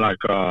trying to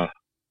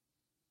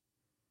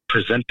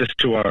present this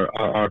to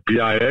our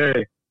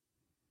BIA.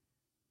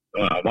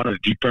 I want a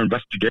deeper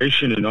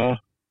investigation,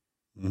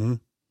 Mm-hmm.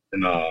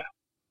 And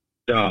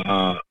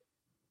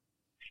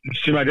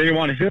see, they didn't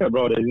want to hear it,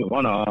 bro. They didn't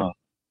want to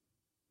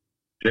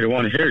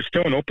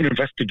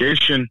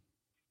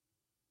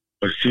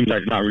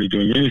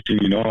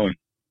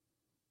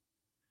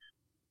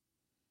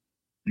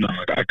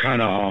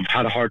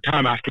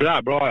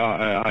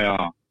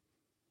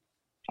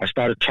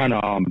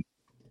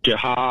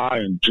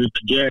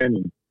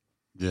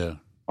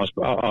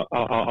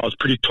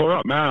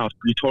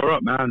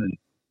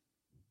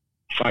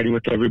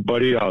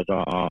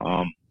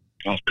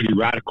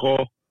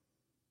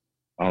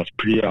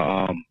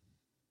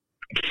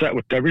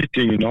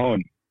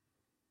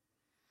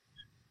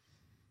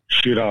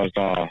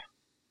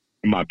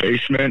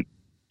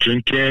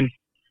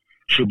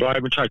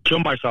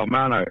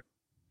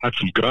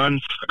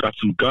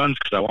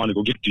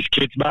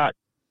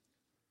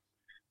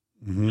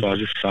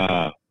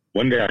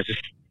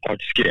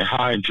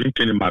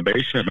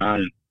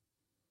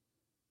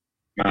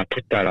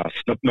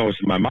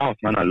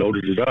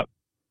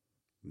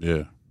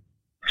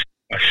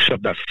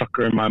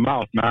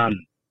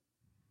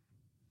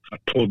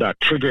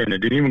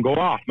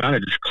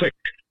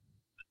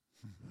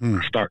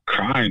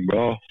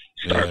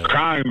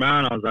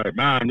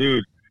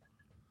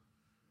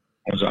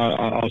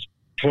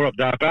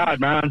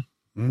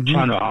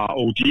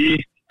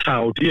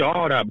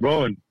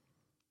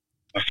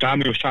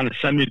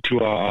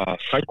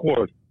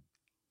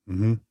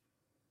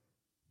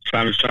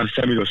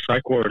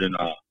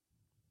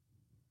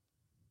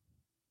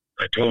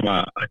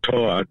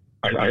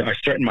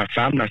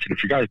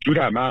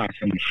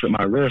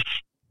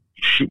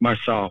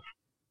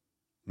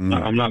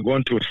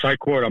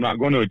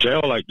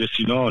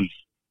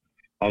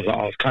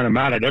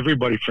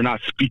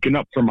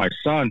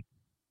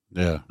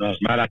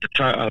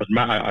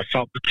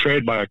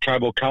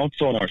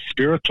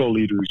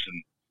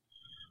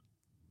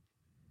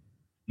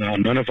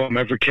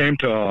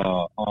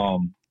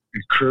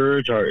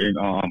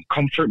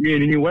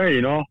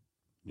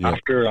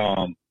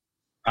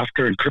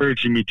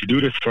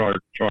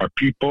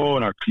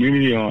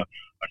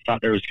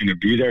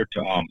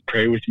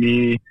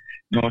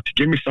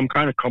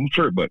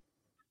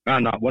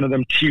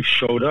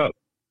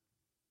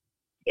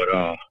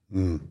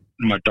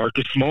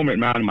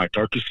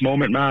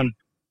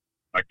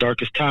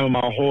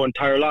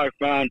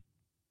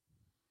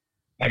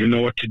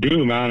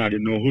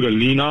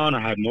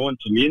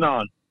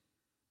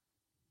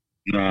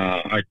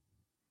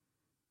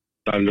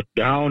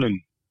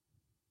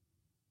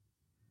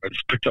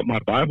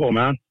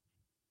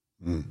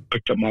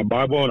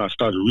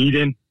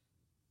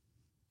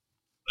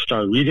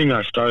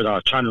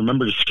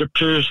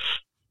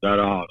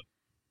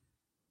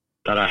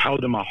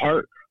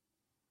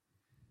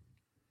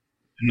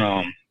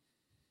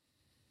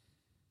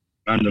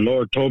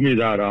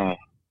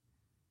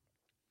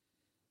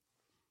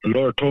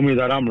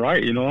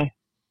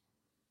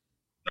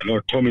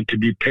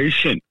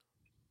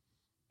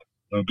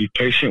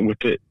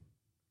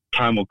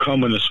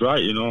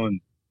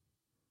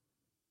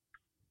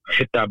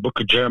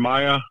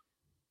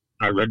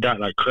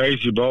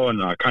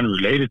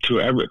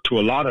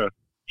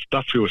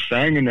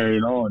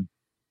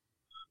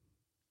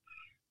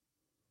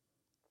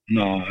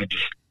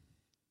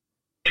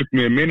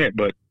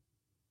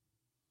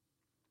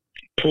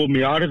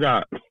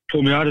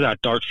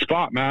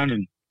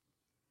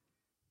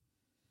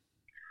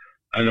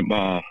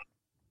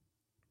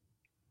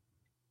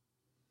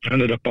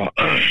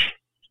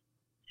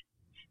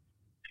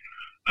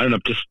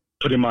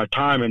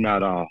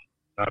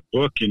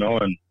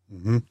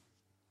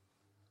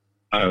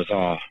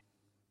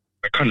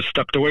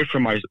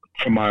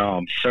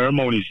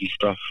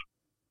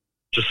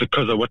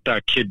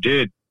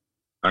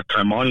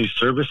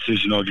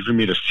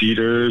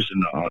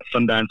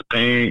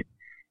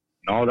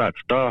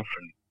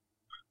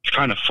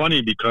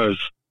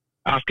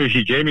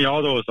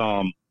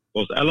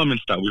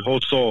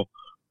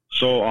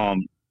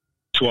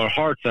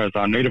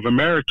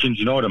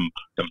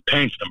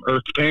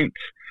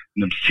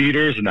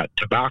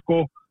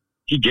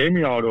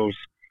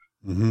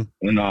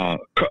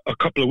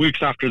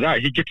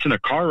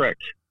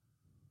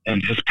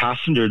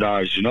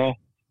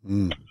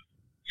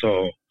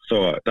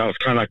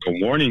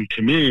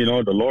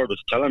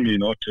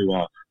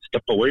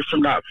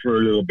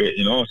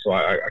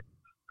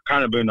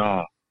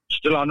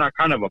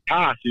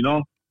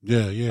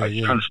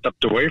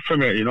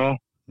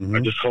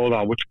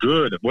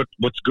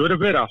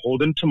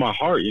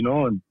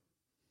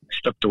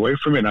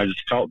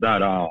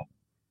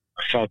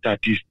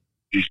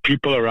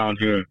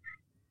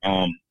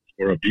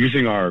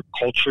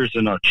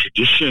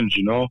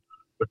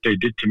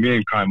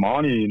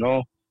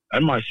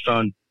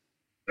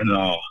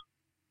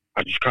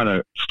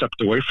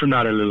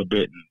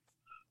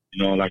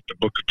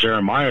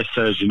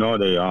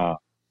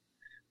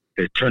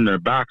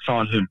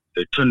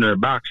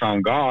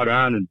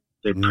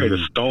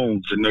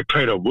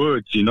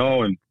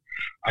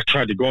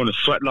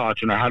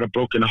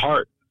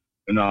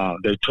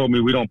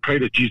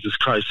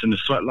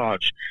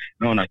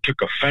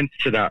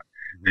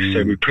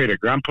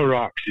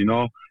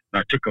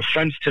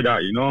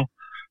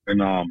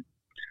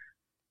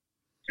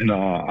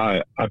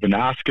I've been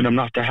asking him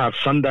not to have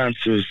sun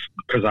dances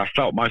because I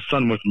felt my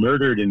son was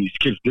murdered and these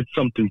kids did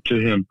something to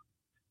him.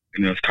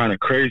 And it's kind of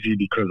crazy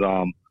because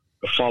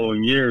the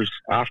following years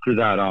after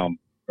that,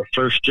 the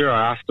first year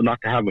I asked them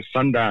not to have a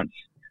Sundance.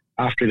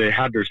 After they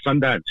had their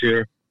Sundance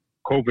here,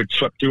 COVID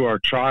swept through our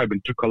tribe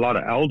and took a lot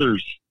of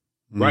elders.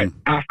 Right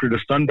after the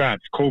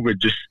Sundance, COVID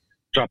just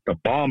dropped a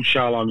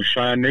bombshell on the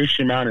Cheyenne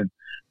Nation, man, and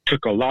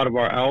took a lot of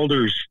our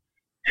elders,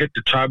 hit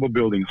the tribal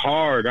building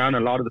hard, and a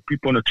lot of the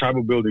people in the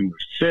tribal building were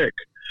sick.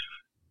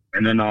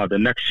 And then the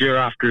next year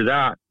after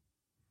that,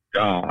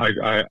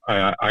 I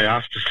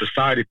asked the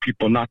society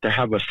people not to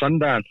have a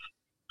Sundance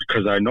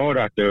because I know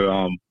that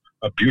they're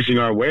abusing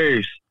our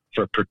ways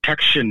for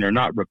protection. They're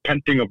not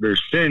repenting of their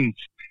sins.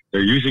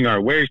 They're using our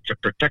ways to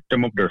protect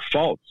them of their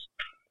faults.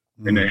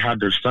 And they had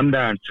their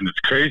Sundance, and it's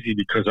crazy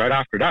because right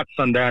after that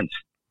Sundance,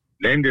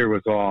 Reindeer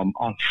was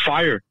on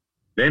fire.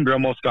 Reindeer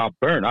almost got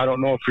burned. I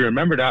don't know if you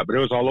remember that, but it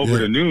was all over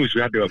the news.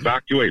 We had to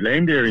evacuate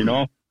Reindeer, you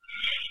know.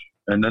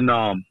 And then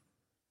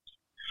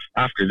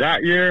after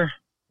that year,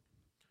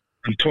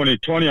 in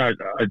 2020, I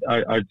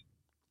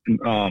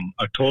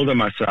told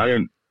them, I said I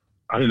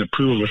didn't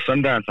approve of a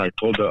Sundance. I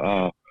told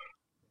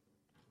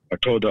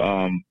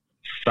the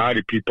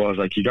society people, I was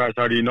like, you guys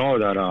already know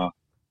that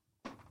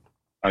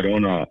I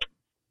don't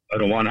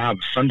want to have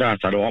a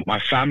Sundance. I don't want my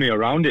family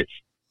around it.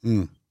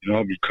 You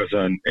know, because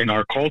in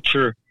our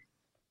culture,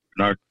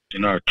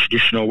 in our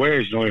traditional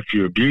ways, you know, if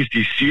you abuse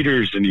these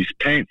cedars and these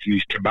paints and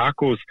these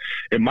tobaccos,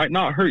 it might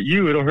not hurt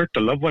you. It'll hurt the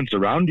loved ones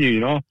around you. You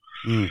know,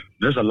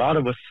 there's a lot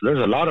of us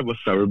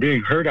that were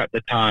being hurt at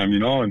the time. You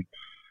know, and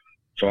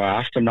so I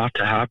asked them not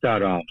to have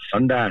that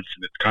Sundance,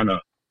 and it's kind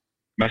of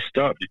messed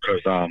up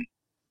because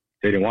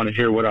they didn't want to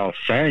hear what I was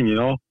saying. You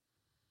know,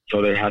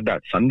 so they had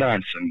that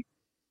Sundance, and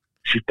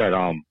shoot that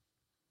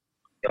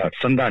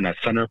Sundance, that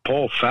center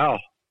pole fell.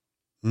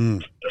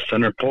 The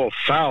center pole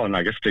fell, and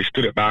I guess they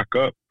stood it back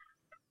up.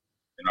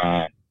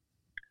 And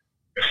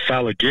it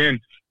fell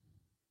again.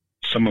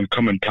 Someone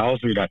come and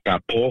tells me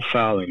that pole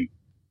fell, and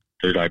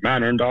they're like,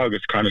 man, Ern Dog,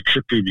 it's kind of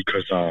trippy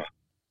because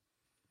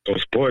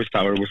those boys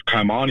that were with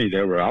Kaimani,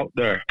 they were out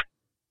there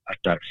at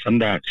that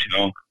Sundance, you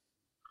know,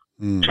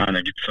 trying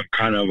to get some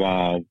kind of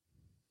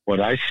what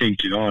I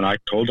think, you know. And I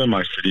told them,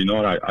 I said, you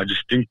know, I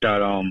just think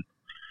that,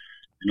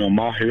 you know,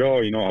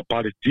 Mahiro, you know,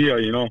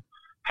 Abaditia, you know,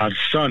 had a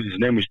son. His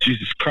name was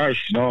Jesus Christ,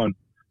 you know, and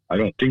I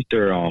don't think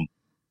they're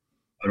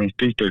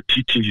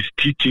teaching his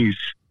teachings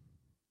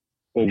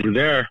over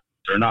there.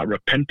 They're not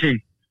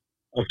repenting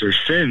of their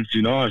sins,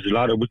 you know, as a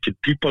lot of wicked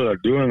people are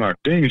doing our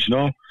things, you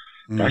know.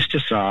 That's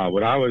just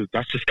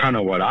that's just kind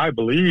of what I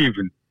believe.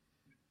 And,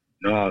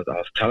 you know, I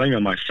was telling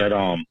him, I said,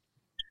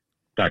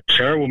 that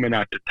chairwoman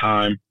at the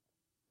time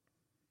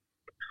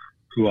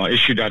who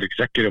issued that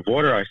executive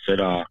order, I said,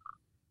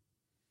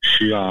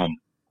 she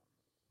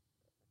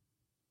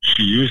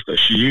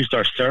used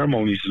our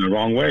ceremonies in the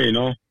wrong way, you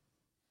know.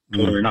 So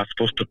you're not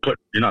supposed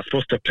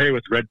to pay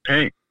with red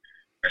paint.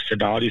 I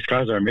said, all these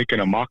guys are making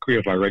a mockery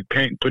of our red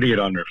paint and putting it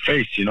on their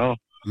face, you know.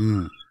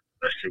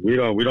 I said, we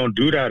don't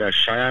do that as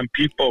Cheyenne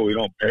people. We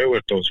don't pay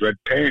with those red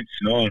paints,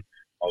 you know.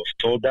 I was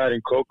told that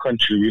in Crow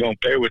Country, we don't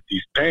pay with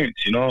these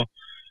paints, you know.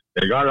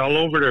 They got it all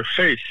over their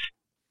face.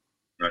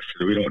 And I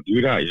said, we don't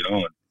do that, you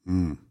know.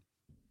 And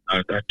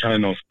I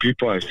telling those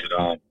people, I said,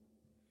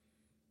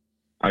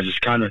 I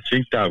just kind of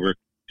think that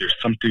there's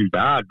something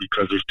bad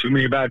because there's too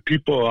many bad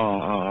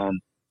people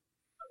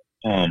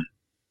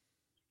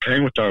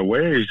playing with our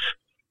ways.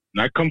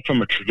 And I come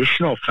from a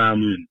traditional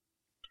family,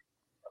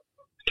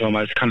 so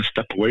I just kind of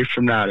step away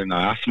from that, and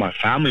I asked my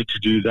family to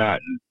do that.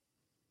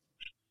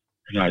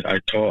 And I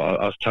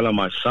was telling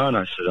my son,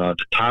 I said,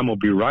 the time will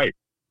be right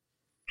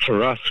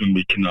for us when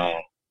we can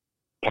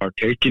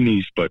partake in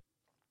these, but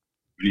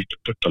we need to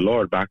put the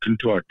Lord back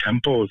into our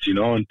temples, you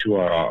know, into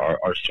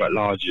our sweat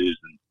lodges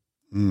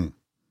and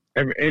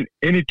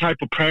any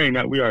type of praying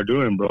that we are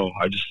doing, bro.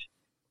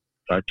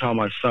 I tell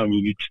my son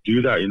we need to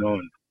do that, you know.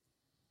 And,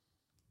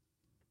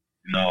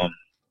 you know,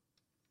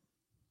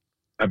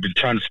 I've been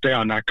trying to stay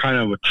on that kind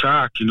of a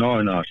track, you know.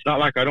 And it's not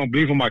like I don't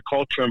believe in my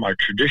culture and my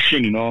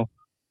tradition, you know.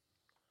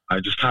 I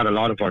just had a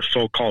lot of our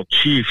so-called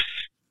chiefs,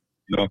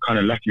 you know, kind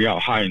of left me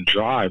out high and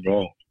dry,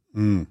 bro.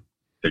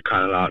 They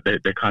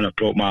kind of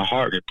broke my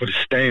heart. They put a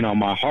stain on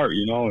my heart,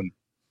 you know. And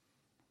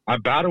I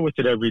battle with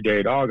it every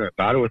day, dog. I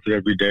battle with it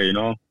every day, you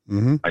know.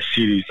 I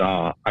see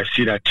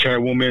that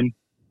chairwoman.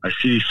 I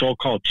see these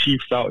so-called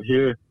chiefs out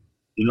here,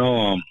 you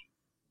know.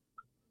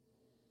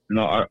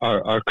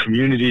 Our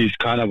community's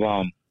kind of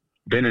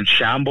been in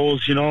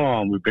shambles, you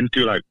know. We've been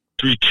through like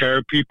 3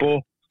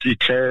 chairwomen,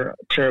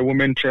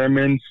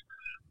 chairmen.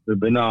 We've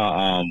been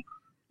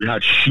we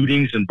had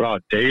shootings in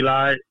broad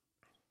daylight.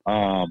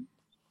 The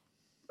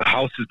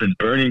house has been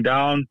burning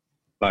down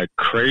like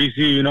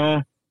crazy, you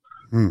know.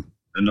 And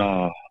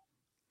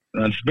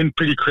it's been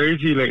pretty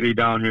crazy lately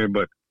down here,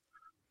 but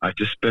I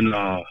just been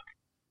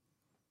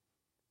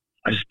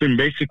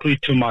basically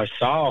to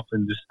myself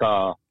and just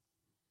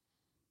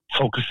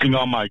focusing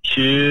on my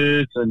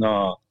kids and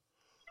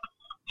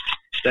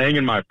staying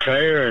in my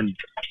prayer and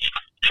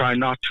try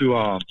not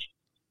to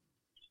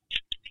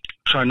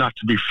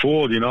be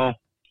fooled, you know.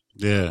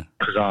 Yeah.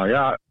 Cause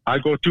I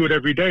go through it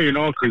every day, you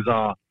know.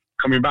 Cause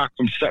coming back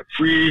from set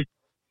free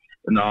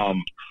and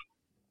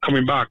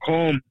coming back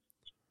home,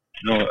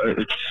 you know,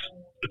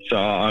 it's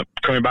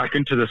coming back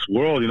into this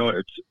world, you know.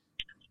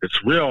 It's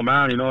real,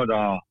 man. You know,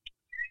 the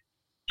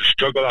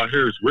struggle out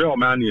here is real,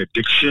 man. The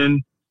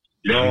addiction,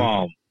 you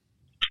know.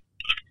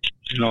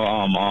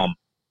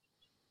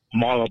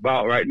 I'm all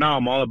about right now.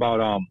 I'm all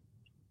about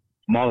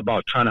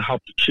trying to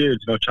help the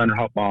kids. You know, trying to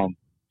help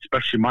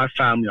especially my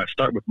family. I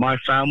start with my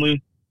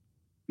family,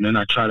 and then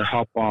I try to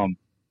help the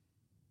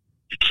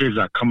kids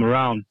that come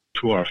around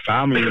to our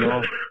family. You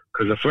know,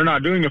 because if we're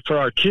not doing it for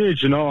our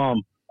kids, you know,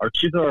 our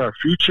kids are our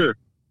future.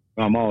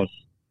 I'm always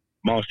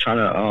trying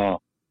to.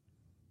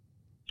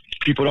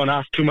 People don't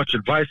ask too much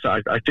advice.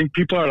 I think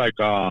people are like,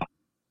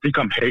 think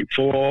I'm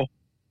hateful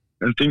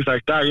and things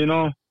like that, you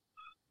know.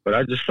 But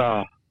I just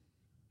try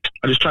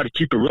to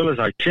keep it real as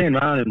I can,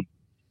 man.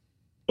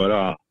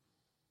 But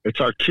it's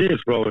our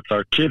kids, bro. It's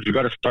our kids. We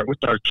got to start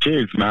with our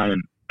kids, man.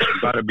 And we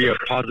got to be a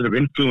positive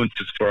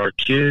influences for our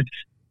kids.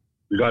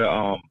 We got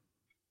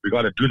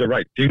to do the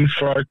right things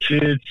for our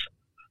kids.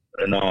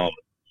 And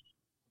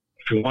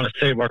if we want to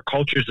save our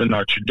cultures and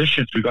our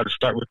traditions, we got to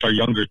start with our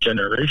younger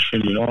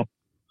generation, you know.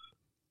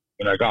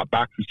 When I got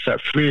back from set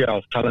free, I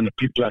was telling the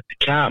people at the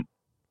camp,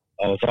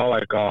 I was all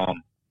like,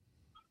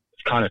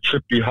 it's kind of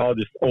trippy how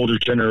this older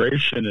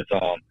generation is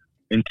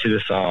into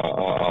this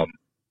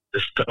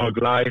this thug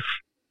life,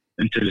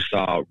 into this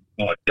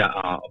what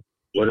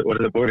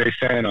are they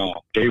saying?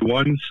 Day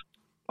ones,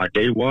 my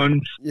day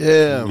ones,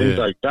 things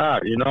like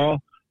that, you know.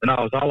 And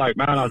I was all like,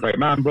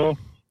 man, bro.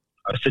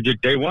 I said, your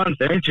day ones,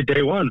 they ain't your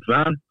day ones,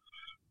 man.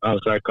 I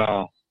was like,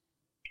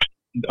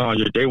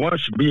 your day one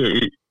should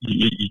be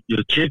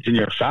your kids and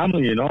your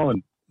family, you know.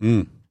 And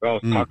I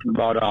was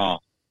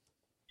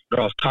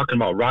talking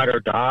about ride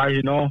or die,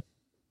 you know.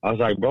 I was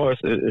like, bro,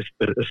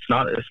 it's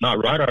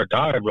not ride or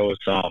die, bro.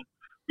 It's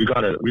we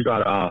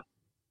gotta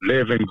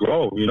live and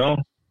grow, you know.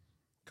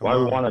 Why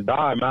we want to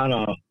die, man?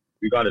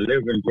 We gotta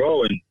live and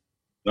grow. And you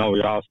know,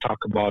 we always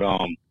talk about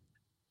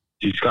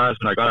these guys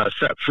when I got out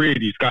set free.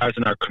 These guys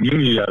in our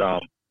community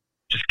that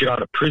just get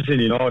out of prison,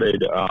 you know.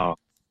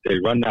 They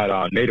run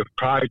that native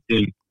pride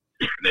thing,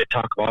 and they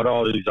talk about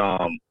all these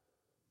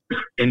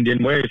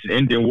Indian ways and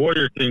Indian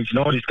warrior things. You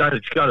know, these guys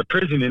that get out of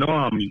prison, you know.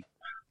 I mean,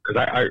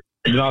 because I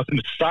you know, I was in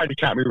the society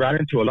camp. We ran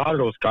into a lot of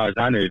those guys.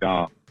 I'm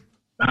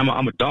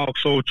a dog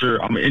soldier.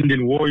 I'm an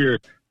Indian warrior.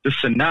 This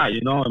and that,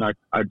 you know. And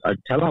I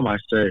tell them, I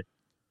say,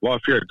 well,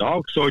 if you're a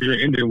dog soldier,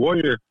 Indian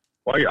warrior,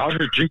 why are you out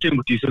here drinking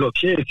with these little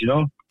kids, you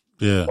know?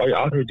 Yeah. Why are you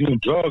out here doing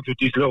drugs with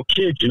these little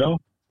kids, you know?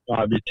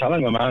 I'd be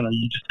telling them, man,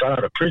 you just got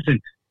out of prison.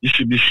 You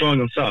should be showing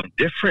them something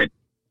different,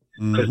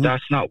 because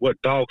that's not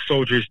what dog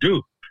soldiers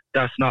do.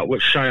 That's not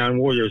what Cheyenne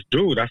warriors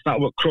do. That's not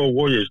what Crow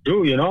warriors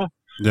do, you know?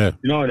 Yeah.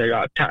 You know, they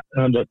got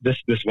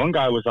this one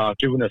guy was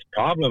giving us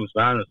problems,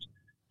 man. It's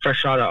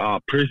fresh out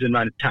of prison,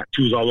 man,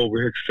 tattoos all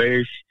over his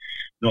face,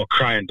 you know,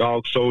 crying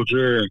dog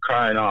soldier and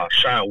crying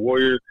Cheyenne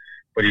warrior,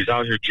 but he's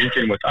out here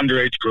drinking with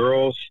underage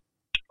girls.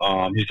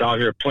 He's out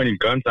here pointing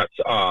guns at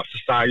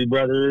society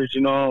brothers, you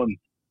know.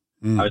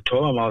 And I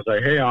told him, I was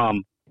like, hey,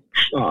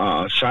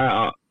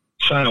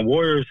 Cheyenne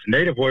warriors,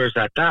 native warriors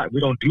at that, we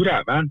don't do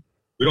that, man.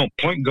 We don't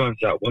point guns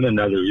at one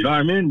another. You know what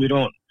I mean? We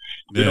don't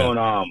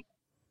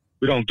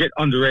get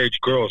underage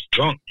girls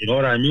drunk. You know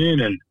what I mean?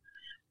 And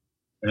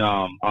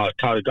I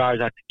tell the guys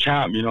at the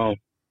camp, you know,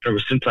 ever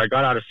since I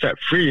got out of set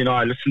free, you know,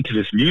 I listen to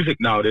this music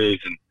nowadays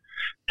and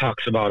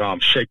talks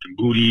about shaking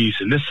booties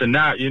and this and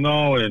that, you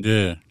know. And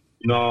you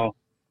know,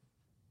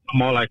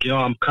 I'm all like, you know,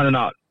 I'm kind of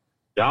not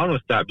down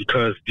with that,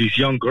 because these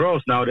young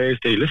girls nowadays,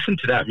 they listen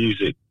to that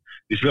music.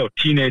 These little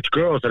teenage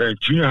girls that are in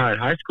junior high and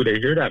high school, they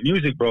hear that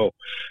music, bro.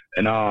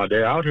 And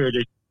they're out here,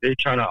 they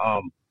trying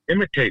to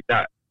imitate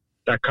that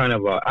kind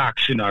of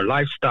action or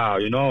lifestyle,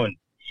 you know, and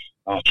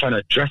trying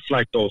to dress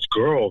like those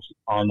girls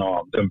on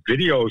them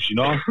videos, you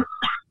know,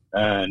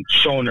 and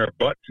showing their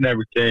butts and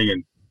everything.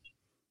 And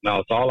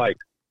now it's all like,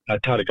 I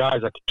tell the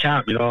guys at the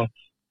camp, you know,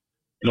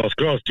 those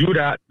girls do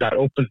that. That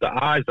opens the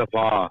eyes of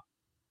the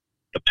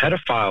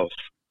pedophiles,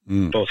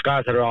 those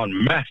guys that are on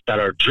meth, that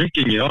are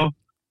drinking, you know.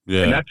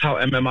 Yeah. And that's how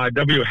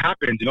MMIW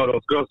happens. You know,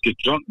 those girls get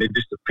drunk, they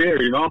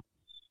disappear, you know.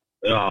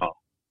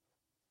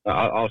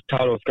 I'll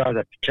tell those guys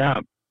at the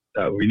camp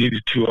that we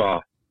needed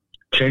to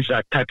change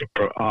that type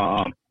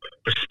of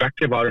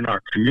perspective out in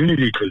our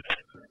community, because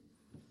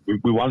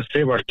we want to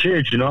save our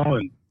kids, you know.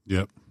 And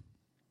man,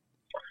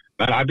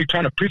 I'd be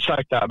trying to preach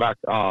like that back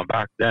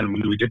then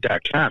when we did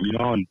that camp, you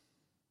know. And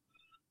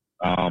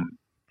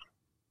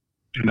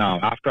now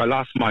after I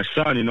lost my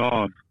son, you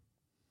know,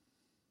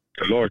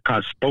 the Lord kind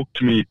of spoke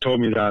to me,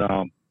 told me that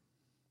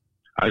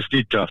I just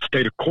need to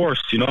stay the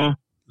course, you know.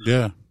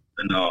 Yeah.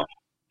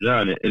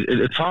 And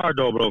it's hard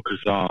though, bro,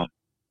 because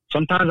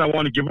sometimes I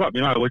want to give up.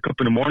 You know, I wake up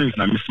in the mornings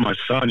and I miss my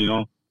son. You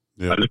know,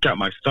 I look at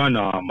my son.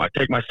 I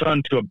take my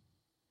son to a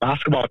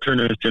basketball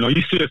tournament. You know,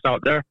 you see us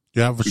out there.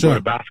 Yeah, for we sure. go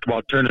to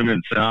basketball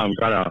tournaments. We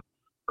got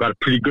a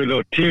pretty good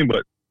little team,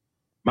 but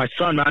my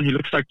son, man, he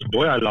looks like the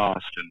boy I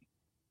lost.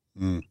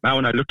 And man,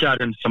 when I look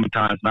at him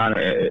sometimes, man,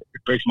 it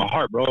breaks my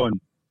heart, bro.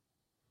 And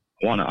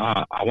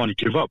I want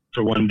to give up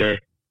for one day.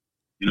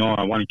 You know,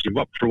 I want to give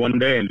up for one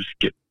day and just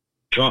get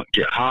drunk,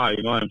 get high.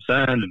 You know what I'm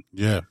saying? And,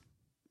 Yeah.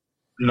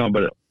 you know,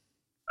 but at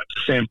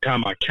the same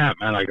time, I can't,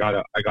 man. I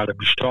gotta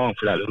be strong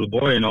for that little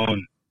boy, you know.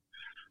 And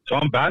so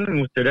I'm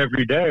battling with it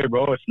every day,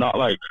 bro. It's not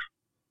like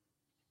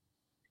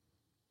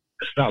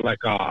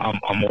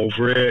I'm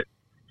over it.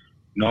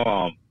 You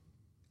know,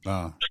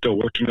 still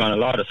working on a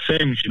lot of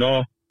things, you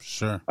know.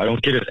 Sure. I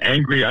don't get as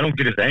angry. I don't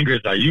get as angry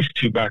as I used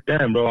to back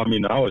then, bro. I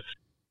mean, I was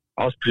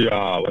pretty,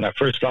 when I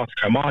first lost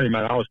Kamani,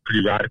 man, I was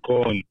pretty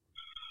radical and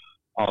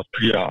I was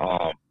pretty,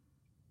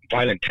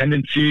 violent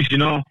tendencies, you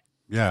know.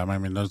 Yeah, I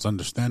mean, that's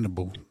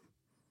understandable.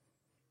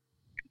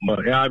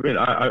 But yeah,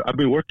 I've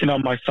been working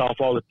on myself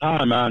all the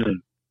time, man,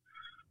 and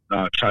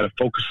try to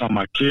focus on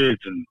my kids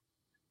and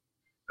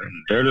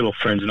their little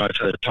friends. You know, I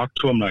try to talk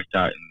to them like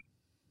that, and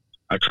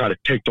I try to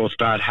take those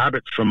bad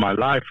habits from my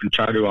life and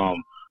try to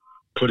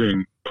put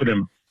in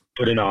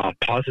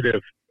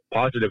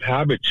positive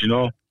habits. You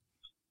know,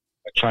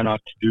 I try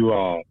not to do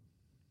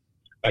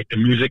like the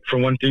music for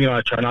one thing.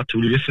 I try not to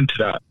listen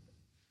to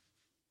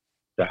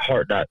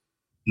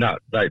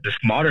not like this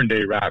modern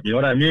day rap. You know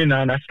what I mean?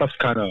 Man, that stuff's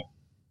kind of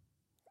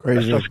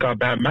crazy. That stuff's got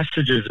bad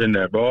messages in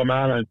there, bro.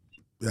 Man,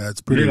 yeah,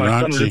 it's pretty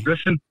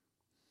raunchy.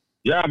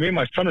 Yeah, me and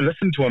my son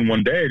listened to him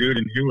one day, dude,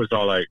 and he was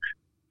all like,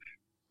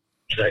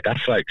 he's like,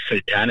 that's like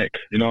satanic,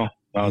 you know?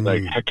 I was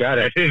like, heck yeah,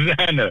 that is,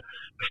 man, the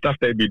stuff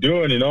they be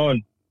doing, you know?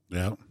 And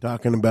yeah,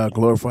 talking about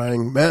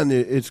glorifying, man,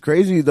 it's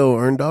crazy though,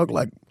 Ern Dog.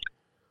 Like,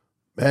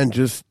 man,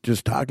 just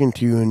talking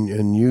to you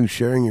and you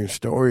sharing your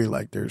story,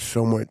 like, there's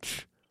so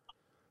much,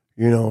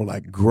 you know,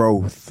 like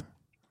growth.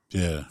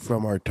 Yeah.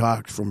 From our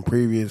talks from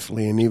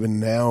previously and even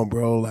now,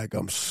 bro. Like,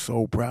 I'm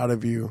so proud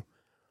of you.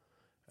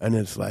 And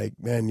it's like,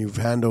 man, you've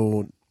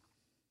handled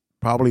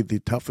probably the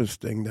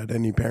toughest thing that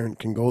any parent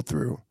can go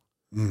through.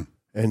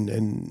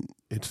 And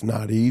it's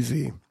not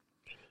easy.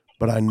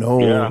 But I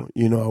know,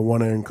 you know, I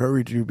want to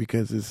encourage you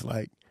because it's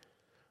like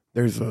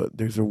there's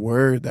a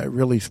word that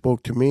really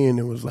spoke to me, and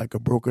it was like a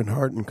broken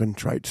heart and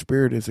contrite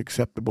spirit is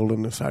acceptable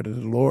in the sight of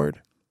the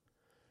Lord.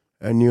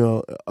 And, you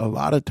know, a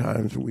lot of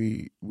times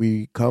we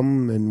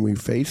come and we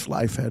face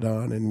life head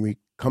on and we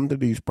come to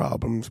these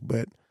problems,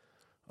 but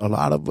a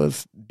lot of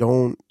us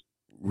don't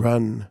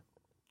run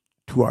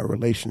to our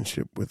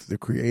relationship with the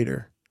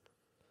Creator.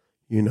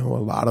 You know,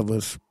 a lot of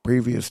us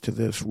previous to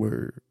this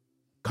were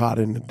caught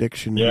in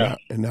addiction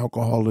and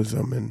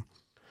alcoholism,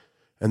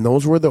 and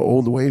those were the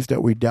old ways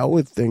that we dealt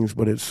with things.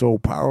 But it's so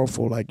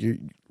powerful.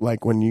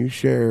 Like when you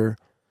share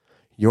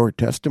your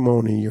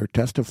testimony, you're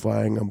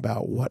testifying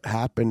about what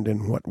happened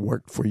and what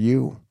worked for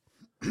you.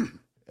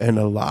 And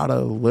a lot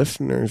of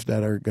listeners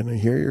that are going to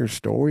hear your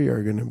story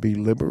are going to be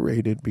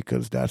liberated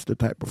because that's the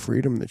type of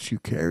freedom that you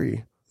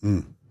carry.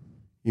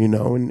 You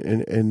know,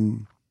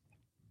 and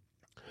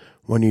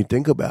when you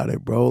think about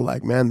it, bro,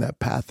 like, man, that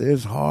path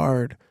is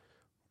hard,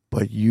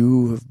 but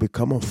you have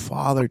become a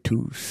father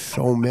to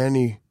so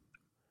many.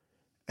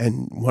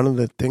 And one of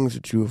the things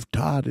that you have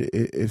taught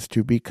is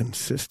to be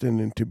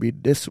consistent and to be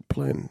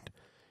disciplined.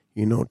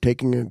 You know,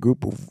 taking a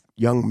group of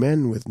young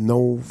men with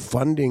no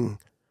funding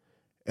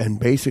and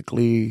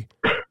basically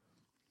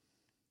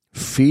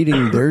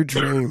feeding their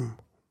dream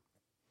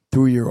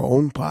through your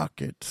own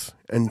pockets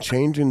and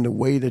changing the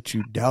way that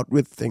you dealt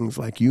with things.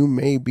 Like, you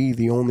may be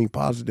the only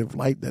positive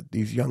light that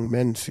these young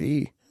men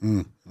see.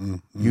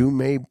 You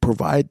may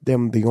provide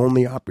them the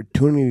only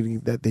opportunity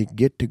that they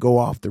get to go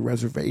off the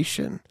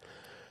reservation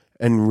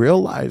and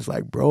realize,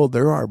 like, bro,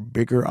 there are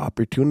bigger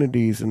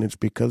opportunities, and it's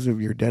because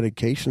of your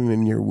dedication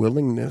and your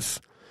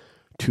willingness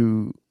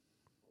to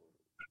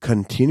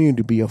continue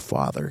to be a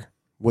father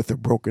with a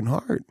broken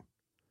heart.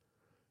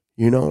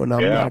 You know, and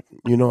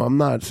I'm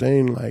not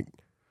saying, like,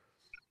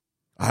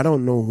 I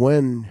don't know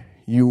when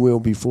you will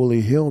be fully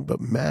healed,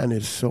 but man,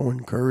 it's so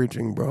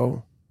encouraging,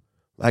 bro.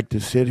 Like, to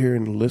sit here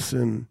and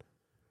listen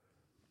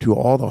to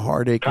all the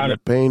heartache and the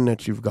pain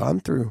that you've gone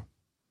through,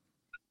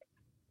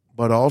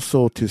 but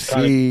also to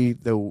see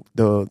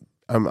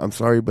I'm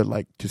sorry, but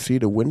like to see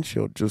the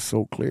windshield just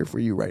so clear for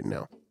you right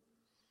now.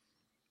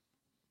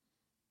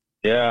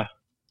 Yeah,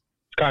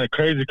 it's kind of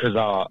crazy because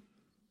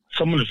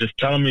someone was just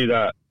telling me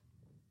that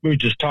we were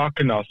just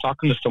talking. I was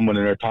talking to someone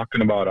and they're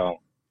talking about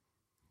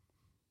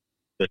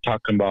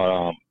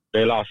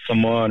they lost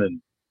someone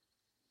and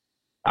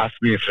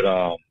asked me if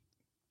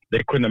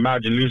they couldn't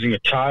imagine losing a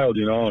child,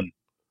 you know. And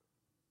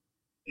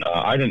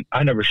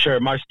I never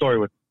shared my story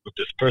with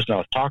this person I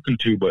was talking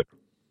to, but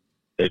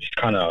they just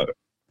kind of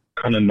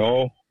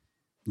know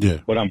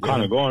what I'm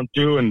kind of going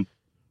through, and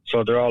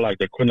so they're all like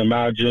they couldn't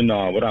imagine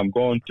what I'm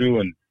going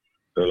through, and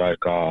they're like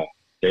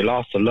they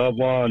lost a loved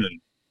one,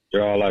 and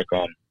they're all like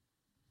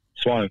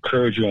just want to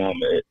encourage you.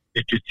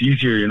 It gets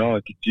easier, you know.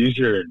 It gets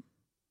easier. And,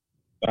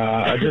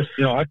 I just,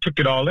 you know, I took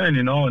it all in,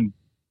 you know, and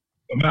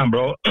man,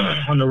 bro,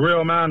 on the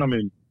real, man, I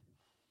mean,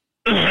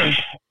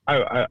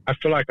 I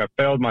feel like I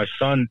failed my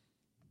son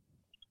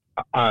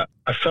I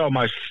felt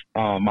my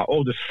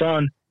oldest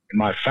son and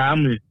my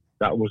family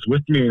that was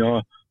with me,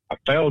 I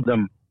failed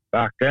them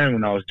back then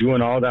when I was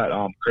doing all that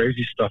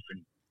crazy stuff.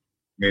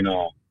 And,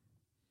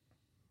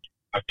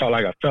 I felt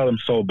like I failed them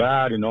so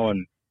bad, and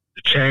the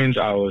change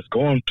I was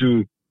going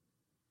through,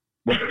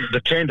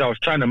 the change I was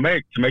trying to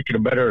make it a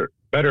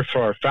better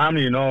for our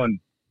family, and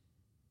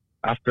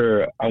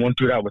after I went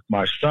through that with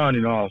my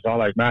son, I was all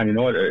like, man,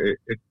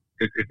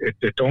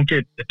 it don't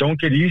get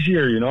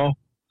easier, and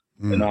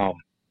I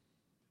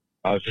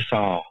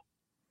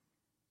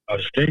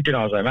was thinking,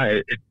 I was like,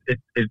 man, it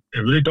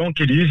really don't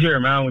get easier,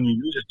 man. When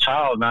you lose a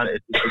child, man,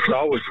 it's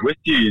always with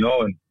you,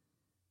 and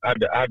I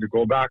had to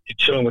go back to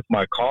chilling with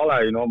my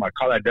call-out, my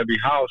call-out Debbie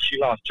House. She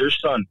lost her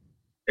son,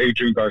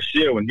 Adrian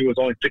Garcia, when he was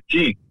only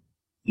 15.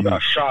 He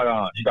got shot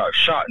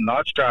in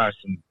Lodge Grass,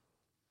 and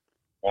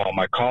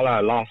my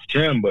call-out lost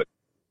him. But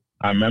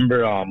I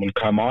remember when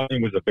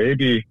Kaimani was a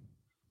baby,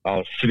 I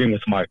was sitting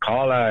with my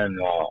call-out, and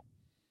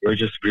we were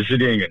just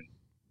visiting, and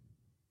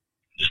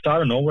just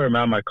out of nowhere,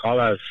 man, my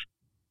call-out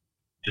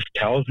just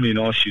tells me,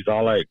 she's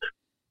all like,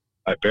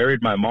 I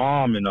buried my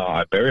mom, and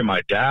I buried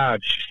my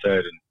dad, she said.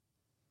 And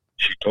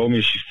she told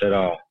me, she said,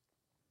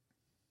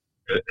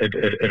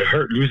 it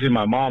hurt losing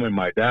my mom and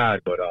my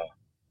dad, but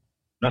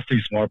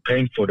nothing's more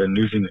painful than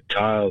losing a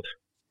child,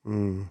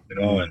 and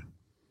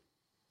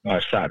I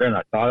sat there and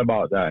I thought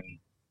about that. And,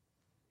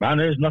 man,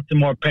 there's nothing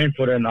more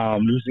painful than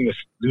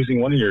losing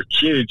one of your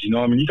kids,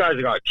 I mean, you guys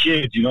got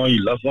kids, you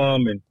love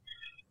them, and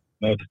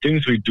the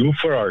things we do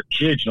for our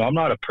kids, I'm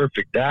not a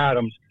perfect dad.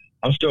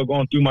 I'm still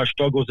going through my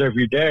struggles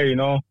every day,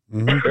 I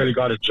barely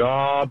got a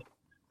job,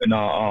 and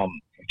I'm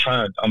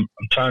trying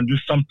to do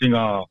something.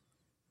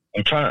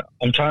 I'm trying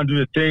to do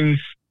the things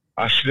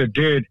I should have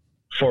did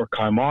for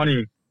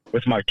Kaimani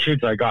with my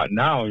kids I got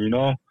now.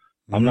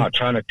 I'm not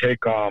trying to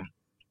take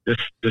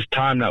this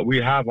time that we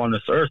have on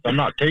this earth. I'm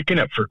not taking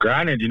it for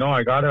granted.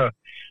 I gotta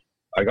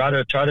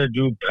try to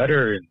do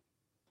better. And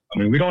I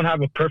mean, we don't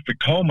have a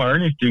perfect home or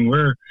anything.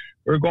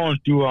 We're going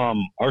through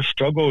our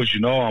struggles.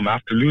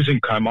 After losing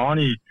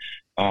Kaimani,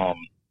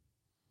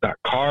 that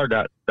car,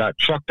 that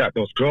truck that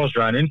those girls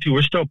ran into,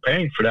 we're still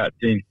paying for that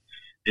thing,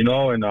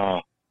 and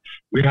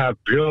we have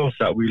bills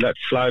that we let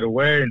slide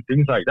away and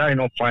things like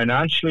that.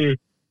 Financially,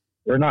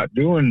 we're not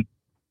doing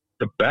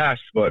the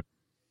best, but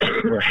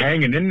we're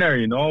hanging in there,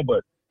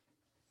 but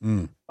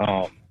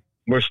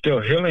we're still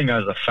healing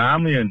as a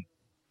family.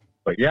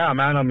 But yeah,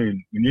 man, I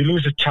mean, when you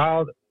lose a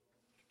child,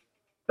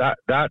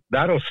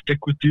 that'll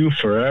stick with you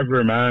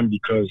forever, man,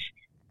 because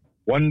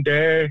one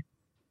day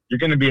you're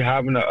going to be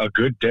having a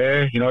good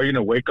day. You're going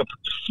to wake up with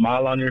a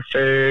smile on your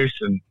face,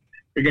 and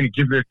you're going to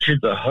give your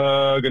kids a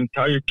hug and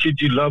tell your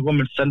kids you love them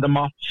and send them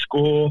off to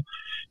school.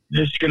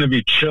 You're just going to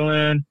be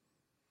chilling.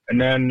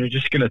 And then you're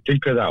just going to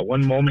think of that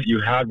one moment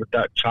you had with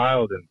that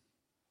child,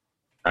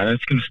 and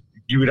it's going to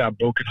give you that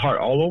broken heart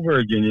all over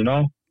again,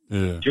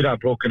 Yeah. Do that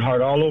broken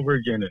heart all over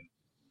again. And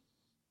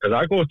because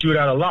I go through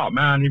that a lot,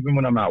 man. Even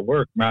when I'm at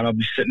work, man, I'll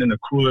be sitting in the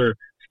cooler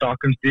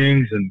stocking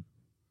things, and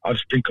I'll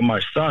just think of my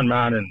son,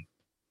 man, and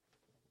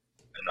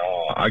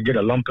I get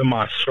a lump in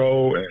my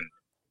throat, and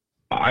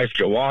my eyes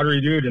get watery,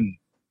 dude, and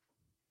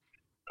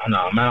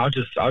man, I'll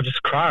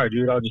just cry,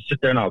 dude. I'll just sit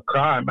there and I'll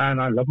cry, man.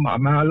 I love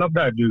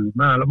that dude,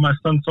 man. I love my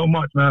son so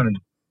much, man. And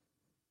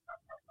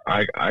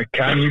I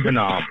can't even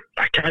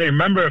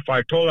remember if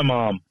I told him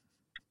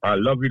I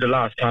love you the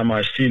last time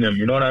I seen him.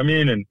 You know what I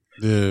mean? And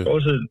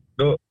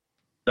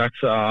that's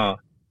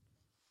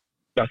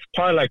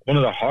probably like one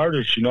of the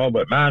hardest,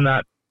 But man,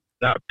 that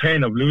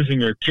pain of losing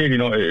your kid,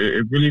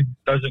 it really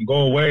doesn't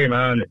go away,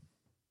 man.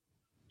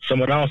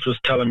 Someone else was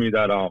telling me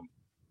that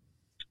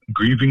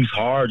grieving's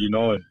hard, and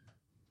you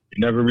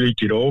never really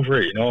get over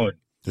it, And,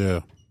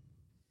 Yeah.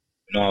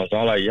 I was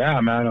all like, yeah,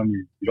 man. I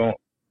mean, you don't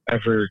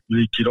ever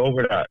really get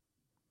over that.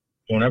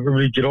 Don't ever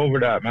really get over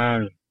that,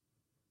 man.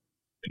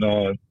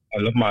 I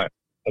love my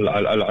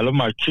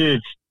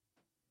kids.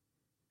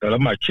 I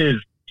love my kids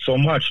so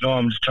much.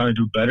 I'm just trying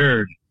to do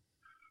better.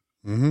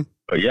 Mm-hmm.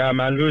 But yeah,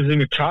 man,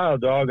 losing a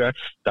child, dog, that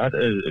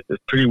is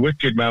pretty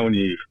wicked, man. When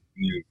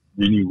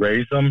you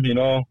raise them,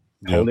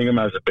 holding them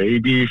as a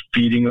baby,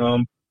 feeding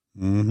them,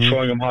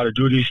 showing them how to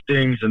do these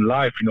things in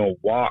life,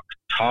 walk,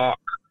 talk,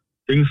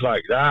 things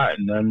like that,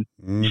 and then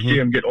you see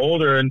him get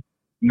older, and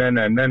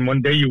then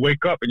one day you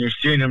wake up and you're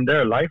seeing him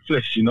there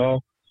lifeless,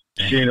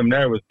 seeing him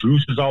there with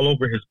bruises all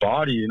over his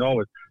body,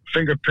 with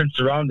fingerprints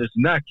around his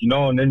neck,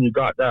 and then you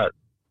got that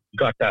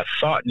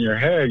thought in your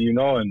head,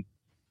 and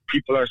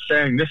people are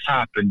saying this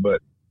happened,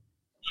 but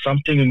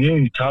something in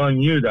you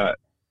telling you that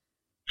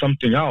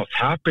something else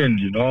happened,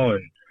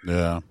 and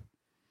Yeah.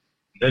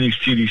 then you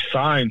see these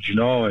signs,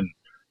 and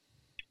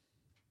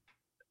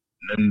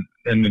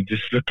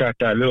just look at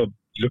that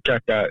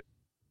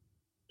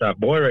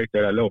boy right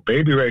there, that little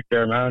baby right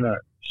there, man.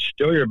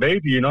 Still your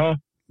baby,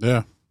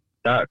 Yeah.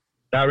 That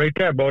right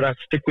there, bro. That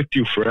stick with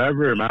you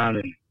forever, man.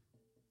 And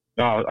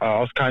I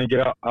was kind of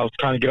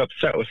get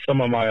upset with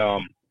some of my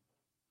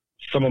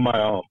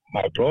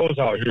my bros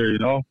out here,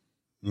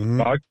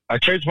 Mm-hmm. I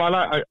changed my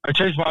life. I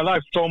changed my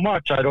life so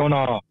much. I don't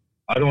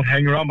I don't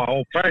hang around my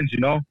old friends, you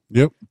know.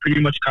 Yep.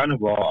 Pretty much kind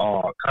of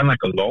like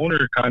a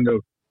loner, kind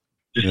of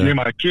just me and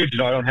my kids, you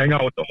know. I don't hang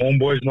out with the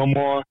homeboys no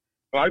more.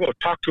 I go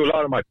talk to a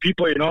lot of my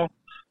people, you know.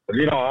 But,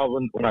 you know,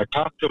 when I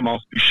talk to them,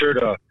 I'll be sure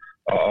to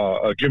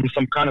give them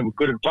some kind of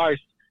good advice.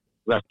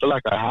 I feel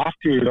like I have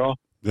to, you know.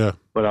 Yeah.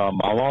 But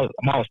I'm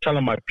always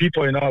telling my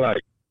people, you know,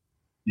 like,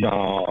 you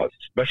know,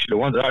 especially the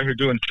ones out here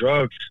doing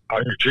drugs,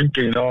 out here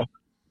drinking, you know,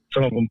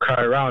 some of them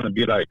cry around and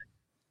be like,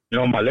 you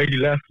know, my lady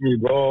left me,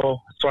 bro.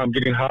 That's why I'm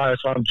getting high.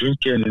 That's why I'm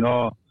drinking, you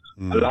know.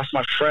 I lost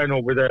my friend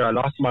over there. I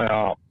lost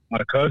my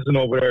cousin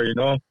over there, you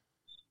know.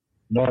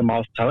 You know, and I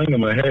was telling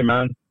them, like, hey,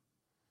 man,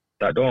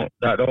 that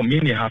don't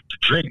mean you have to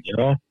drink, you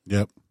know.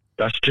 Yep.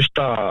 That's just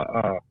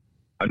I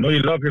know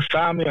you love your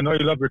family. I know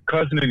you love your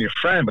cousin and your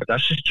friend, but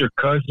that's just your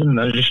cousin.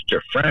 That's just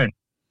your friend.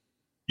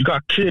 You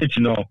got kids,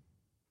 you know.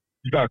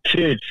 You got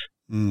kids.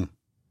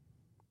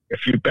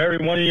 If you bury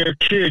one of your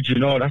kids, you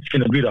know, that's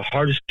going to be the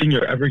hardest thing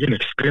you're ever going to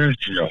experience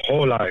in your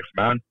whole life,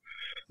 man.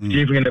 It's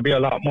even going to be a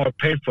lot more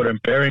painful than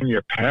burying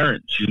your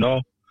parents, you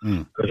know.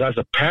 Because as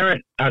a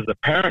parent,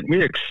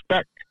 we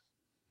expect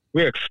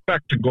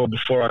to go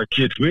before our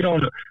kids. We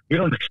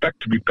don't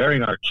expect to be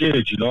burying our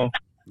kids, you know.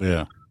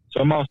 Yeah.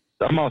 So I'm out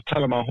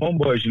telling my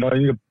homeboys, you know,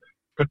 you need to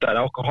put that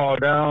alcohol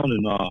down,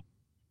 and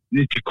you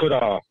need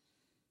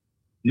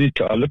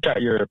to look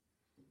at your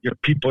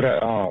people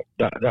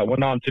that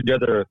went on to the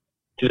other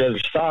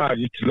side.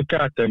 You need to look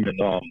at them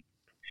and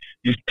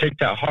you take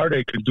that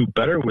heartache and do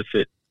better with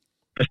it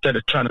instead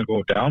of trying to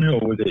go downhill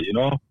with it, you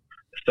know.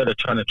 Instead of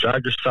trying to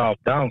drag yourself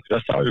down, 'cause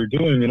that's all you're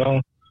doing, you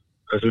know.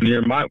 Because when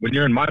you're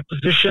in my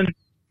position,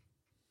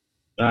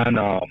 and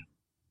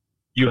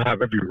you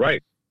have every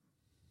right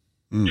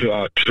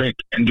to drink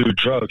and do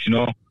drugs, you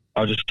know.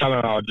 I was just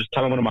telling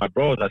one of my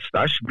bros,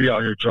 I should be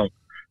out here drunk.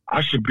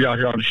 I should be out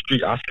here on the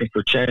street asking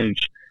for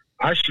change.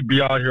 I should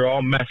be out here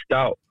all messed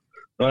out.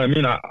 You know what I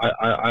mean?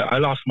 I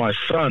lost my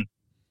son.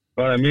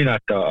 You know what I mean?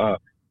 At a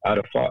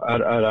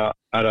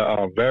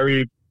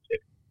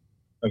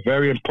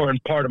very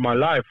important part of my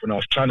life when I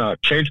was trying to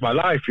change my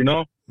life. You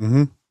know.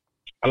 Mm-hmm.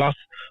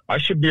 I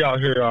should be out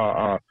here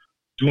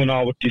doing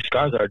all what these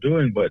guys are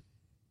doing, but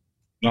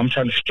you know, I'm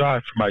trying to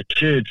strive for my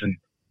kids, and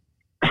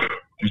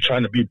I'm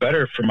trying to be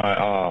better for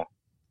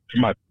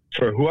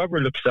whoever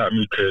looks at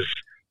me, because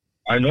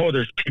I know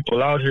there's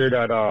people out here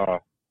that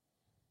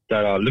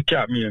look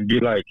at me and be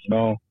like, you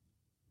know,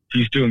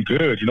 he's doing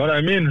good. You know what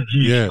I mean?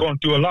 He's going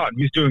through a lot. And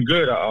he's doing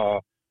good.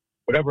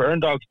 Whatever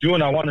Erndog's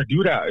doing, I want to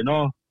do that. You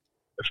know,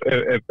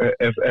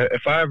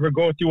 if I ever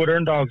go through what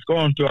Erndog's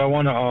going through, I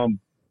want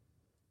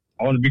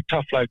to be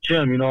tough like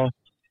him. You know,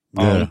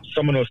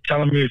 someone was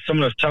telling me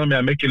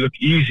I make it look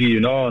easy. You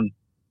know, and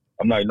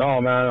I'm like, no,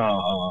 man.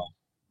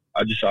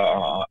 I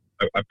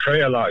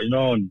pray a lot. You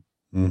know, and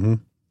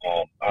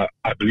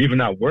I believe in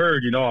that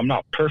word. You know, I'm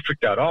not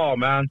perfect at all,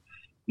 man.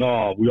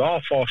 No, we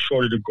all fall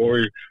short of the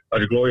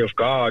glory of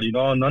God. You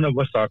know, none of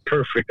us are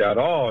perfect at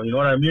all. You know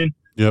what I mean?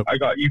 Yep. I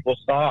got evil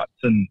thoughts,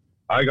 and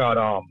I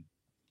got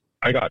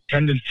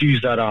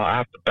tendencies that I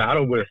have to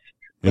battle with.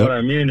 You know what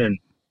I mean? And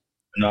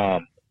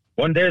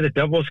one day the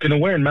devil's gonna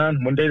win,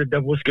 man. One day the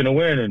devil's gonna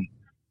win, and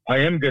I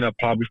am gonna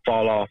probably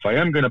fall off. I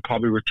am gonna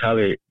probably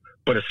retaliate,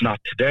 but it's not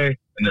today,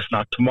 and it's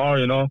not tomorrow.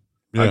 You know,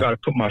 I gotta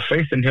put my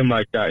faith in him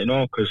like that. You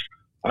know, because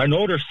I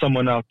know there's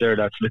someone out there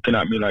that's looking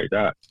at me like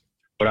that.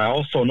 But I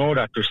also know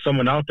that there's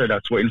someone out there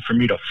that's waiting for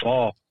me to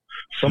fall.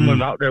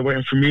 Someone out there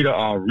waiting for me to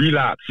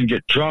relapse and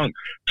get drunk,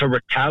 to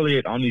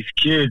retaliate on these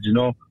kids, you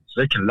know,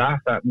 so they can laugh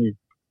at me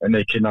and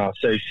they can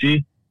say,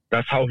 see,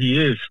 that's how he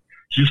is.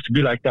 He used to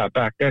be like that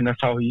back then.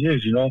 That's how he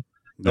is, you know.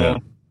 Yeah.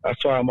 So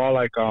that's why I'm all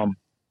like,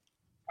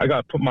 I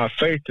got to put my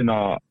faith and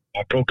a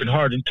broken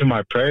heart into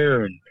my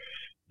prayer. And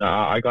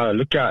I got to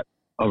look at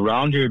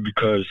around here,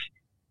 because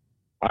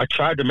I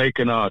tried to make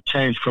a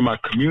change for my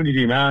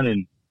community, man,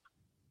 and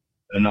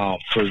to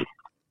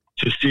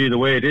see the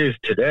way it is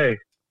today,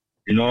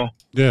 you know.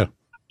 Yeah.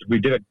 We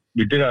did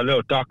a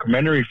little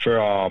documentary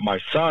for my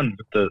son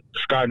with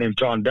this guy named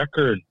John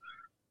Decker, and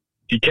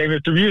he came here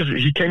 3 years.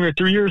 He came here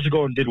 3 years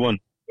ago and did one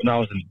when I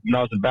was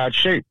in bad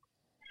shape,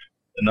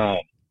 and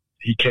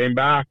he came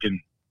back and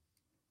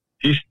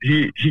he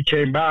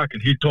came back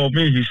and he told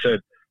me, he said,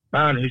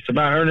 man,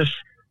 Ernest,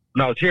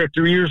 when I was here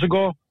 3 years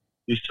ago,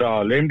 he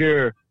saw lame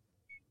deer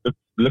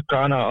look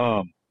kind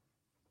of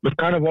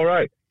all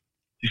right.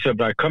 He said,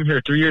 but I come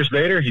here 3 years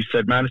later, he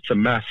said, man, it's a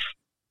mess.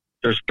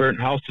 There's burnt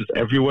houses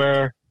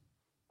everywhere.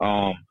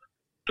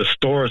 The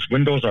store's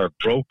windows are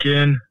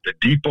broken. The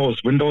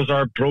depot's windows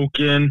are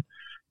broken,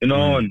 you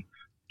know, and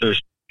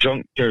there's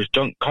junk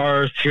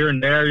cars here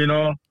and there, you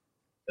know.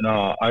 And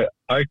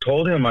I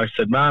told him, I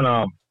said, man,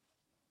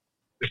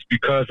 it's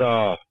because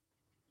our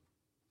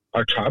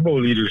tribal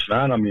leaders,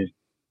 man, I mean,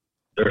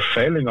 they're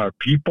failing our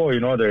people, you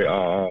know.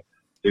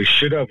 They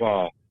should have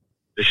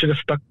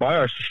stuck by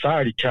our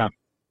society camp.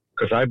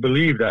 Because I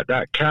believe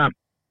that camp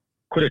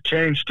could have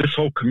changed this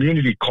whole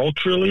community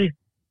culturally. You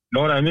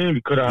know what I mean?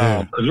 We could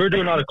have, because we're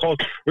doing a lot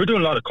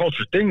of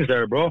culture things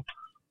there, bro.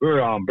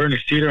 We're burning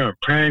cedar and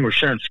praying. We're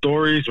sharing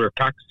stories. We're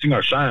practicing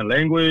our Cheyenne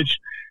language.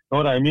 know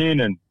what I mean?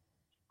 And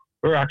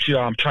we're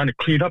actually trying to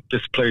clean up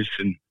this place.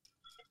 And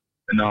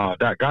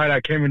that guy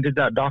that came and did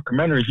that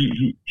documentary,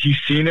 he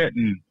seen it,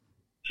 and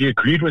he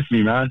agreed with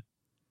me, man.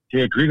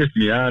 He agreed with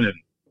me, man. And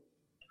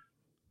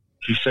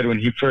he said when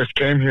he first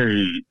came here,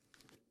 he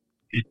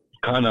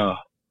kind of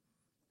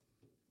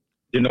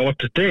didn't know what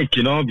to think,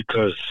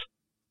 because,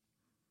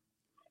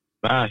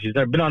 man, he's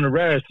never been on the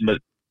res.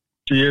 But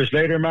 2 years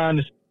later,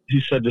 man,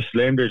 he said this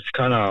Lander just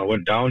kind of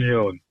went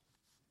downhill. And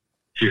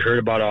he heard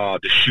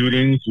about the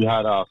shootings. We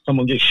had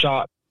someone get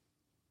shot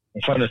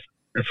in front of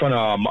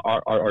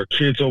our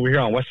kids over here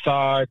on West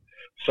Side.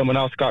 Someone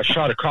else got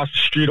shot across the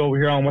street over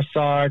here on West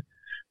Side.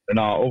 And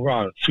over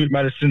on Sweet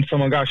Medicine,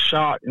 someone got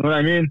shot. You know what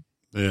I mean?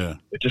 Yeah.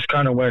 It just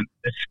kind of went.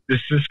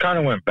 This just kind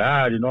of went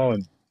bad, and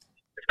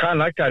it's kind of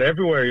like that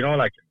everywhere.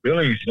 Like in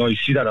Billings, you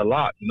see that a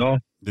lot. Yep.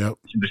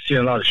 You're seeing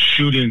a lot of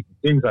shootings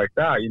and things like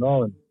that.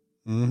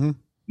 And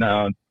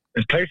now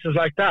in places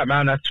like that,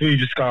 man, that's where you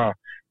just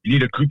you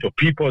need a group of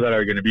people that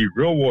are going to be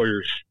real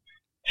warriors,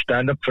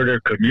 stand up for their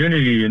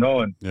community,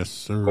 and yes,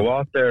 sir. Go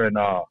out there and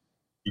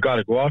you got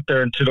to go out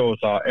there into those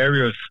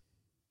areas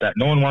that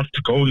no one wants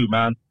to go to,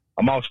 man.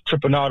 I'm always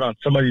tripping out on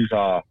some of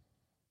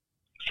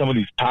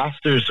these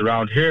pastors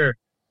around here.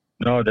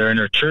 They're in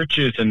their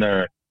churches and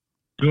they're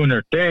doing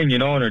their thing,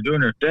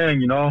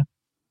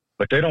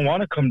 but they don't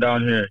want to come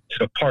down here to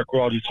the park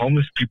where all these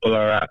homeless people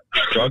are at,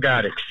 drug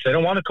addicts. They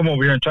don't want to come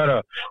over here and try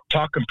to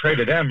talk and pray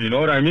to them. You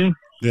know what I mean?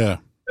 Yeah.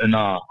 And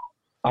I'm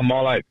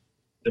all like,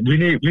 we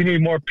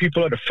need more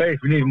people of the faith.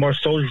 We need more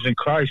soldiers in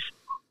Christ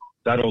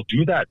that'll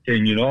do that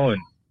thing,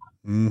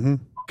 and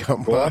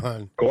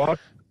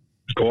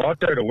go out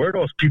there to where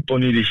those people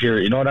need to hear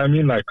it. You know what I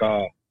mean? Like,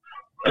 I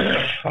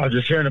was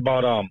just hearing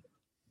about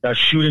that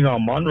shooting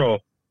on Monroe,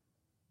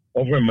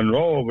 over in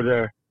Monroe over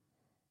there.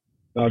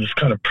 And I was just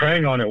kind of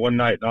praying on it one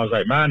night, and I was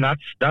like, man,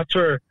 that's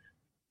where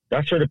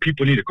the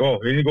people need to go.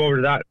 They need to go over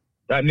to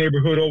that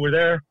neighborhood over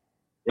there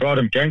where all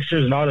them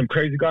gangsters and all them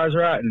crazy guys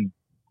are at, and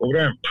go over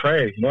there and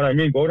pray. You know what I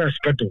mean? Go over there and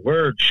spread the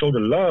word, show the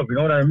love. You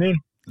know what I mean?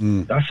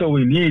 That's what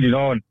we need,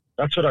 and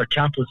that's what our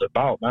camp was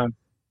about, man.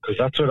 Because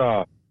that's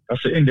what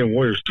Indian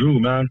warriors do,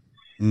 man.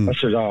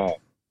 That's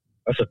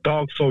what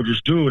dog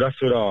soldiers do. That's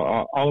what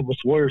all of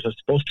us warriors are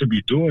supposed to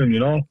be doing,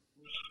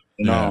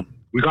 And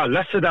we got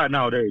less of that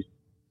nowadays.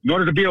 In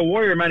order to be a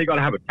warrior, man, you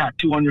gotta have a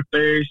tattoo on your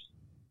face.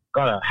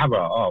 Gotta have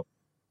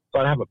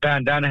a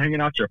bandana hanging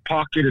out your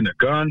pocket and a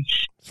gun.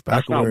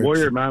 That's not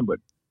warrior, man. But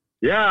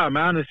yeah,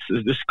 man,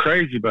 it's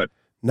crazy. But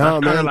no,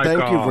 man,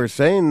 thank you for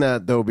saying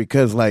that, though,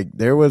 because,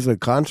 there was a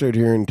concert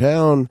here in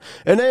town,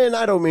 and then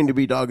I don't mean to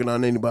be dogging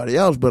on anybody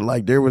else, but,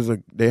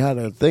 they had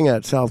a thing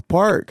at South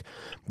Park,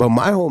 but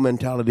my whole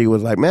mentality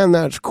was like, man,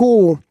 that's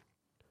cool,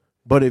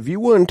 but if you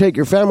wouldn't take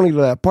your family to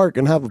that park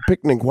and have a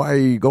picnic, why are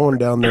you going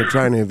down there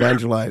trying to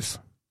evangelize?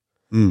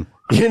 You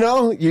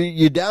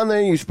down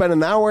there, you spend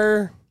an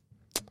hour,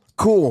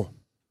 cool,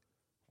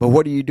 but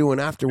what are you doing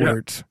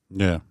afterwards?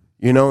 Yeah.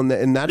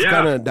 And that's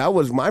that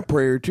was my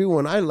prayer too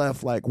when I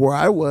left. Where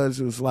I was,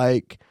 it was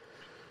like,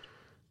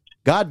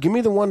 God, give me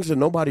the ones that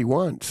nobody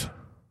wants.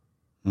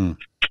 You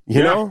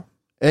know,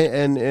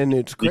 and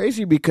it's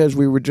crazy because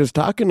we were just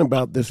talking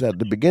about this at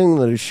the beginning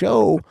of the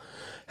show,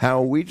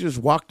 how we just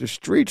walk the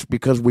streets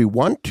because we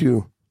want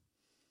to,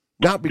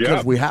 not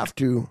because we have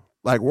to.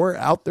 We're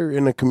out there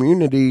in the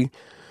community,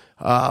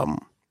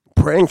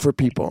 praying for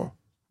people,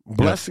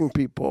 blessing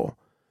people.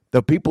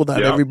 The people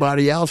that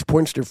everybody else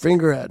points their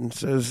finger at and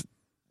says,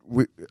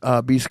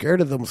 be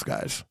scared of those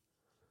guys.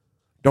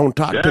 Don't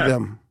talk to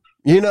them.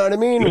 You know what I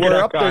mean?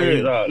 We're up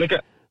there.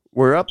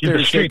 We're up there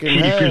shaking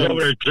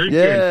hands.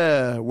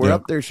 Yeah, we're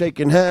up there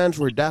shaking hands.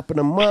 We're dapping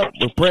them up.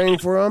 We're praying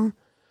for them.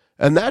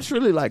 And that's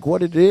really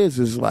what it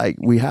is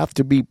we have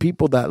to be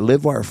people that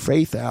live our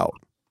faith out.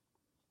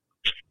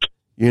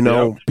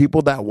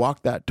 People that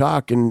walk that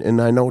talk.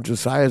 And I know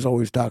Josiah's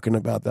always talking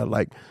about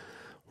that,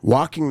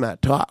 walking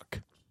that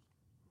talk.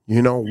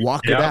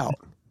 Walk it out.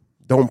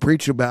 Don't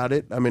preach about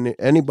it. I mean,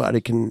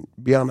 anybody can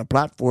be on a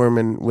platform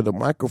and with a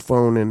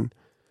microphone and,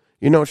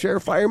 share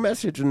a fire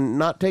message and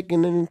not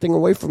taking anything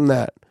away from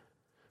that.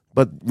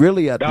 But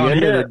really, at the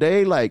end of the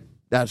day,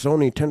 that's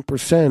only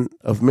 10%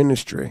 of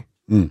ministry.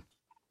 10%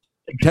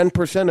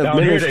 of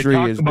ministry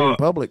is being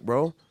public,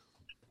 bro.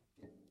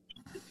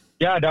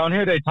 Yeah, down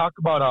here they talk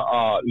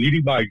about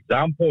leading by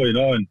example, and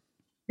when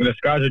these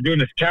guys are doing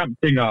this camp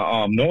thing,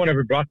 no one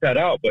ever brought that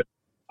out, but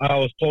I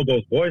always told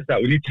those boys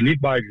that we need to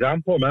lead by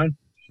example, man.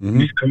 We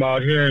need to come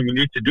out here and we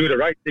need to do the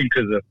right thing,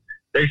 because if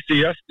they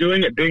see us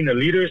doing it, being the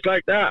leaders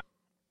like that,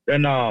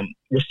 then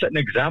we're setting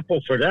an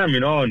example for them,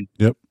 And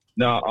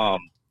now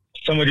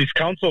some of these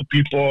council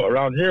people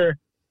around here,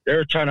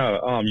 they're trying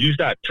to use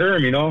that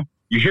term,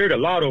 You hear it a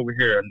lot over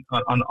here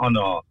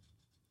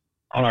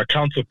on our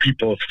council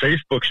people's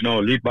Facebooks,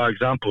 lead by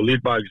example,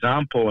 lead by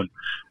example. And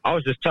I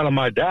was just telling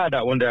my dad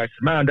that one day. I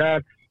said, man,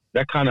 Dad,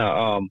 that kind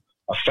of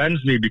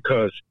offends me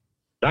because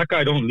that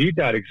guy don't lead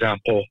that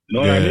example. You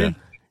know what I mean?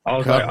 I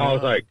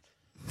was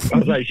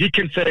like, he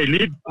can say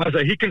lead. I was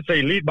like, he can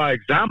say lead by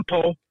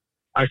example.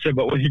 I said,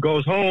 but when he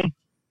goes home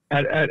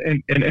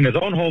in his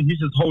own home, he's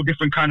his whole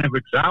different kind of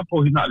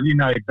example. He's not leading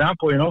that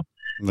example, you know.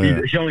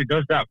 Yeah. He only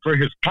does that for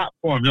his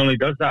platform. He only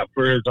does that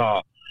for his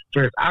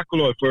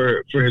accolade,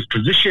 for his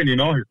position, you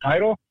know, his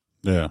title.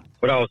 Yeah.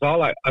 But I was all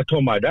like, I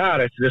told my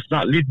dad, I said, it's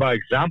not lead by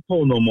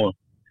example no more.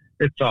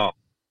 It's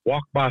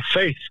walk by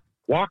faith.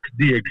 Walk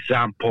the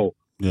example.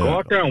 Yeah. Go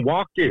out there and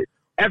walk it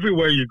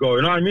everywhere you go.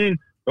 You know what I mean?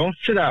 Don't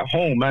sit at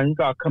home, man. You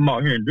gotta come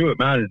out here and do it,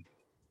 man. And,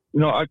 you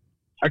know,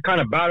 I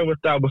kind of battle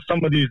with that with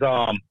some of these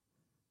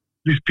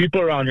people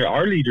around here,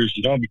 our leaders,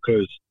 you know,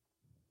 because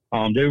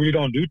they really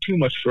don't do too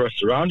much for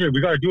us around here.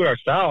 We gotta do it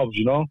ourselves,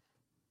 you know.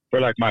 For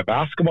like my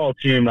basketball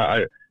team,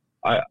 I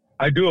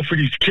do it for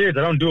these kids.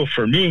 I don't do it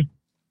for me.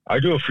 I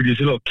do it for these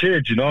little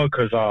kids, you know,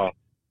 because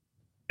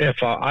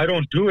if I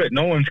don't do it,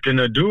 no one's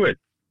gonna do it.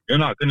 You're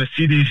not gonna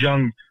see these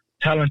young,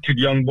 talented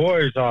young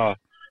boys.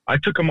 I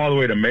took them all the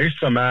way to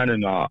Mesa, man,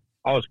 and I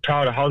was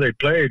proud of how they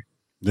played.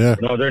 Yeah.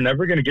 You know, they're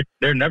never gonna get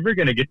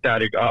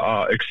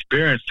that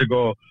experience to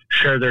go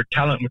share their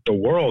talent with the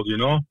world, you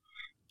know.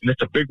 And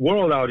it's a big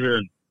world out here.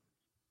 And,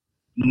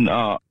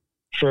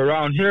 for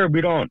around here,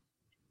 we don't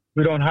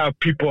have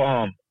people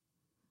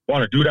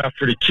want to do that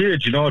for the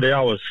kids, you know. They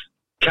always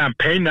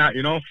campaign that,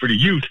 you know, for the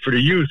youth.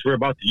 We're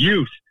about the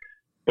youth.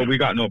 But we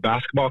got no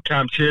basketball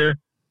camps here.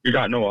 We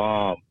got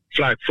no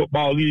flag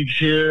football leagues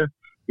here.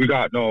 We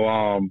got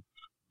no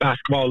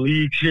basketball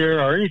leagues here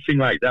or anything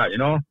like that, you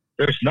know.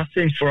 There's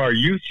nothing for our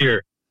youth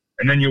here.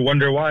 And then you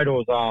wonder why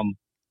those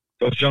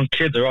young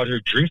kids are out here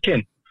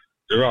drinking.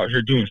 They're out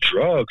here doing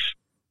drugs.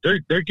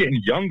 They're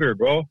getting younger,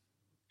 bro.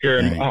 Here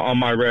on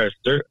my res.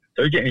 They're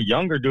getting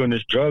younger doing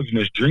this drugs and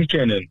this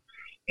drinking, and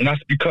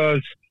that's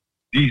because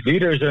these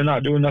leaders, they're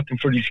not doing nothing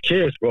for these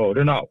kids, bro.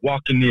 They're not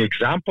walking the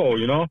example,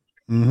 you know.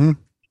 Mm-hmm.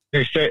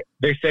 They say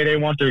they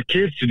want their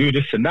kids to do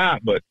this and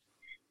that, but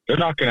they're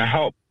not going to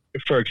help.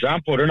 For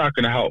example, they're not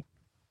going to help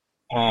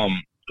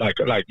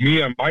like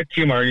me and my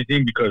team or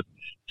anything, because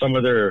some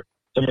of their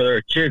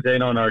kids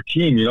ain't on our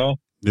team, you know.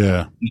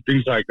 Yeah. And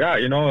things like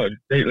that, you know.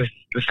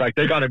 It's like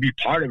they got to be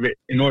part of it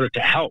in order to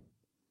help.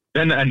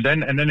 Then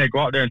they go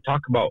out there and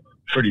talk about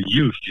for the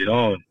youth, you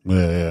know.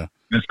 Yeah.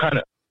 It's kind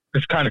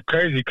of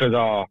crazy because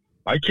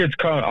my kids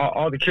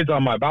all the kids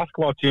on my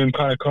basketball team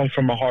kind of come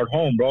from a hard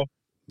home, bro.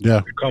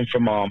 Yeah. They come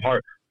from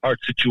hard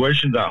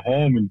situations at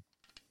home, and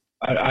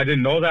I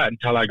didn't know that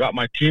until I got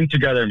my team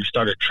together and we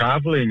started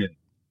traveling, and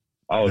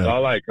I was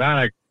all like, man,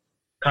 I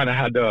kind of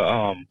had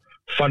to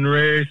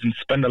fundraise and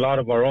spend a lot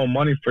of our own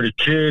money for the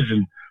kids,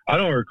 and I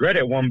don't regret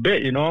it one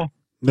bit, you know,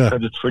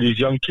 because it's for these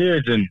young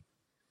kids, and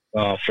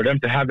for them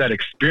to have that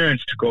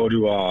experience to go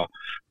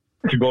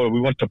we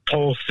went to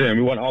Polson,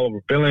 we went all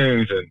over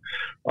Billings,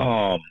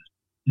 and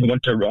we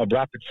went to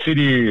Rapid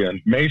City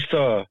and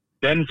Mesa,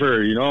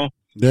 Denver, you know.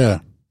 Yeah.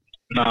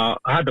 I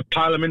had to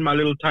pile them in my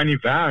little tiny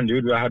van,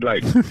 dude. I had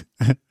like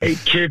 8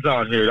 kids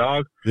out here,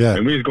 dog. Yeah.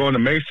 And we was going to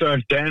Mesa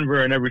and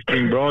Denver and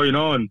everything, bro, you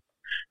know. And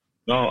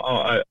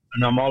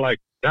I'm all like,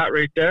 that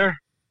right there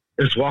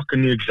is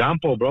walking the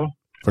example, bro.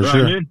 For you know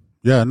sure. what I mean?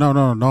 Yeah, no.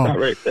 That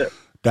right there.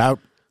 That,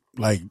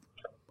 like,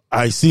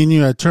 I seen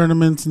you at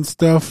tournaments and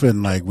stuff,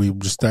 and like we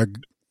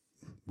started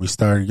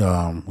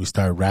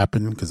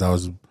rapping because I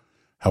was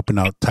helping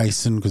out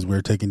Tyson because we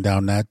were taking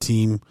down that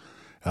team,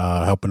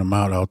 helping him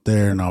out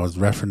there, and I was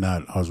reffing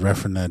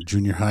that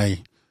junior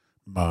high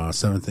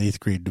 7th, 8th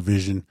grade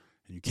division.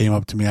 And you came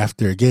up to me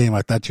after a game.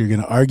 I thought you were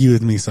gonna argue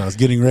with me, so I was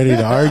getting ready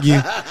to argue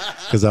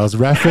because I was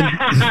reffing.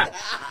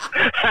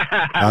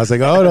 I was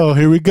like, oh no,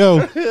 here we go.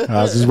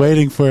 I was just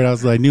waiting for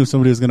it. I knew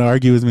somebody was going to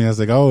argue with me. I was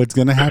like, oh, it's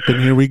going to happen.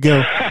 Here we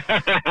go.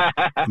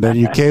 And then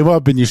you came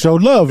up and you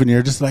showed love and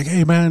you're just like,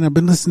 hey man, I've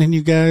been listening to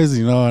you guys,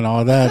 you know, and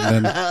all that.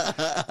 And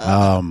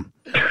then,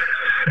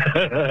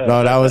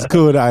 no, that was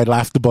cool. I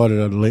laughed about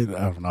it later.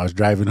 When I was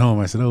driving home,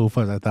 I said, oh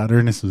fuck, I thought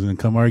Ernest was going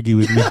to come argue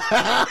with me.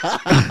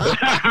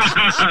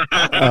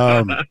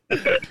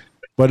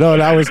 But no,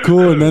 that was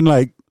cool. And then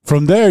like,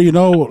 from there, you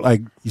know,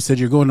 like you said,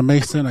 you're going to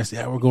Mason. I said,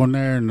 yeah, we're going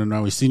there. And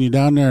then we seen you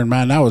down there. And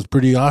man, that was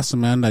pretty awesome,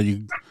 man. That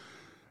you,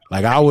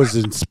 like, I was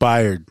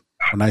inspired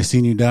when I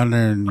seen you down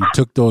there and you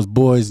took those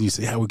boys and you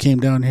said, yeah, we came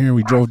down here.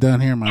 We drove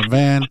down here in my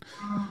van.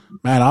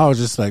 Man, I was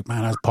just like,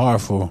 man, that's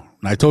powerful.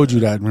 And I told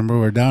you that. Remember, we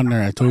were down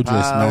there. I told you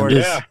this, man.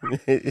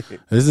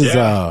 This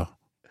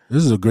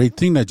is a great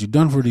thing that you've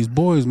done for these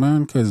boys,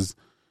 man, because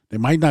they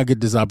might not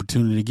get this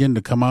opportunity again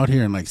to come out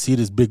here and like see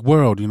this big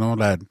world, you know,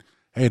 that,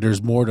 hey,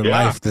 there's more to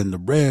life than the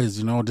res,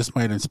 you know. This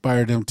might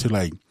inspire them to,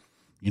 like,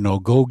 you know,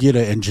 go get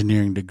an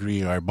engineering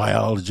degree or a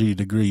biology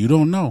degree. You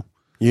don't know.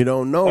 You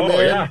don't know,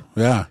 man.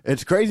 Yeah.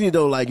 It's crazy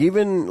though.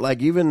 Even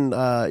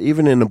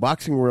in the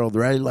boxing world,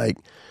 right? Like,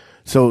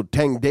 so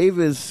Tank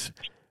Davis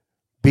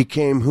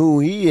became who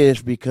he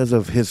is because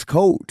of his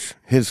coach.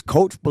 His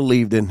coach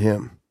believed in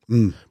him.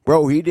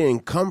 Bro, he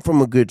didn't come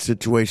from a good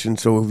situation.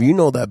 So if you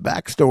know that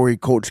backstory,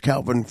 Coach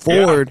Calvin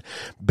Ford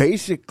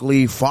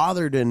basically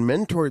fathered and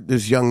mentored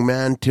this young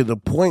man to the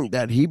point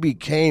that he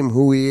became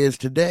who he is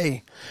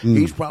today.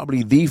 He's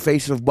probably the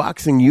face of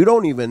boxing. You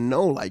don't even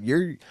know. Like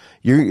you're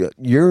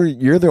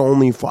the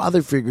only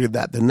father figure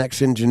that the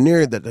next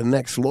engineer, that the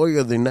next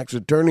lawyer, the next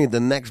attorney,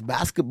 the next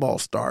basketball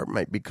star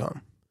might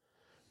become.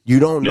 You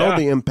don't know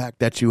the impact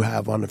that you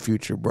have on the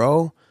future,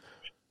 bro.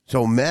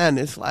 So man,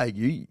 it's like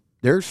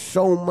there's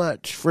so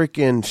much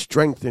freaking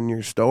strength in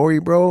your story,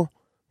 bro.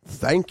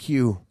 Thank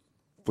you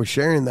for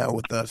sharing that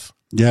with us.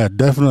 Yeah,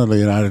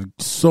 definitely. And I had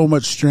so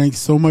much strength,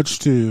 so much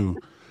to.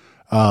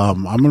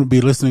 I'm going to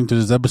be listening to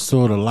this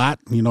episode a lot,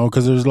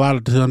 because there's a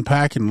lot to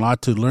unpack and a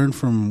lot to learn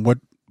from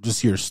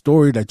just your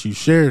story that you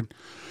shared.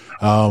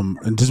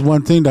 And just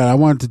one thing that I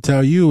wanted to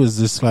tell you is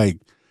this, like,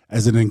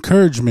 as an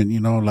encouragement,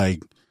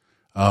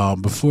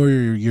 before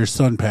your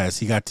son passed,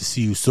 he got to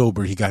see you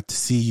sober. He got to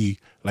see you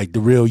like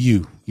the real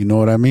you. You know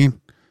what I mean?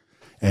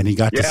 And he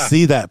got to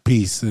see that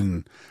piece.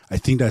 And I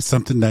think that's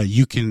something that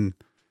you can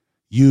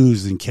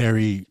use and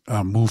carry,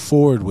 move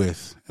forward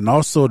with. And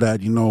also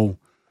that,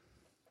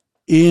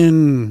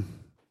 in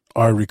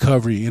our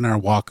recovery, in our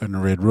walk on the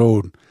red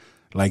road,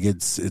 like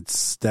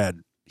it's that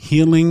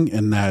healing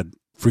and that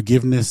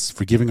forgiveness,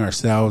 forgiving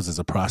ourselves is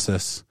a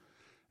process.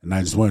 And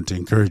I just wanted to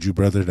encourage you,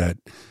 brother, that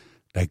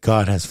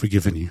God has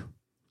forgiven you.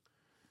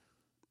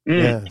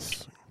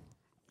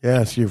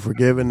 Yes, you're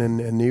forgiven.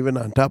 And even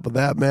on top of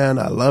that, man,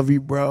 I love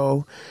you,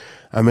 bro.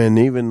 I mean,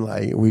 even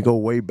like we go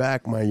way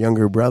back. My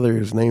younger brother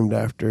is named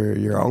after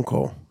your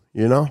uncle,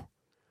 Adrian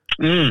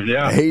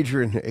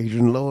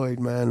Lloyd,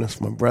 man.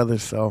 That's my brother.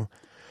 So,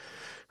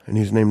 and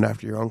he's named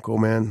after your uncle,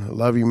 man. I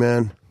love you,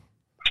 man.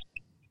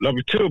 Love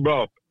you too,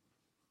 bro.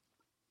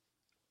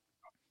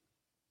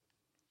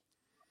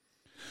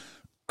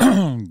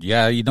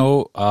 Yeah,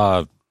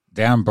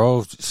 damn,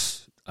 bro.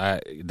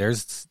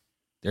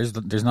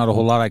 There's not a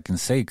whole lot I can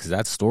say because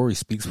that story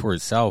speaks for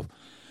itself.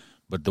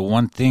 But the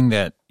one thing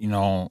that,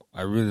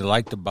 I really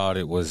liked about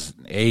it was,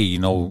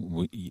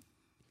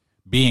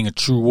 being a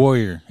true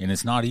warrior. And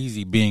it's not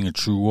easy being a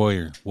true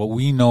warrior. What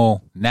we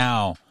know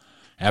now,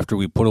 after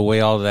we put away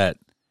all that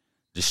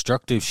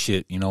destructive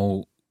shit,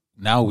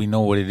 now we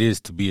know what it is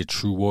to be a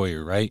true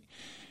warrior, right?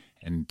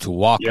 And to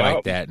walk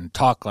like that and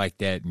talk like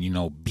that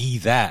and, be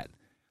that.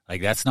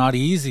 Like, that's not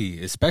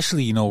easy,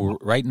 especially,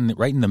 right in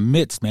the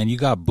midst, man. You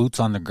got boots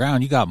on the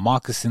ground. You got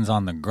moccasins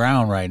on the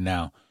ground right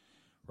now,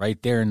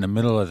 right there in the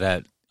middle of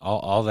that,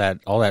 all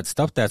that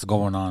stuff that's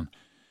going on.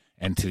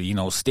 And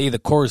to, stay the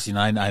course,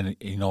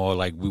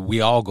 like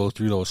we all go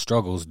through those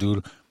struggles,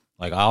 dude.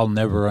 Like, I'll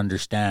never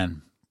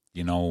understand,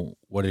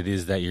 what it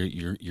is that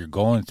you're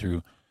going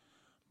through.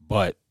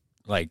 But,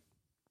 like,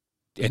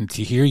 and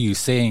to hear you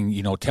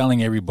saying,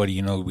 telling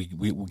everybody,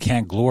 we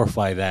can't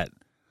glorify that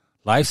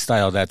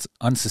lifestyle that's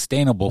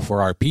unsustainable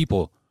for our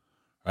people,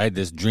 right?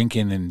 This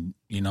drinking and,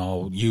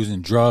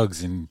 using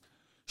drugs and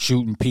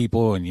shooting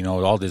people and,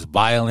 all this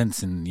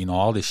violence and,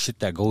 all this shit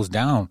that goes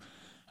down.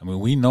 I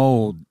mean, we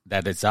know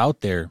that it's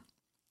out there,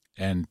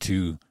 and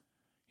to,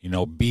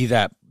 be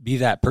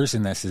that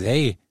person that says,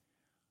 hey,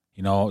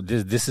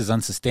 this is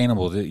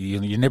unsustainable.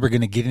 You're never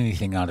going to get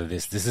anything out of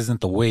this. This isn't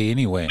the way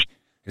anyway.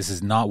 This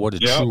is not what a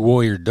true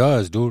warrior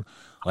does, dude.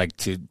 Like,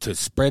 to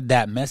spread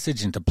that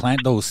message and to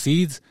plant those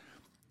seeds,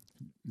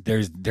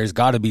 there's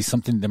got to be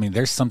something. I mean,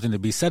 there's something to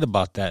be said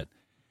about that.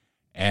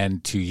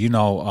 And to,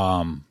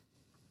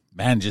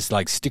 man, just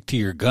like stick to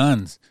your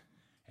guns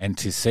and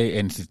to say,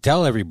 and to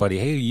tell everybody,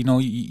 hey, you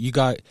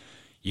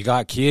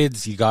got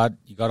kids, you got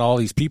all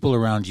these people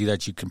around you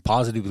that you can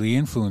positively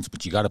influence,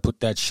 but you got to put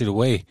that shit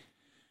away,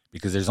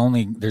 because there's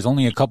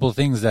only a couple of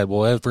things that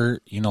will ever,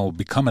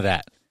 become of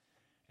that.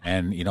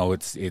 And,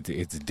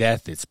 it's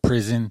death, it's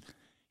prison.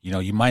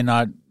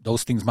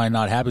 Those things might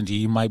not happen to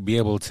you. You might be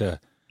able to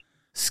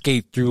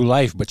skate through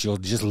life, but you'll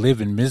just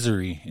live in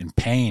misery and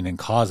pain and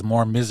cause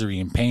more misery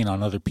and pain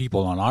on other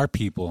people, on our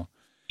people.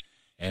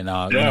 And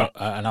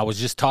and I was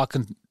just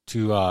talking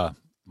to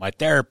my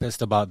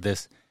therapist about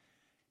this,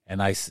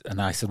 and I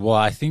said, well,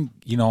 I think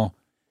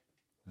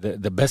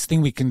the best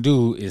thing we can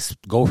do is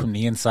go from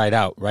the inside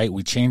out, right?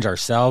 We change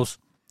ourselves,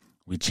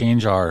 we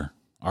change our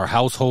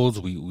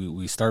households,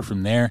 we start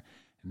from there,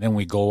 and then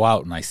we go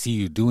out. And I see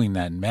you doing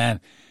that, and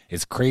man,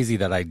 it's crazy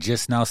that I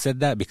just now said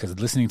that, because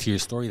listening to your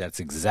story,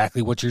 that's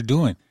exactly what you're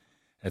doing.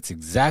 That's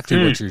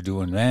exactly what you're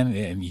doing, man.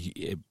 And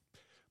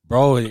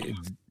bro,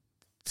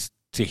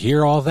 to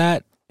hear all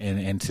that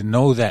and to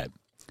know that,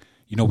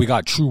 we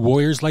got true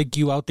warriors like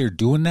you out there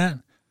doing that,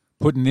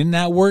 putting in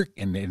that work,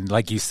 and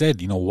like you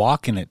said,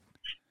 walking it,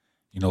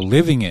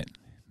 living it,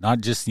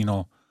 not just,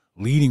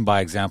 leading by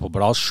example,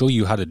 but I'll show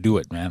you how to do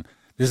it, man.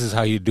 This is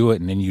how you do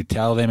it. And then you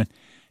tell them,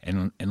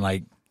 and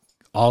like,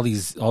 all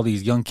these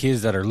young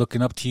kids that are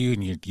looking up to you,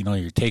 and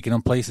you're taking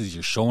them places,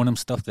 you're showing them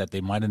stuff that they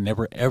might have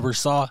never ever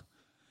saw.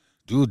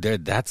 Dude,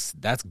 that's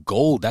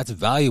gold. That's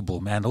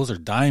valuable, man. Those are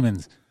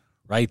diamonds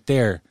right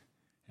there.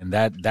 And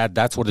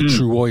that's what a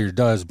true warrior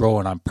does, bro.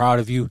 And I'm proud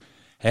of you.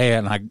 Hey,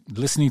 and I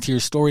listening to your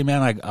story,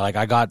 man,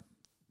 I got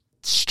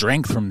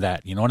strength from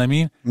that. You know what I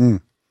mean?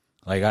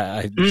 Like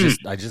I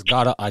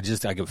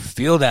could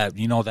feel that,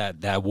 you know,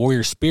 that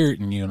warrior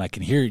spirit in you, and I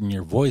can hear it in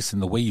your voice and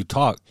the way you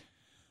talk,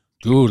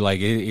 dude. Like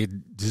it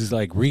just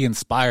like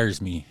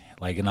re-inspires me.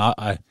 Like, and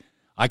I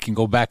can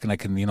go back and I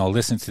can, you know,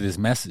 listen to this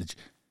message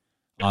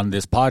on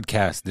this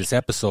podcast, this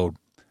episode,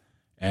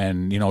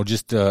 and, you know,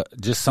 just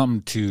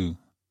something to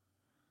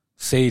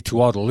say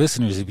to all the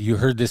listeners. If you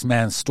heard this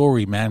man's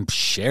story, man,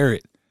 share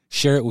it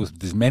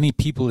with as many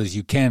people as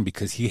you can,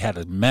 because he had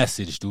a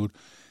message, dude.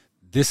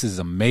 This is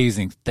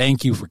amazing.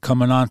 Thank you for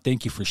coming on.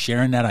 Thank you for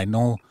sharing that. I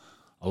know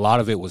a lot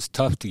of it was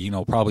tough to, you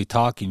know, probably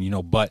talking, you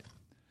know, but,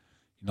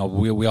 you know,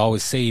 we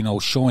always say, you know,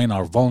 showing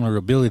our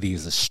vulnerability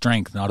is a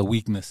strength, not a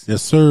weakness.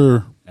 Yes,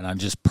 sir. And I'm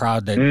just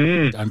proud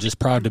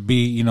to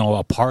be, you know,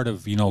 a part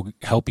of, you know,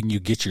 helping you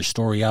get your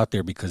story out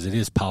there, because it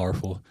is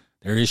powerful.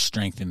 There is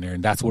strength in there,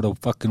 and that's what a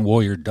fucking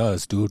warrior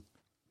does, dude.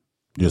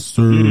 Yes,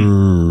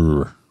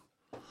 sir.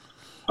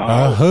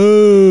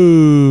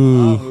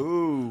 Ahoo.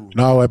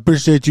 No, I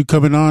appreciate you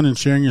coming on and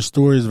sharing your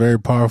story. It's very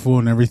powerful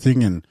and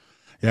everything. And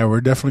yeah,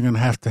 we're definitely going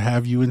to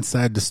have you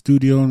inside the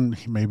studio, and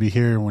maybe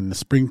here when the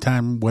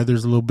springtime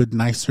weather's a little bit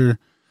nicer,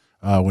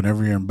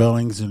 whenever you're in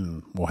Billings,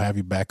 and we'll have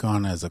you back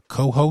on as a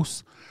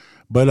co-host.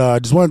 But I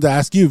just wanted to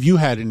ask you if you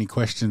had any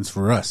questions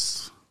for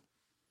us.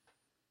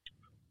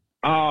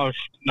 No,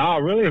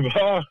 really,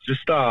 bro.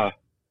 Just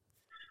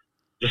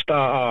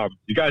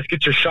you guys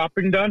get your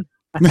shopping done?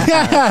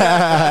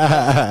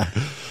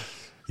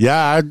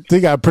 Yeah, I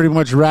think I pretty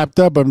much wrapped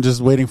up. I'm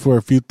just waiting for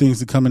a few things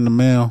to come in the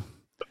mail.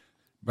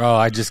 Bro,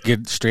 I just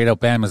get straight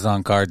up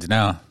Amazon cards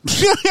now.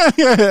 I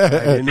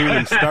didn't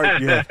even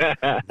start yet.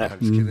 No, I'm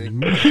just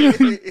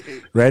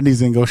kidding.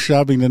 Randy's going to go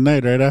shopping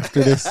tonight right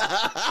after this.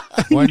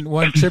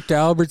 One trip to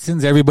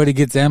Albertsons, everybody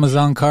gets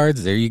Amazon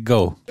cards. There you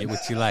go. Get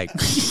what you like.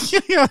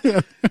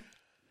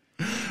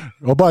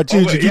 What about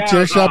you? Did you get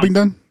your shopping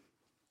done?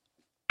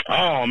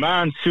 Oh,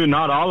 man, too.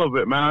 Not all of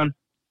it, man.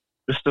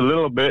 Just a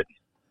little bit.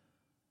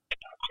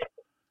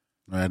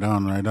 Right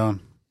on.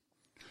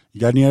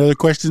 You got any other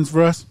questions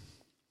for us?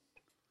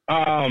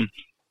 No,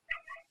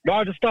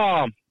 just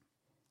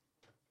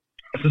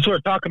since we're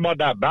talking about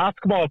that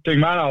basketball thing,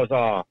 man, I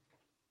was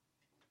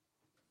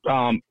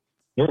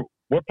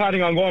we're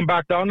planning on going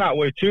back down that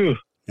way too.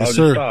 Yes, I was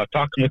sir. just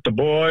talking with the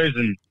boys,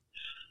 and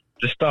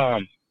just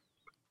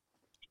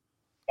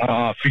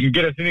if you can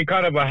get us any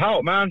kind of a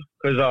help, man,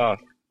 because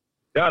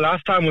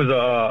last time was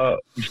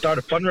we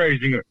started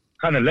fundraising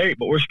kind of late,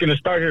 but we're just gonna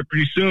start here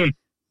pretty soon.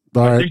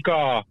 All right.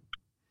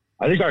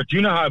 I think our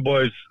junior high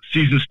boys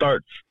season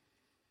starts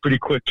pretty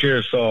quick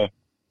here, so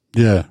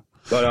Yeah.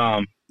 but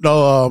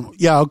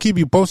yeah, I'll keep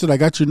you posted. I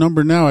got your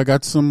number now. I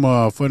got some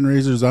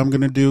fundraisers I'm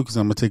gonna do, because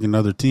I'm gonna take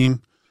another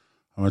team.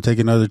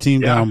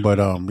 Down, but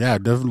yeah,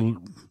 definitely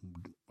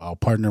I'll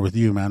partner with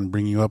you, man.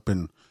 Bring you up,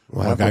 and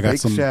We'll have a bake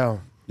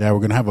sale. Yeah,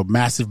 we're gonna have a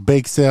massive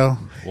bake sale.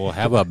 We'll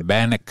have a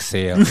bannock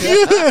sale.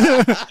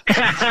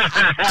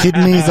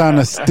 Kidneys on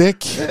a stick.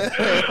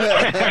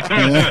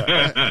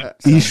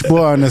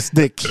 Ishbo on a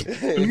stick.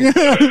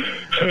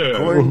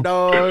 Corn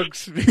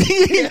dogs.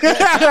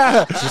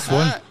 Just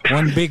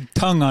one big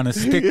tongue on a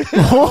stick.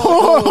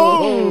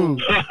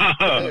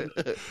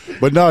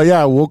 But no,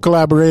 yeah, we'll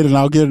collaborate, and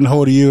I'll get a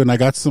hold of you. And I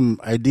got some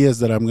ideas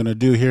that I'm gonna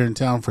do here in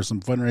town for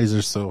some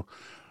fundraisers. So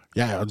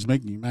yeah, I'll just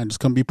make you, man, just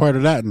come be part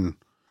of that, and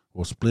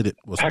we'll split it.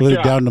 We'll split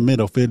it down the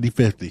middle,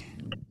 50-50.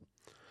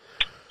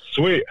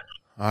 sweet.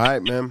 All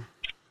right, man.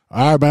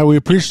 All right, man. We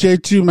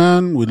appreciate you,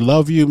 man. We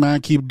love you,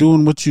 man. Keep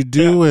doing what you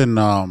do, and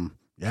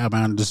yeah,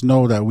 man. Just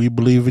know that we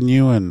believe in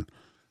you, and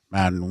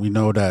man, we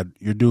know that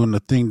you're doing the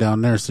thing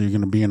down there, so you're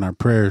gonna be in our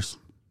prayers.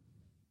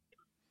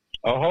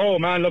 Oh,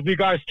 man, love you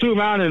guys too,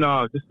 man,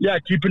 and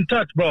keep in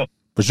touch, bro.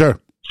 For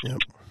sure. Yep.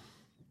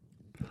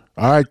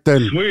 All right,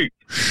 then. Sweet.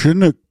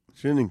 Chinook.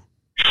 Shinning.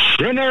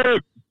 Winner.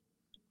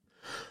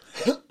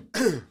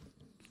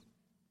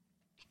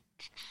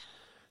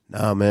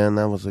 Nah, man,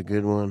 that was a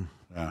good one.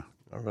 Yeah.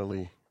 I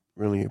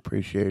really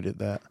appreciated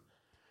that.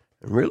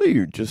 And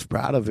really just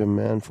proud of him,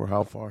 man, for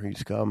how far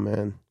he's come,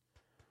 man.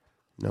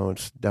 No,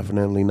 it's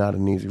definitely not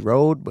an easy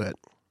road, but,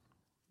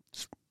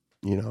 it's,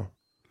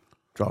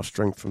 draw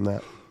strength from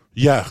that.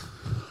 Yeah.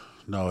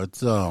 No,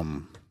 it's yeah,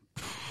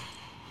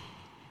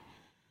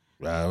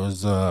 it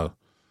was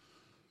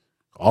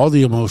all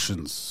the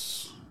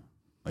emotions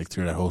like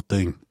through that whole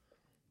thing.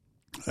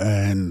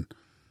 And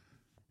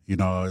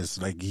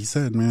it's like he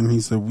said, man, he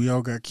said we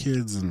all got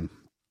kids, and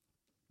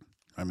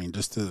I mean,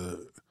 just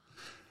to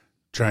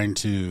trying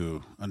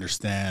to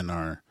understand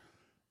or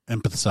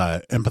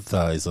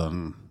empathize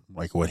on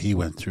like what he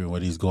went through,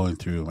 what he's going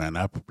through, man,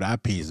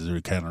 that piece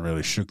is kind of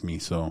really shook me.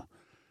 So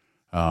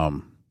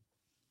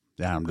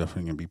yeah, I'm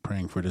definitely gonna be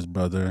praying for this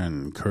brother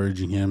and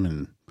encouraging him,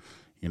 and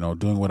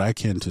doing what I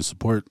can to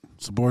support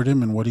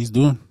him and what he's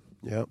doing.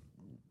 Yep.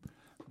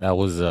 That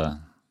was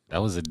a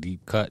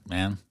deep cut,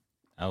 man.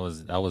 That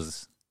was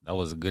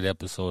a good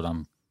episode.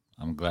 I'm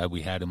glad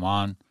we had him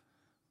on.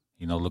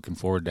 Looking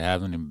forward to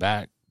having him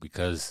back,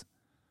 because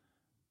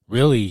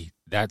really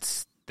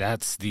that's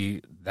that's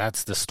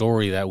the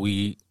story that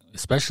we,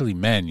 especially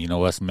men, you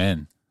know, us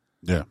men,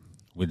 Yeah.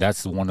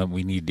 that's the one that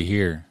we need to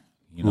hear.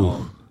 You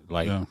know,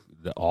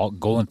 all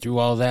going through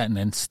all that, and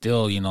then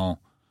still, you know,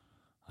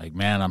 like,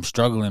 man, I'm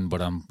struggling,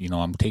 but I'm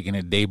taking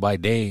it day by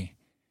day.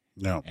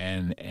 No.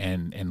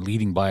 And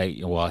leading by,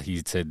 well,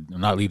 he said,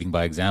 I'm not leading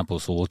by example,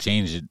 so we'll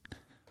change it.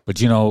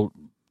 But, you know,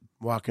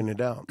 walking it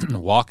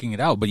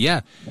out. But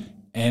yeah,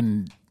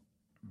 and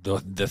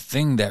the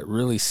thing that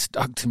really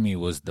stuck to me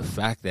was the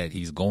fact that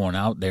he's going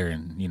out there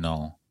and, you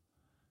know,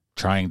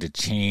 trying to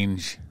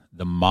change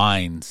the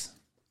minds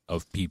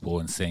of people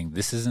and saying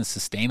this isn't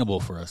sustainable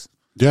for us.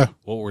 Yeah.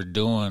 What we're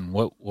doing,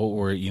 what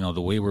we're, you know,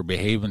 the way we're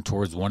behaving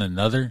towards one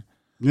another.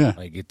 Yeah.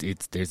 Like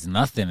it's there's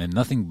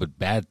nothing but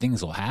bad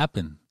things will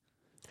happen.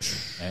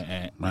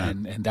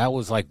 And that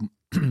was like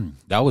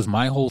that was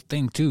my whole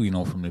thing too, you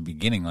know, from the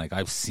beginning. Like,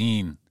 I've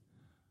seen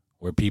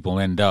where people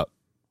end up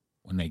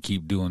when they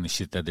keep doing the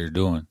shit that they're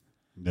doing.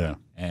 Yeah.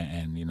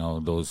 And you know,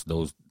 those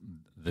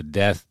the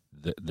death,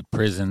 the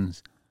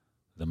prisons,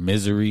 the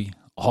misery,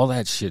 all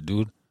that shit,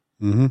 dude.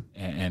 Mm-hmm.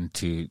 And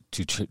to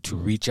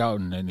reach out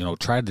and, you know,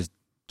 try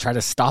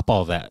to stop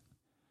all that,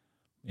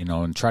 you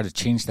know, and try to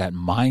change that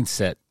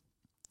mindset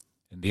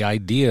and the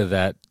idea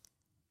that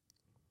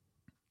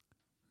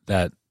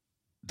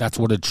that's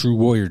what a true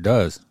warrior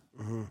does.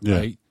 Mm-hmm. Yeah.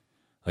 Right?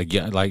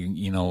 Like,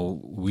 you know,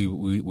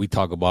 we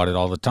talk about it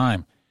all the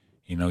time.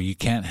 You know, you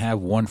can't have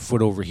 1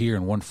 foot over here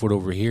and 1 foot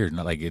over here.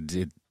 Not like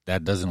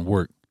that doesn't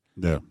work.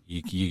 Yeah.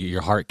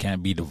 Your heart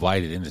can't be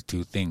divided into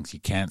two things.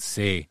 You can't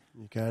say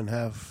You can't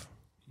have.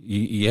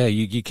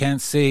 You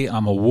can't say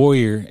I'm a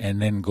warrior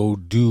and then go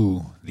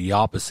do the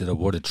opposite of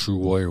what a true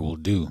warrior will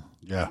do.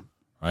 Yeah.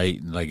 Right?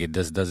 Like, it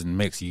just doesn't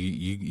mix.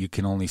 You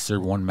can only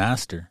serve one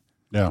master.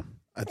 Yeah.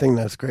 I think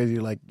that's crazy.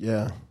 Like,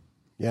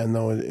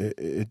 no,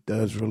 it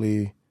does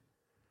really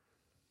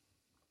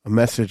a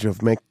message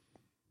of make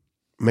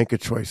a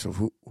choice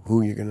of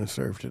who you're going to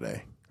serve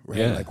today, right?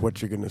 Yeah. Like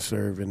what you're going to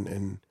serve,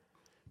 and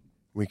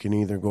we can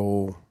either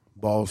go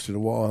balls to the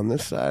wall on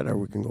this side, or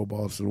we can go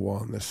balls to the wall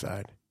on this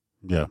side.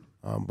 Yeah.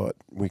 But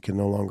we can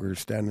no longer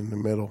stand in the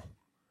middle.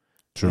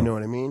 True. You know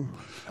what I mean?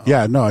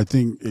 Yeah, no, I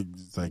think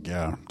it's like,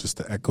 just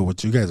to echo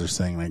what you guys are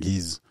saying, like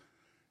he's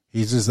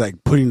just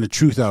like putting the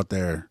truth out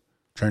there,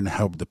 trying to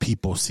help the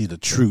people see the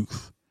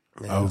truth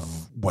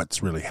of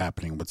what's really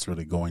happening, what's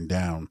really going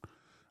down.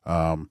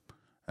 And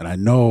I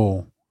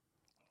know,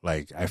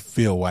 like, I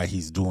feel why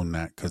he's doing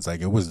that, because,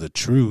 like, it was the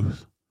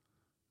truth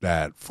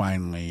that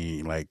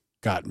finally, like,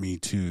 got me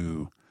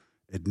to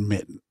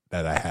admit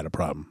that I had a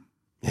problem.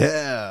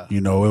 Yeah. You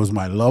know, it was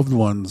my loved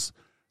ones,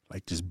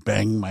 like, just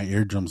banging my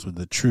eardrums with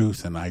the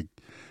truth. And I,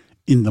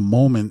 in the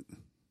moment,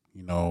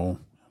 you know,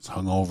 I was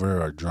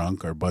hungover or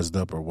drunk or buzzed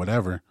up or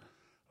whatever,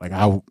 like,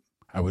 I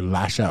would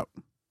lash out.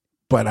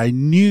 But I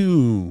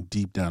knew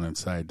deep down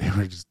inside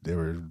they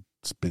were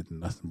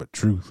spitting nothing but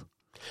truth.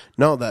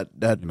 No, that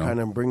You know? kind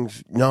of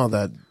brings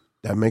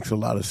that makes a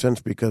lot of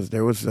sense, because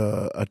there was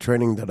a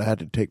training that I had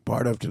to take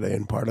part of today,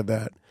 and part of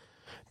that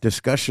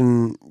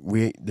discussion,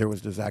 there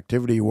was this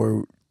activity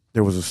where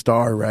there was a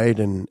star, right,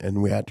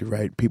 and we had to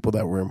write people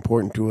that were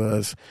important to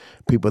us,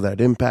 people that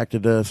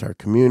impacted us, our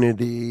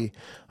community,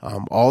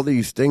 all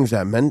these things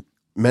that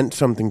meant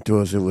something to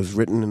us. It was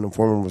written in the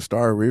form of a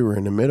star. We were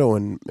in the middle,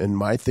 and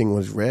my thing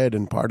was red,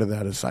 and part of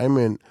that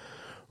assignment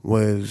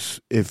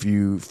was, if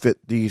you fit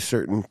these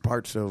certain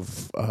parts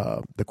of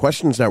the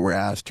questions that were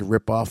asked, to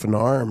rip off an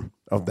arm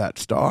of that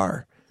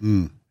star.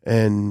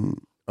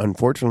 And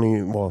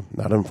unfortunately, well,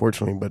 not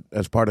unfortunately, but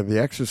as part of the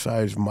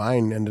exercise,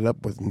 mine ended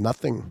up with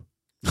nothing.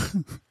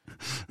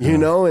 You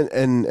know,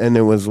 and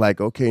it was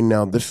like, okay,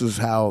 now this is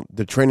how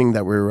the training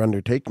that we were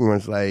undertaking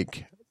was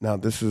like, now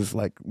this is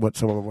like what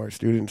some of our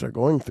students are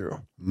going through.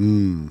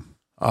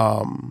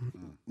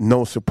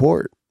 No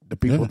support. The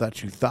people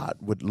that you thought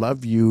would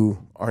love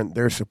you aren't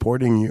there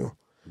supporting you.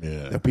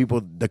 Yeah.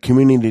 The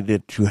community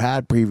that you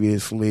had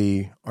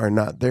previously are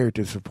not there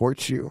to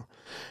support you.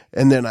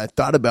 And then I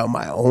thought about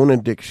my own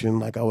addiction.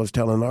 Like I was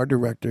telling our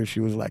director,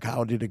 she was like,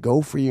 how did it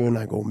go for you? And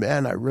I go,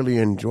 man, I really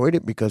enjoyed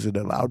it, because it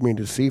allowed me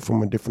to see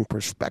from a different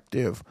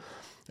perspective.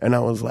 And I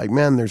was like,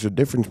 man, there's a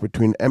difference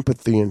between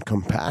empathy and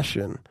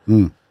compassion.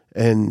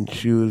 And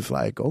she was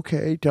like,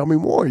 okay, tell me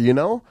more, you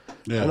know?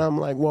 Yeah. And I'm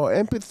like, well,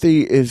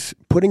 empathy is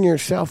putting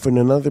yourself in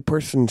another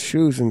person's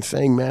shoes and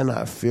saying, man,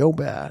 I feel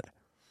bad.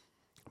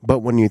 But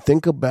when you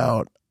think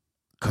about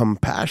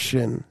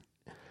compassion,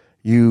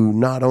 you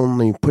not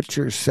only put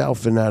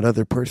yourself in that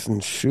other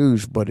person's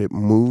shoes, but it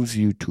moves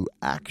you to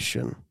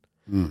action,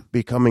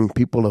 becoming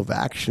people of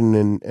action.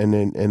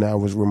 And I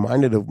was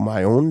reminded of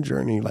my own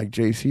journey. Like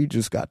JC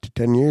just got to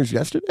 10 years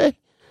yesterday.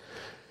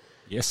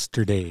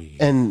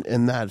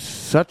 And that's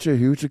such a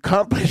huge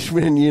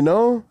accomplishment, you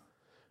know?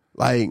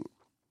 Like,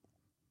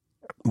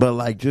 but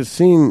like just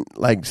seeing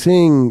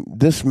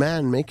this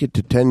man make it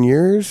to 10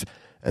 years,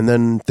 and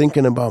then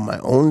thinking about my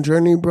own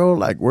journey, bro,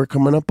 like we're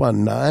coming up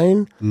on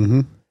 9.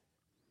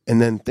 And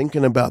then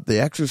thinking about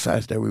the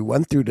exercise that we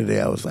went through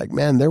today, I was like,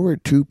 man, there were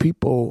 2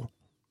 people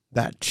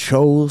that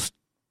chose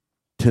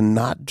to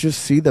not just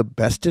see the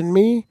best in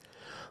me,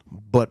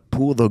 but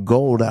pull the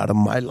gold out of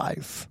my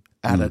life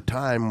at a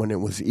time when it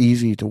was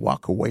easy to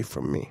walk away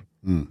from me.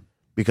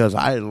 Because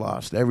I had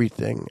lost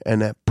everything,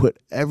 and that put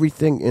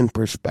everything in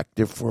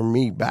perspective for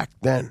me back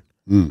then.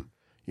 You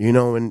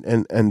know,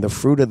 and the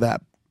fruit of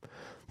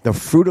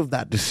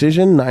that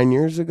decision 9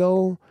 years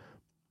ago,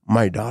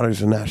 my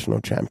daughter's a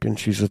national champion.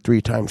 She's a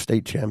 3-time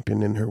state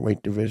champion in her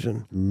weight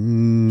division.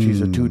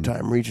 She's a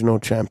 2-time regional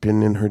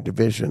champion in her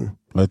division.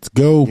 Let's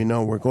go. You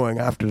know, we're going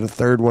after the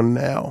 3rd one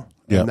now.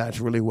 And that's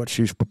really what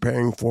she's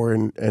preparing for.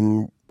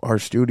 And our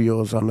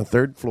studio is on the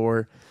 3rd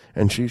floor,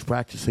 and she's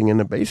practicing in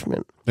the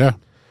basement. Yeah.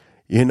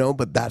 You know,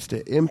 but that's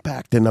the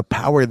impact and the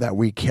power that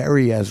we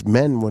carry as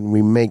men when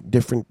we make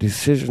different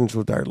decisions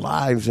with our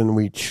lives and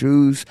we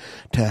choose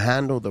to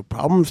handle the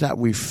problems that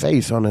we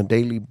face on a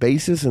daily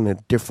basis in a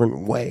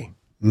different way.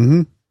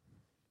 You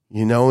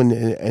know,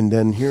 and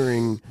then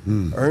hearing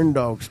Earn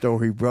Dog's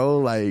story, bro,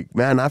 like,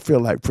 man, I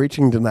feel like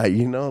preaching tonight,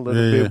 you know, a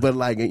little bit. But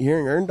like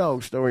hearing Earn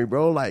Dog's story,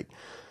 bro, like,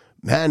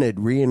 man, it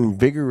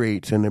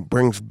reinvigorates and it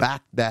brings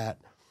back that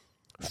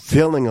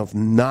feeling of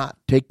not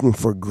taking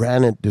for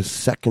granted the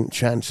second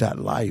chance at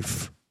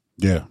life.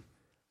 Yeah.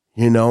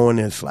 You know, and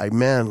it's like,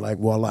 man, like,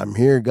 while I'm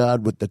here,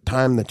 God, with the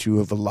time that you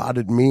have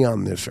allotted me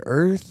on this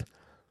earth,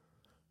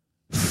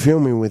 fill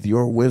me with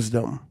your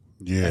wisdom.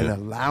 Yeah. And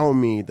allow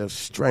me the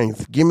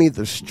strength. Give me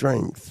the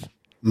strength,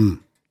 you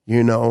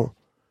know,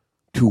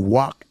 to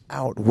walk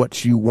out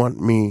what you want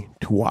me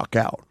to walk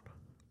out.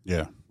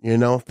 Yeah. You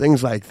know,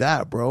 things like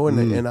that, bro.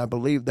 And I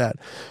believe that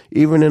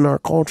even in our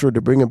culture, to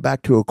bring it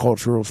back to a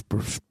cultural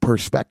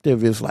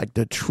perspective, is like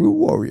the true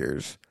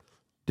warriors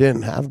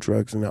didn't have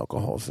drugs and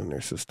alcohols in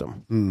their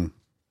system.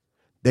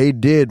 They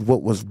did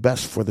what was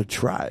best for the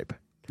tribe.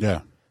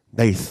 Yeah.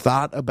 They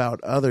thought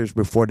about others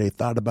before they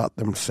thought about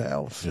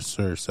themselves. Yes,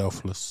 sir.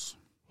 Selfless.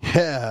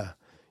 Yeah.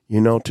 You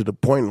know, to the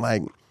point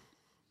like,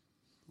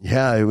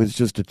 yeah, it was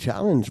just a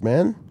challenge,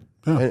 man.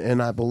 Yeah.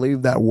 And I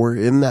believe that we're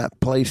in that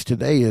place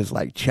today is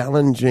like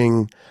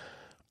challenging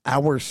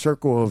our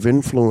circle of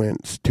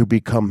influence to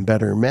become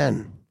better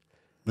men.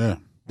 Yeah.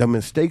 The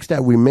mistakes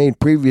that we made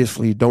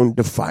previously don't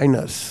define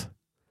us,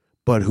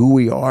 but who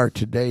we are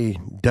today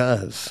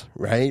does,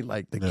 right?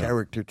 Like the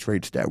character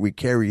traits that we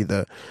carry,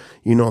 the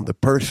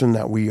person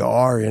that we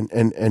are.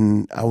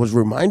 And I was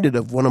reminded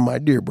of one of my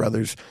dear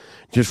brothers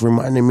just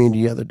reminded me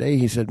the other day.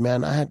 He said,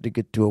 man, I had to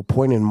get to a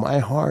point in my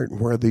heart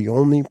where the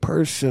only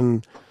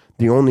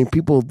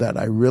people that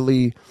I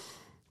really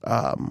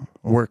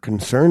were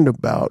concerned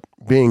about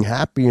being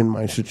happy in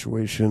my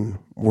situation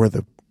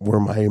were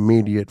my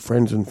immediate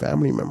friends and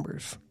family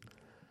members.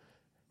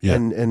 Yeah.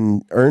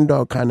 And Earn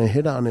Dog kind of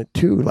hit on it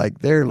too.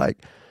 Like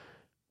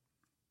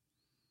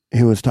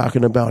he was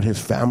talking about his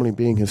family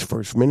being his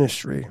first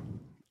ministry.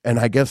 And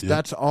I guess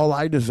that's all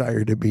I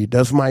desire to be.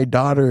 Does my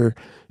daughter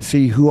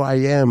see who I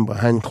am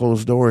behind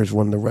closed doors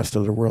when the rest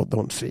of the world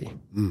don't see?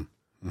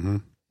 Mm-hmm.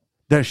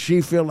 Does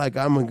she feel like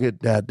I'm a good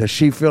dad? Does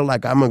she feel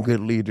like I'm a good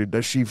leader?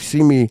 Does she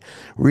see me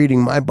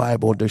reading my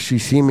Bible? Does she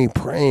see me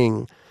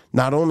praying?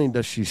 Not only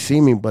does she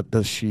see me, but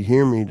does she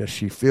hear me? Does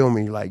she feel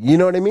me? Like, you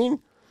know what I mean?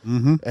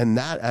 Mm-hmm. And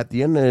that, at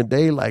the end of the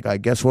day, like, I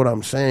guess what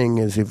I'm saying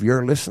is if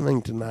you're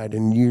listening tonight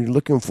and you're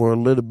looking for a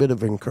little bit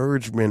of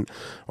encouragement,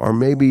 or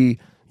maybe,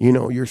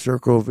 your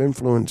circle of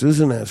influence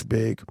isn't as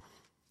big,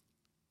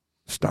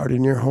 start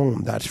in your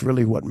home. That's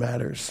really what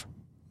matters.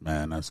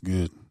 Man, that's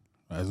good.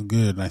 That's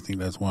good. And I think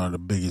that's one of the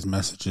biggest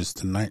messages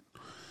tonight.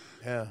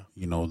 Yeah.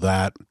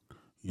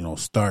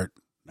 Start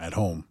at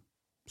home.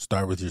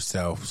 Start with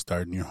yourself.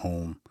 Start in your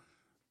home.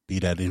 Be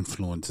that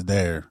influence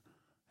there.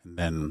 And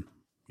then,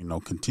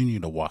 continue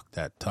to walk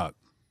that talk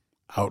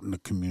out in the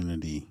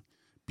community.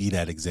 Be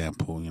that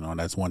example. And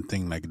that's one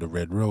thing, like the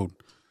Red Road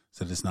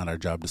said, it's not our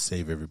job to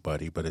save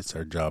everybody, but it's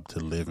our job to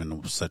live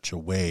in such a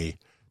way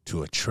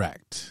to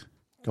attract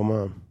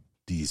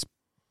these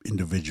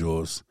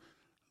individuals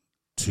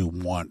to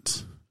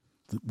want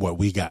what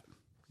we got.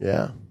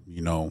 Yeah.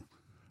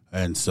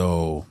 And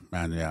so,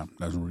 man,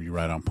 that's really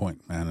right on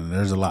point, man. And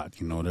there's a lot,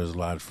 there's a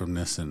lot from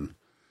this, and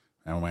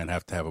I might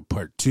have to have a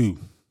part 2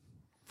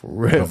 for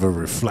real of a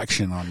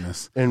reflection on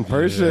this in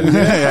person.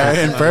 Yeah,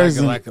 in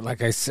person.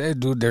 Like I said,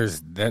 dude,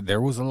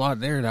 there was a lot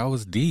there that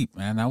was deep,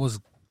 man. That was,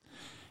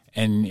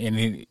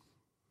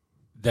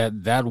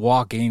 that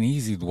walk ain't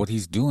easy. What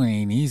he's doing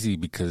ain't easy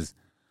because,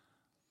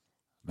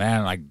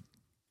 man, like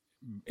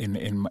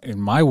in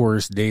my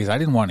worst days, I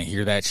didn't want to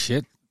hear that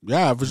shit.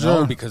 Yeah, for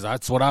sure. Because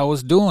that's what I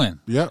was doing.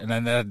 Yeah,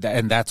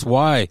 and that's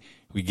why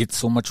we get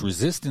so much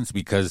resistance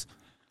because,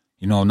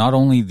 not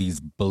only these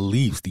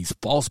beliefs, these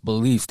false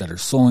beliefs that are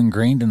so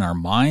ingrained in our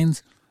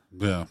minds,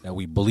 that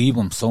we believe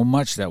them so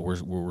much that we're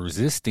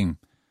resisting,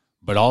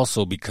 but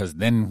also because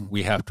then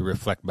we have to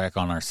reflect back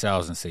on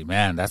ourselves and say,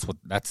 man, that's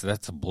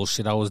the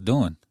bullshit I was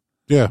doing.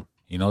 Yeah,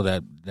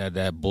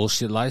 that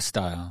bullshit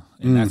lifestyle,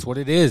 and that's what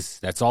it is.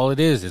 That's all it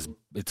is.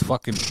 It's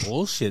fucking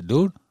bullshit,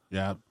 dude.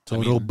 Yeah,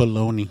 total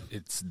baloney.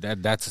 It's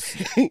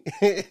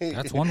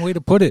that's one way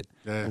to put it.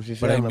 Yeah.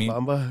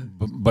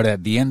 But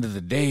at the end of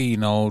the day,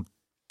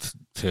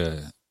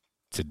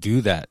 to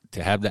do that,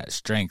 to have that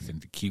strength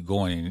and to keep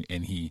going.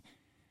 And he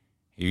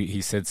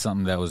said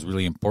something that was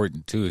really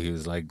important too. He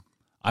was like,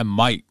 I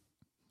might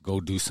go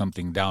do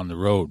something down the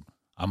road.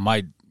 I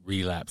might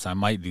relapse. I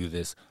might do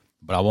this,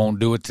 but I won't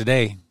do it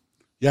today.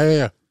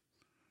 Yeah.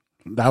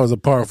 That was a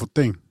powerful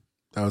thing.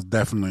 That was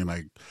definitely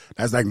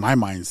that's like my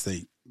mind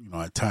state,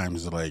 at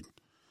times to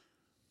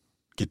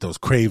get those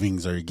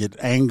cravings or get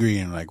angry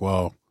and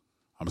well,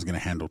 I'm just going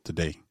to handle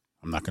today.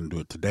 I'm not going to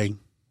do it today.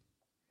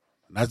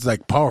 And that's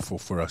powerful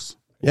for us.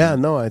 Yeah,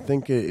 no, I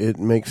think it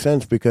makes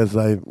sense because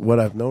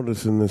what I've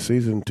noticed in this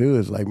season too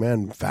is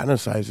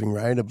fantasizing,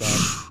 right? About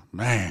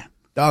man,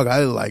 dog,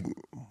 I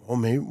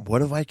maybe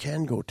what if I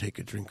can go take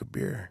a drink of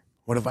beer?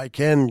 What if I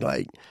can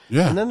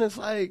yeah? And then it's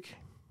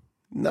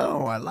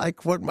no, I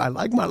like my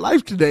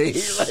life today.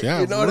 Yeah,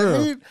 you know what I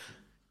mean?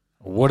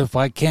 What if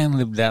I can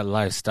live that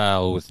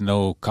lifestyle with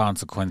no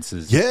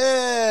consequences?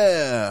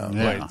 Yeah.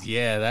 But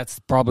that's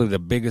probably the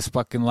biggest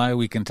fucking lie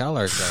we can tell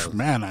ourselves.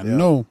 Man, I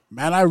know.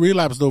 Man, I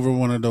relapsed over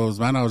one of those.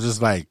 Man, I was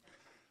just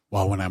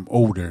when I'm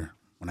older,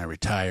 when I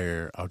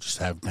retire, I'll just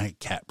have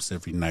nightcaps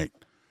every night.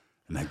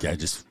 And I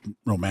just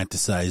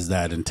romanticized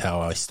that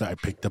until I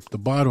picked up the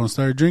bottle and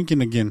started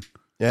drinking again.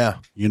 Yeah.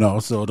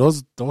 So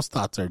those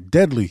thoughts are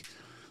deadly.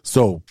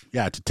 So,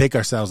 yeah, to take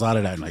ourselves out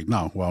of that and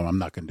no, well, I'm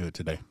not going to do it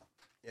today.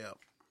 Yeah.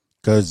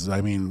 Because,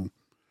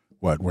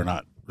 we're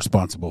not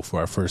responsible for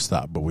our first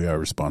thought, but we are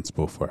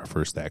responsible for our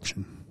first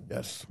action.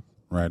 Yes.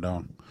 Right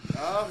on.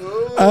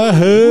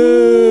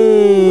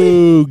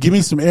 Ahoo! Give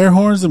me some air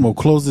horns and we'll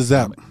close this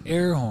out.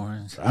 Air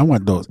horns. I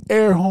want those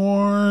air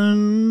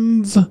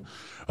horns.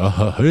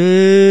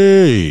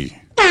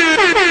 Hey!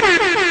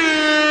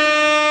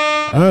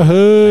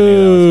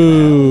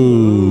 Ahoo!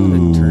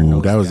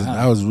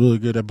 That was really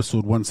good.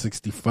 Episode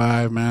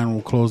 165, man.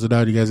 We'll close it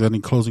out. You guys got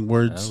any closing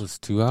words? That was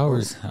 2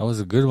 hours. That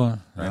was a good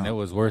one. And it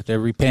was worth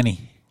every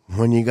penny.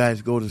 When you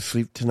guys go to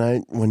sleep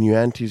tonight, when you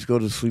aunties go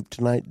to sleep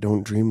tonight,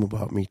 don't dream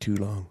about me too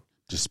long.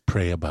 Just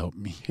pray about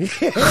me.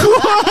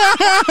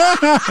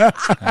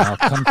 I'll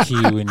come to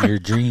you in your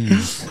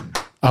dreams.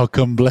 I'll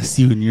come bless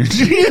you in your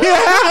dreams.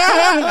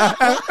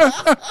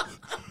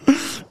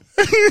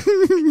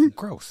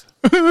 Gross.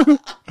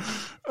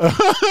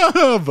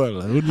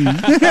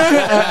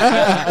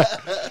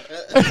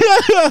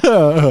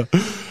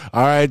 All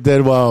right,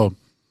 then. Well,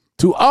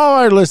 to all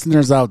our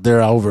listeners out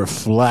there over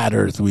flat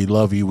Earth, we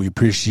love you. We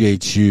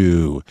appreciate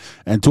you.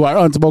 And to our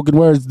unspoken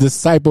words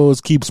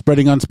disciples, keep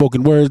spreading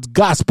unspoken words,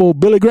 gospel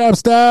Billy Graham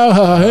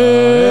style.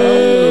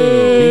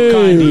 Hey, be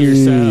kind to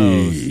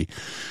yourselves.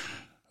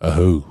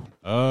 Ahoo.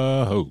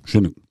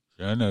 Chinook.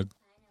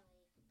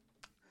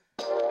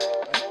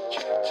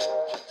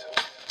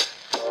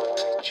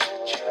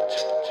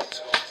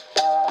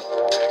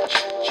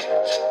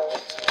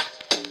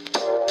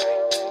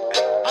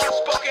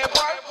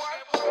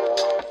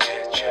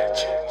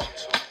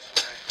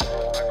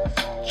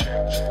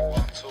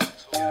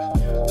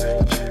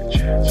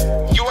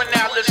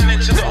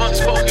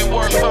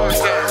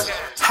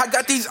 I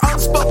got these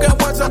unspoken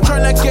words I'm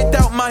trying to get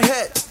out my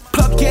head.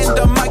 Plug in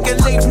the mic and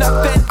leave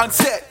nothing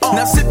unsaid.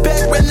 Now sit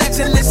back, relax,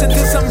 and listen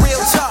to some real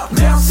talk.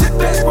 Now sit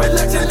back,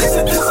 relax, and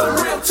listen to some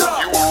real talk.